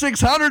extra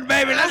 600,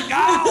 baby. Let's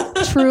go.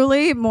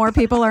 Truly, more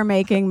people are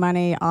making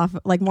money off,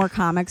 like more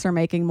comics are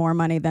making more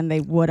money than they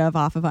would have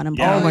off of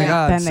unemployment. Oh my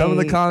God! than Some of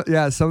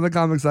the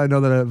comics I know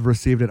that have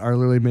received it are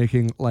literally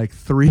making like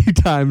 3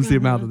 times the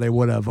amount that they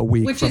would have a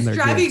week Which from is their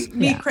driving gigs.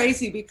 me Yeah.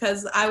 crazy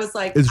because I was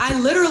like, It's- I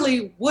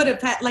literally would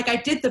have had, like, I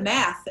did the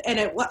math, and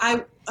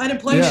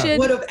unemployment Yeah.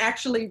 would have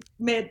actually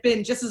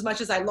been just as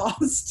much as I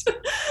lost.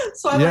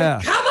 So I'm Yeah.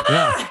 like, come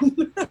Yeah.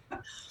 on.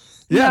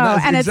 Yeah, no,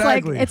 that's and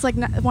exactly. it's like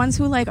ones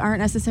who like aren't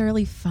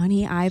necessarily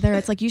funny either.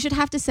 It's like you should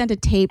have to send a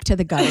tape to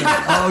the government.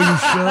 Oh, you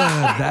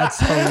should. That's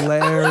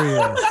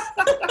hilarious.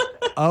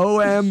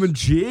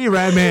 OMG,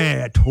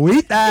 Remy,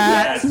 tweet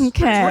that. Yes.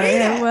 Okay,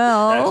 Tweet it.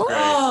 well, That's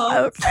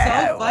Oh, it's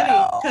Okay, so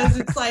funny because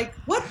it's like,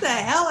 what the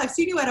hell? I've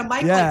seen you at a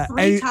mic Yeah, like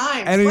 3 and,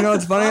 times. and you What know the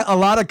what's funny? fuck? A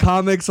lot of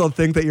comics will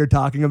think that you're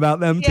talking about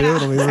them too. Yeah.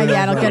 It'll be really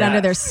yeah, it'll get funny.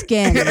 under their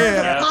skin.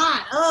 Yeah. Come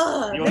on.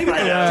 Ugh. You'll Maybe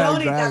find they out.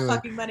 donate Exactly. that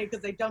fucking money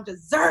because they don't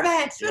deserve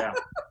it. Yeah.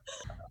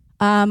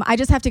 I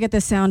just have to get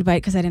this sound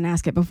bite because I didn't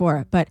ask it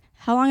before. But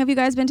how long have you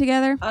guys been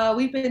together?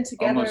 We've been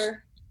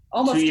together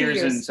almost 2 2 years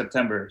years. in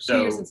September. 2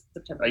 So years in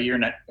September. a year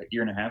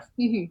and a half.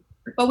 Mhm.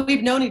 But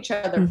we've known each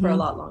other for a Mhm.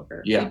 lot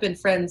longer. Yeah. We've been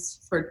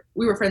friends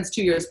we were friends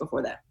 2 years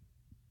before that.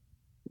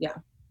 Yeah.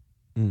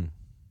 Mm.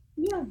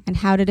 Yeah. And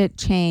how did it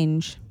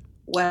change?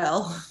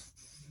 Well,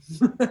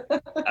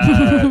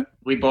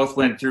 We both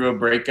went through a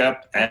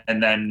breakup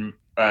and then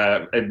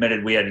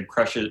admitted we had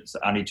crushes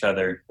on each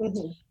other,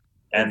 mhm.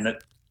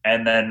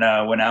 and then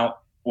went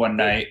out one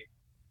night,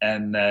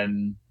 and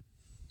then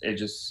it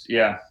just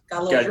got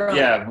a little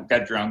drunk.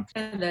 got drunk.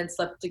 And then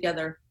slept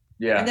together.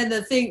 Yeah. And then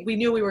the thing, we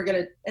knew we were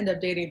going to end up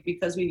dating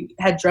because we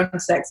had drunk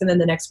sex. And then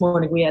the next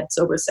morning we had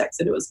sober sex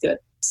and it was good.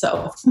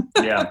 So.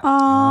 Yeah.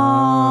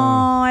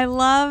 Oh, I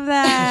love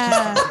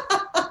that.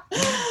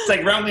 It's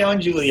like Romeo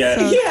and Juliet.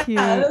 So yeah, cute.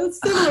 it's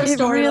similar It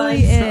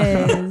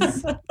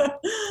storylines. really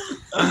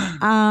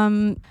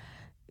is.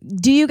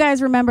 Do you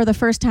guys remember the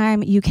first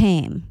time you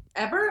came?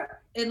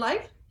 Ever in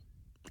life?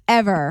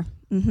 Ever?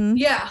 Mm-hmm.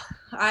 Yeah.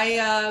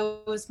 I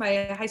was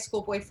my high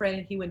school boyfriend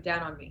and he went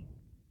down on me.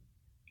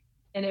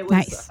 And it was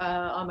Nice.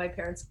 On my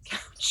parents'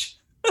 couch.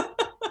 Yeah,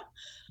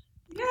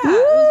 it was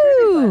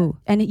really fun. Ooh.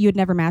 And you had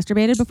never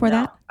masturbated before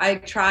No, that? I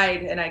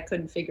tried and I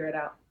couldn't figure it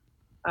out.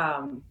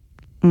 Mhm.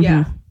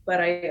 Yeah, but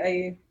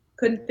I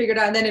couldn't figure it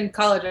out. And then in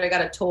college, I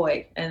got a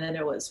toy, and then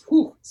it was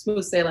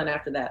smooth sailing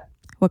after that.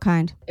 What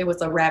kind? It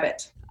was a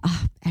rabbit.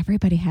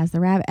 Everybody has the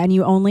rabbit. And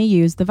you only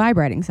use the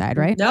vibrating side,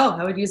 right? No,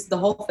 I would use the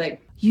whole thing.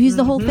 You use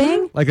the whole Mhm.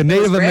 thing? Like a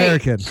Native great.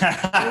 American.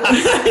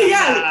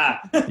 Yeah.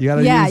 You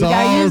gotta Yeah, use you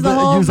gotta all use the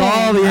whole use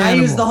all thing. the I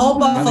animals. used the whole You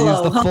gotta buffalo.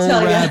 Use the I'll full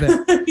tell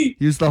rabbit. you.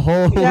 Use the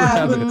whole Yeah,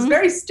 rabbit. it's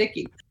very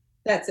sticky.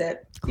 That's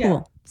it. Cool. Yeah.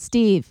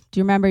 Steve, do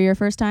you remember your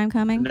first time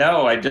coming?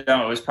 No, I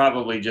don't. It was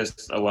probably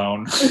just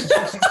alone.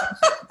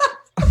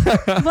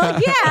 Well,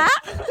 yeah.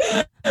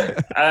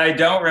 I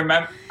don't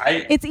remember.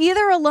 It's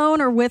either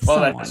alone or with Well,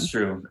 someone. that's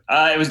true.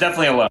 It was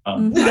definitely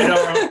alone.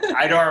 Mhm.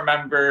 I don't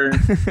remember.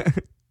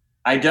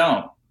 I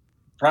don't.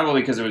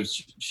 Probably because it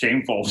was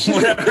shameful.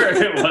 Whatever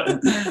it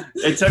was.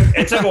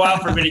 It took a while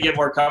for me to get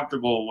more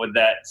comfortable with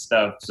that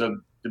stuff. So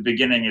the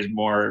beginning is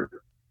more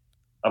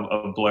of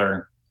a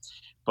blur.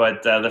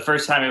 But the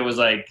first time it was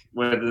like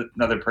with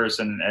another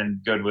person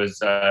and good was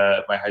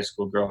my high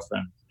school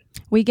girlfriend.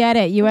 We get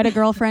it. You had a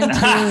girlfriend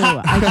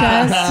too.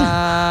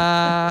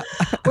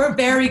 We're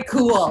very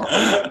cool.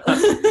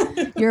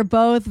 You're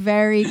both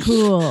very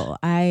cool.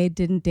 I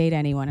didn't date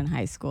anyone in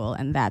high school,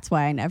 and that's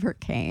why I never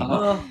came.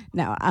 Oh,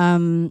 No,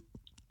 no.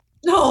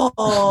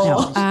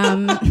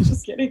 no.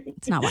 Just kidding.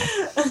 It's not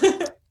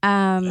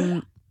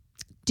why.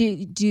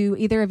 Do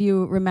either of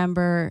you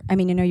remember? I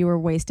mean, you know you were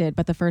wasted,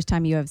 but the first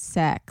time you have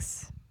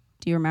sex,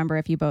 do you remember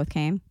if you both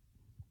came?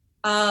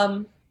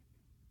 I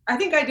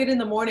think I did in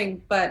the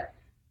morning, but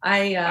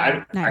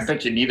I Nice. I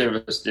bet you neither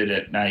of us did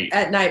at night.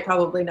 at night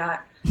probably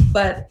not.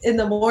 But in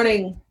the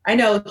morning, I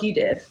know he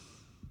did.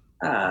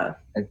 I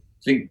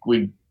think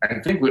we I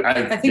think we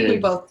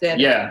did. both did.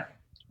 Yeah.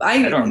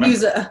 I don't remember.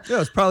 use a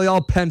Yeah, it's probably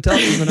all pent up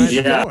from the night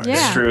Yeah, before.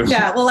 it's true.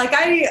 yeah. Well, like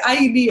I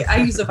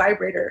use a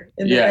vibrator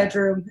in the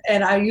bedroom,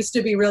 and I used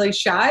to be really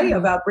shy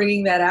about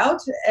bringing that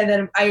out. And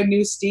then I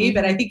knew Steve,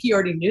 and I think he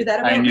already knew that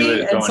about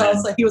me. And so I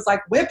was like, he was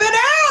like, whip it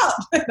out,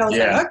 and I was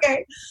like,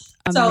 okay.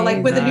 So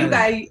like with a new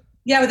guy,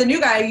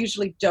 I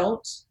usually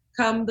don't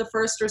come the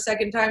first or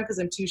second time because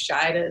I'm too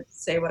shy to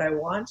say what I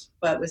want.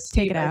 But with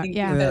Steve, I think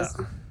because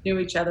we knew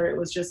each other, it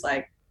was just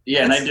like,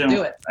 and let's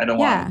do it. I don't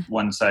want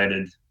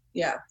one-sided.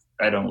 Yeah.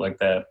 I don't like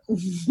that.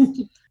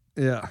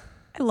 Yeah.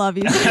 I love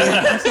you.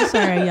 I'm so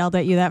sorry I yelled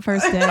at you that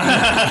first day.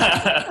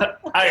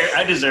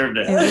 I deserved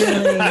it.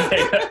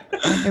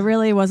 It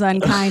really was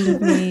unkind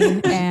of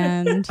me,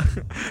 and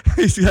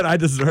He said, I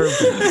deserve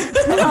it.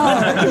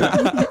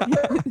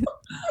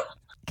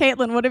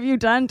 Caitlin, what have you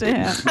done to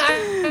him?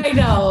 I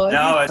know.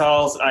 No, it's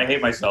all. I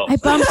hate myself. I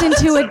bumped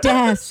into a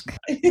desk.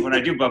 When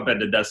I do bump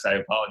into dust,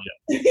 I apologize.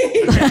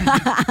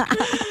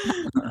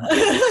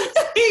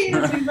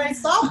 He's my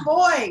soft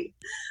boy.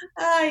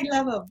 I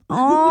love him.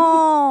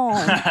 Oh,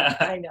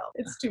 I know.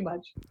 It's too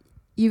much.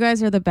 you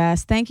guys are the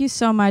best. Thank you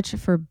so much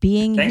for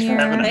being Thanks here.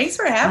 for having us. Thanks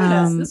for having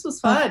us. This was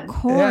fun. Of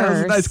course. Yeah, it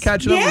was nice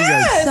catching up with you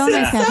guys. Yes, So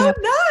nice it's catching so up.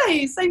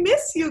 nice. I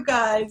miss you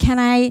guys. Can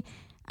I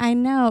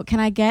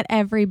get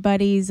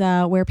everybody's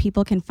where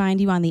people can find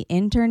you on the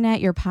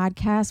internet, your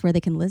podcast, where they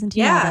can listen to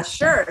you? all Yeah, that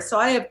stuff? sure. So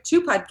I have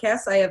 2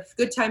 podcasts. I have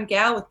Good Time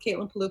Gal with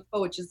Caitlin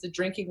Palufo, which is the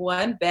drinking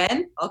one.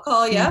 Ben, I'll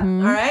call you.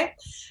 Mhm. All right.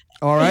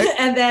 All right.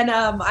 And then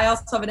I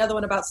also have another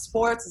one about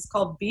sports. It's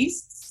called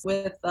Beasts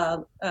with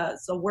the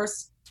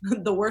worst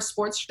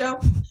sports show.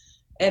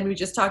 And we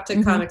just talked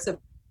to comics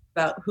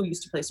about who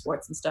used to play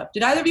sports and stuff.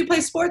 Did either of you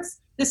play sports?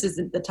 This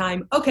isn't the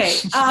time. Okay.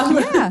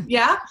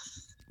 Yeah.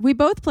 We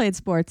both played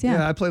sports.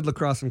 Yeah, I played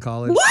lacrosse in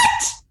college.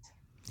 What?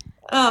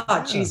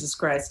 Oh, Jesus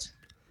Christ.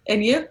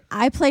 And you?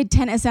 I played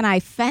tennis and I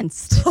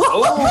fenced.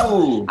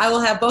 Oh. I will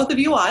have both of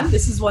you on.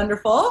 This is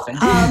wonderful.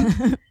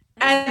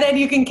 And then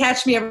you can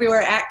catch me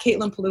everywhere at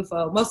Caitlin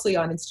Palufo, mostly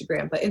on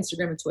Instagram, but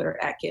Instagram and Twitter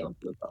at Caitlin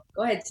Palufo.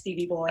 Go ahead,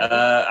 Stevie boy.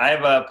 I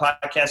have a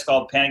podcast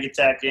called Panic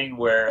Attacking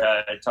where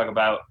I talk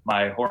about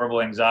my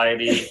horrible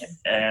anxiety,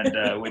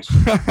 and which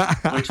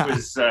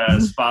was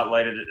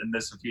spotlighted in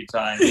this a few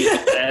times.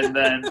 And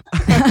then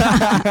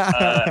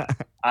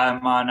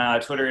I'm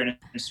on Twitter and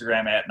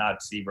Instagram at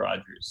Not Steve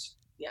Rogers.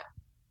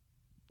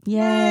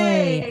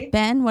 Yay.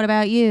 Ben, what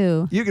about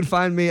you? You can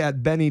find me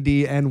at Benny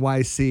D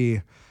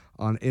NYC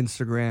on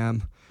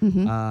Instagram.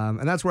 And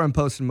that's where I'm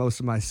posting most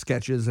of my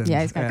sketches and,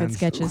 Yeah, he's got good and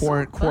sketches.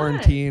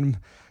 quarantine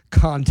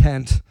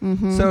content.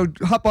 So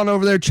hop on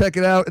over there, check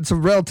it out. It's a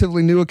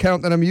relatively new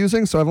account that I'm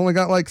using, so I've only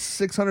got like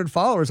 600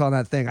 followers on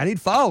that thing. I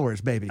need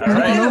followers, baby. All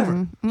right.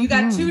 Yeah. You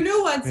got 2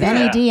 new ones.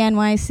 Benny D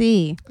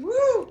NYC.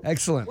 Woo.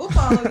 Excellent. We'll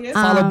follow you.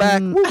 Follow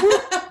back. Woo, woo.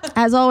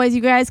 As always,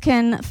 you guys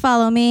can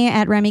follow me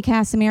at Remy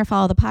Casimir.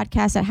 Follow the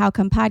podcast at How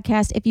Come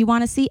Podcast. If you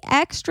want to see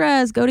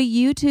extras, go to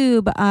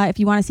YouTube. If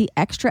you want to see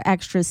extra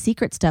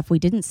secret stuff we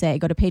didn't say,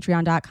 go to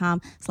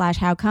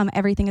patreon.com/howcome.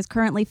 Everything is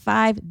currently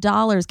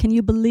 $5. Can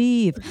you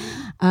believe?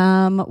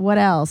 What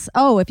else?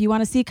 Oh, if you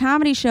want to see a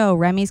comedy show,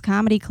 Remy's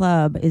Comedy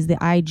Club is the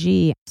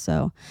IG.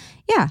 So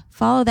yeah,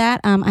 follow that.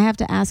 I have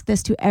to ask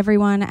this to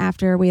everyone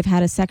after we've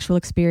had a sexual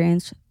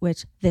experience,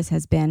 which this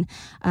has been.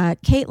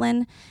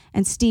 Caitlin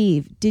and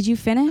Steve, did you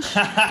finish?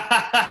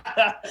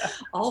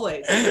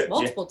 Always.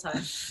 Multiple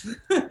times.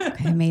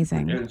 Okay,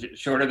 amazing. It was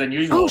shorter than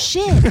usual. Oh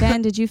shit.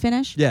 Ben, did you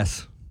finish?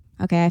 Yes.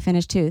 Okay, I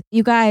finished too.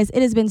 You guys,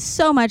 it has been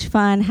so much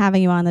fun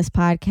having you on this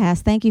podcast.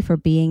 Thank you for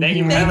being Thank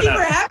you here. for Thank you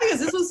having for us. having us.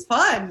 This was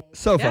fun.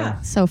 So Yeah.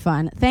 fun. So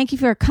fun. Thank you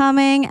for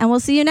coming, and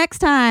we'll see you next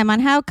time on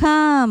How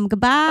Come.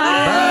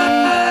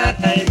 Goodbye.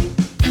 Bye.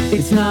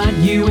 It's not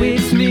you,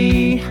 it's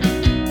me.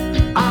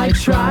 I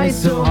try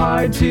so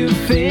hard to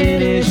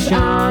finish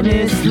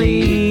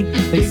honestly.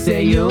 They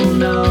say you'll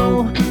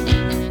know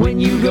when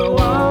you go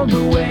all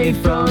the way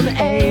from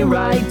A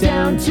right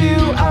down to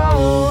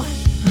O.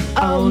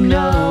 Oh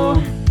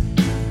no,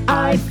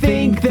 I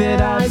think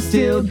that I've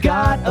still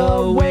got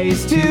a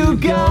ways to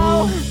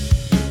go.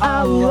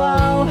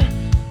 Oh,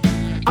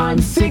 I'm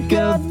sick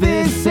of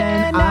this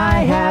and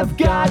I have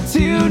got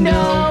to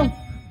know.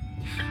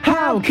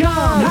 How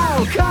come?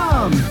 How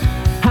come?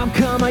 How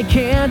come I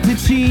can't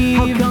achieve?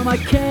 How come I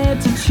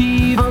can't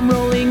achieve? I'm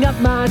rolling up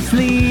my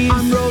sleeves.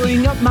 I'm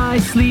rolling up my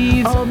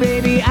sleeves. Oh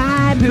baby,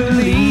 I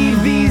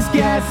believe these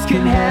guests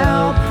can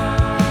help.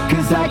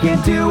 'Cause I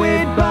can't do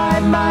it by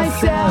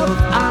myself.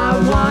 I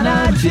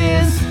wanna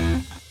just